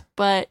guess. Yeah.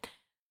 But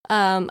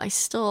I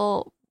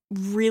still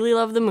really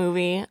love the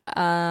movie.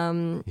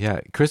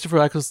 Chris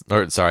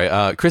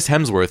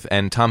Hemsworth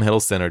and Tom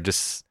Hiddleston are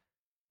just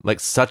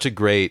like such a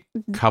great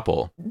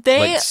couple.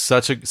 They like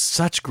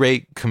such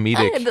great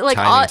comedic like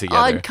timing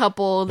together. Odd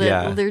couple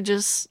that they're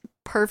just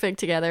perfect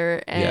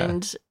together,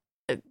 and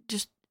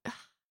just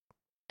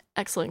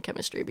excellent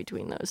chemistry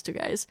between those 2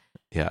 guys.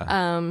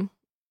 Yeah.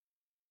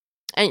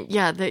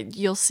 And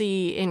you'll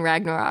see in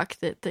Ragnarok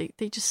that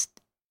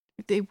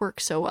they work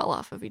so well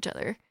off of each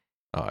other.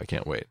 Oh, I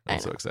can't wait. I'm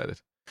so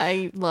excited.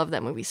 I love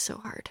that movie so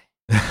hard.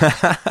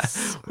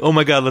 Oh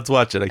my God, let's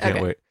watch it. I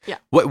can't wait. Yeah.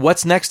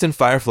 What's next in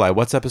Firefly?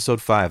 What's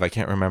episode 5? I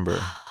can't remember.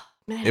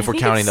 Man, if we're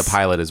counting the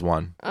pilot as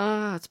one.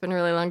 Oh, it's been a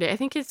really long day. I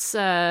think it's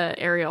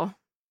Ariel.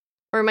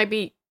 Or it might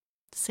be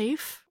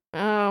Safe.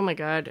 Oh my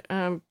God.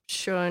 I'm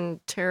showing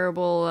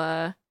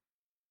terrible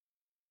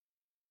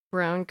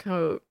brown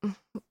coat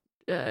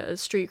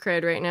street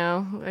cred right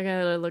now. I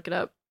gotta look it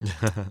up.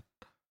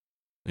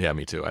 Yeah,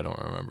 me too. I don't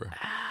remember.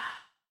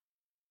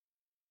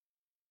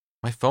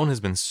 My phone has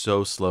been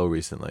so slow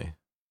recently.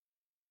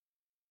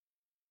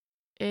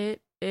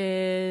 It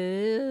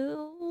is...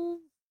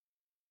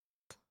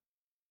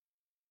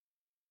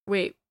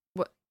 Wait,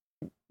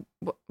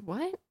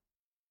 what?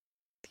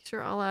 These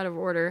are all out of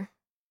order.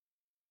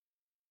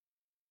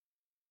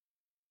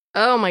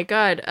 Oh my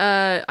God.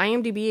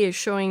 IMDb is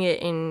showing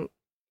it in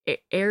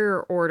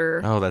error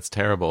order. Oh, that's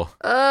terrible.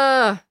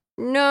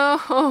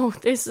 No,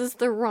 this is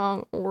the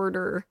wrong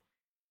order.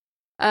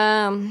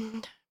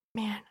 Man.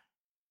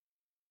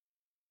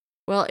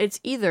 Well, it's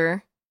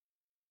either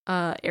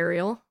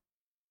Ariel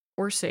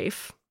or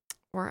Safe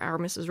or Our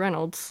Mrs.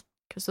 Reynolds,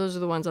 because those are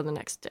the ones on the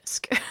next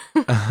disc.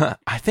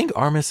 I think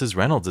Our Mrs.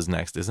 Reynolds is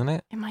next, isn't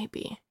it? It might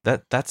be.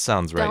 That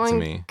sounds right to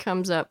me.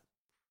 Comes up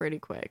pretty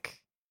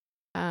quick.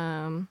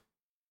 We're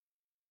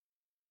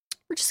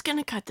just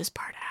gonna cut this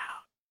part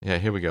out. Yeah,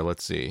 here we go.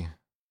 Let's see.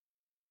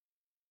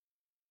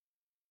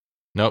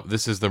 Nope,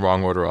 this is the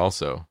wrong order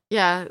also.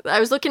 Yeah, I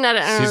was looking at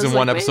it and Season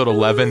 1, episode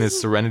 11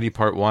 is Serenity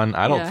Part 1.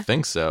 I don't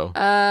think so.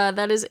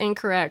 That is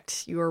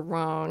incorrect. You are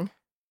wrong.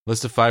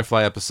 List of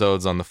Firefly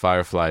episodes on the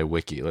Firefly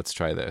Wiki. Let's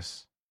try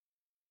this.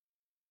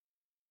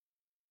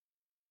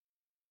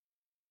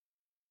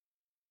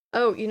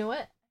 Oh, you know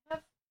what?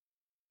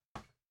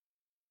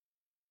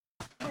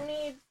 Who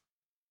needs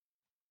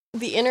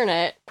the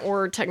internet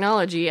or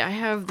technology? I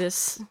have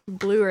this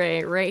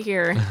Blu-ray right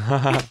here,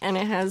 and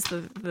it has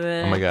the...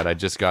 Oh my God, I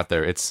just got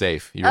there. It's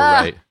safe. You were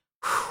right.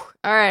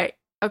 All right.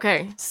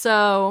 Okay,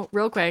 so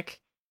real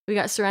quick, We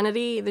got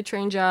Serenity, The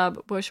Train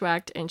Job,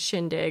 Bushwhacked, and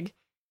Shindig.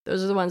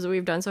 Those are the ones that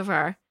we've done so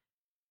far.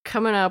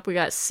 Coming up, we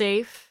got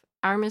Safe,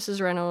 Our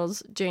Mrs.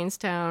 Reynolds,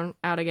 Janestown,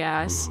 Out of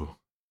Gas,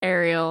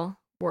 Ariel,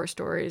 War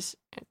Stories,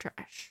 and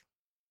Trash.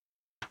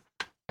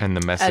 And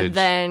the Message. And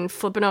then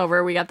flipping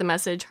over, we got The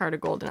Message, Heart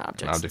of Gold, and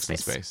Objects in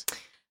Space.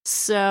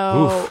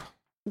 So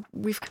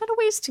we've got a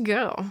ways to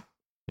go.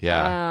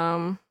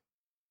 Yeah.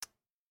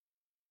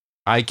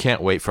 I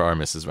can't wait for Our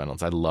Mrs.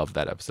 Reynolds. I love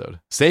that episode.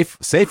 Safe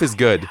is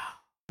good,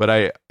 but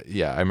I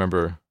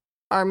remember.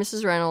 Our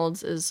Mrs.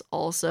 Reynolds is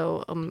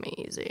also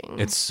amazing.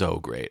 It's so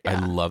great.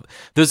 Yeah. I love.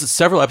 There's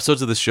several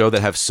episodes of the show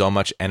that have so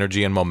much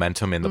energy and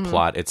momentum in the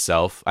plot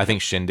itself. I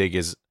think Shindig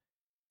is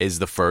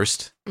the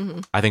first.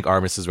 Mm-hmm. I think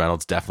Our Mrs.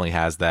 Reynolds definitely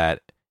has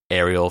that.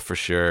 Ariel for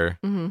sure.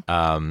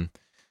 Mm-hmm.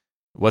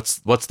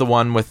 What's the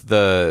one with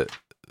the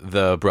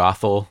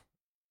brothel?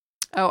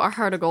 Oh, Our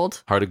Heart of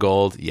Gold. Heart of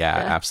Gold. Yeah.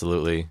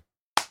 Absolutely.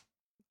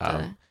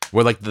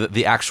 Where like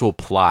the actual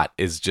plot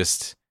is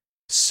just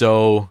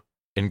so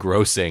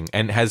engrossing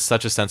and has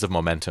such a sense of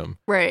momentum.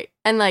 Right.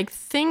 And like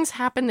things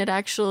happen that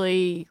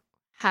actually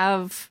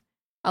have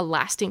a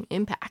lasting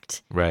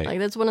impact. Right. Like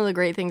that's one of the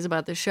great things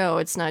about the show.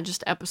 It's not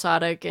just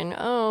episodic and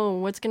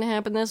what's going to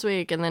happen this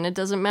week, and then it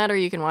doesn't matter,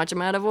 you can watch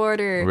them out of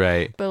order.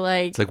 Right. But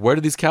like it's like, where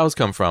did these cows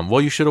come from?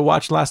 Well, you should have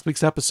watched last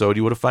week's episode.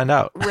 You would have found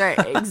out. Right.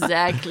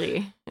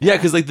 Exactly. Yeah,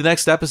 because like the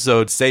next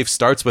episode, Safe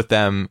starts with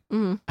them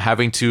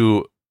having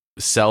to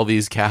sell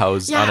these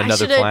cows on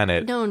another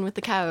planet. Known with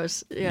the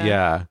cows.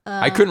 Yeah.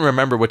 I couldn't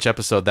remember which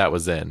episode that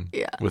was in.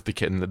 Yeah. With the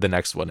kid, the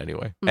next one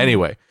anyway. Mm-hmm.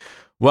 Anyway,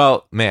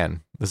 well,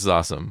 man, this is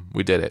awesome.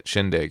 We did it.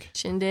 Shindig.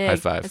 High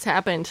five. It's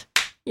happened.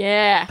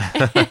 Yeah.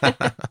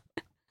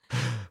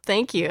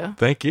 Thank you.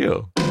 Thank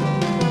you.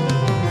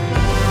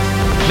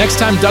 Next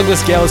time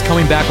Douglas Gale is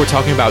coming back, we're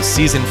talking about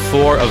season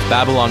 4 of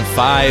Babylon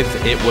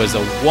 5. It was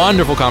a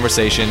wonderful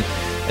conversation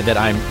that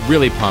I'm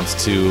really pumped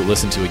to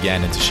listen to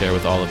again and to share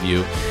with all of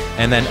you.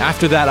 And then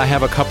after that, I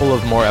have a couple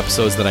of more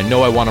episodes that I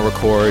know I want to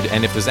record.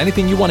 And if there's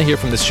anything you want to hear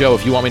from this show,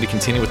 if you want me to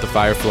continue with the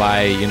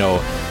Firefly,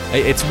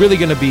 it's really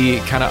going to be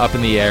kind of up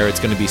in the air. It's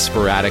going to be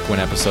sporadic when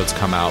episodes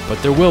come out,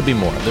 but there will be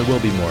more. There will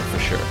be more for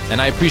sure.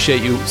 And I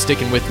appreciate you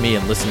sticking with me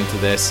and listening to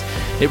this.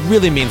 It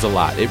really means a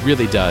lot. It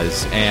really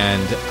does.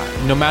 And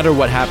no matter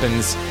what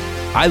happens,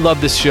 I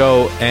love this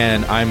show,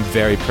 and I'm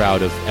very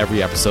proud of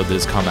every episode that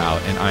has come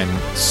out, and I'm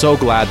so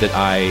glad that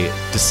I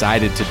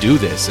decided to do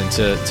this and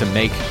to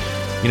make,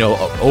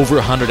 over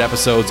 100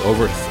 episodes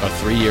over a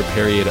 3-year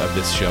period of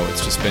this show.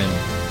 It's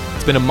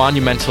been a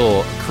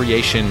monumental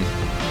creation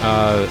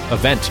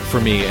event for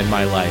me in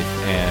my life,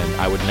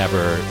 and I would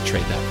never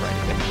trade that for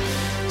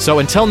anything. So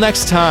until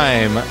next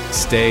time,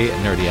 stay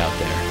nerdy out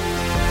there.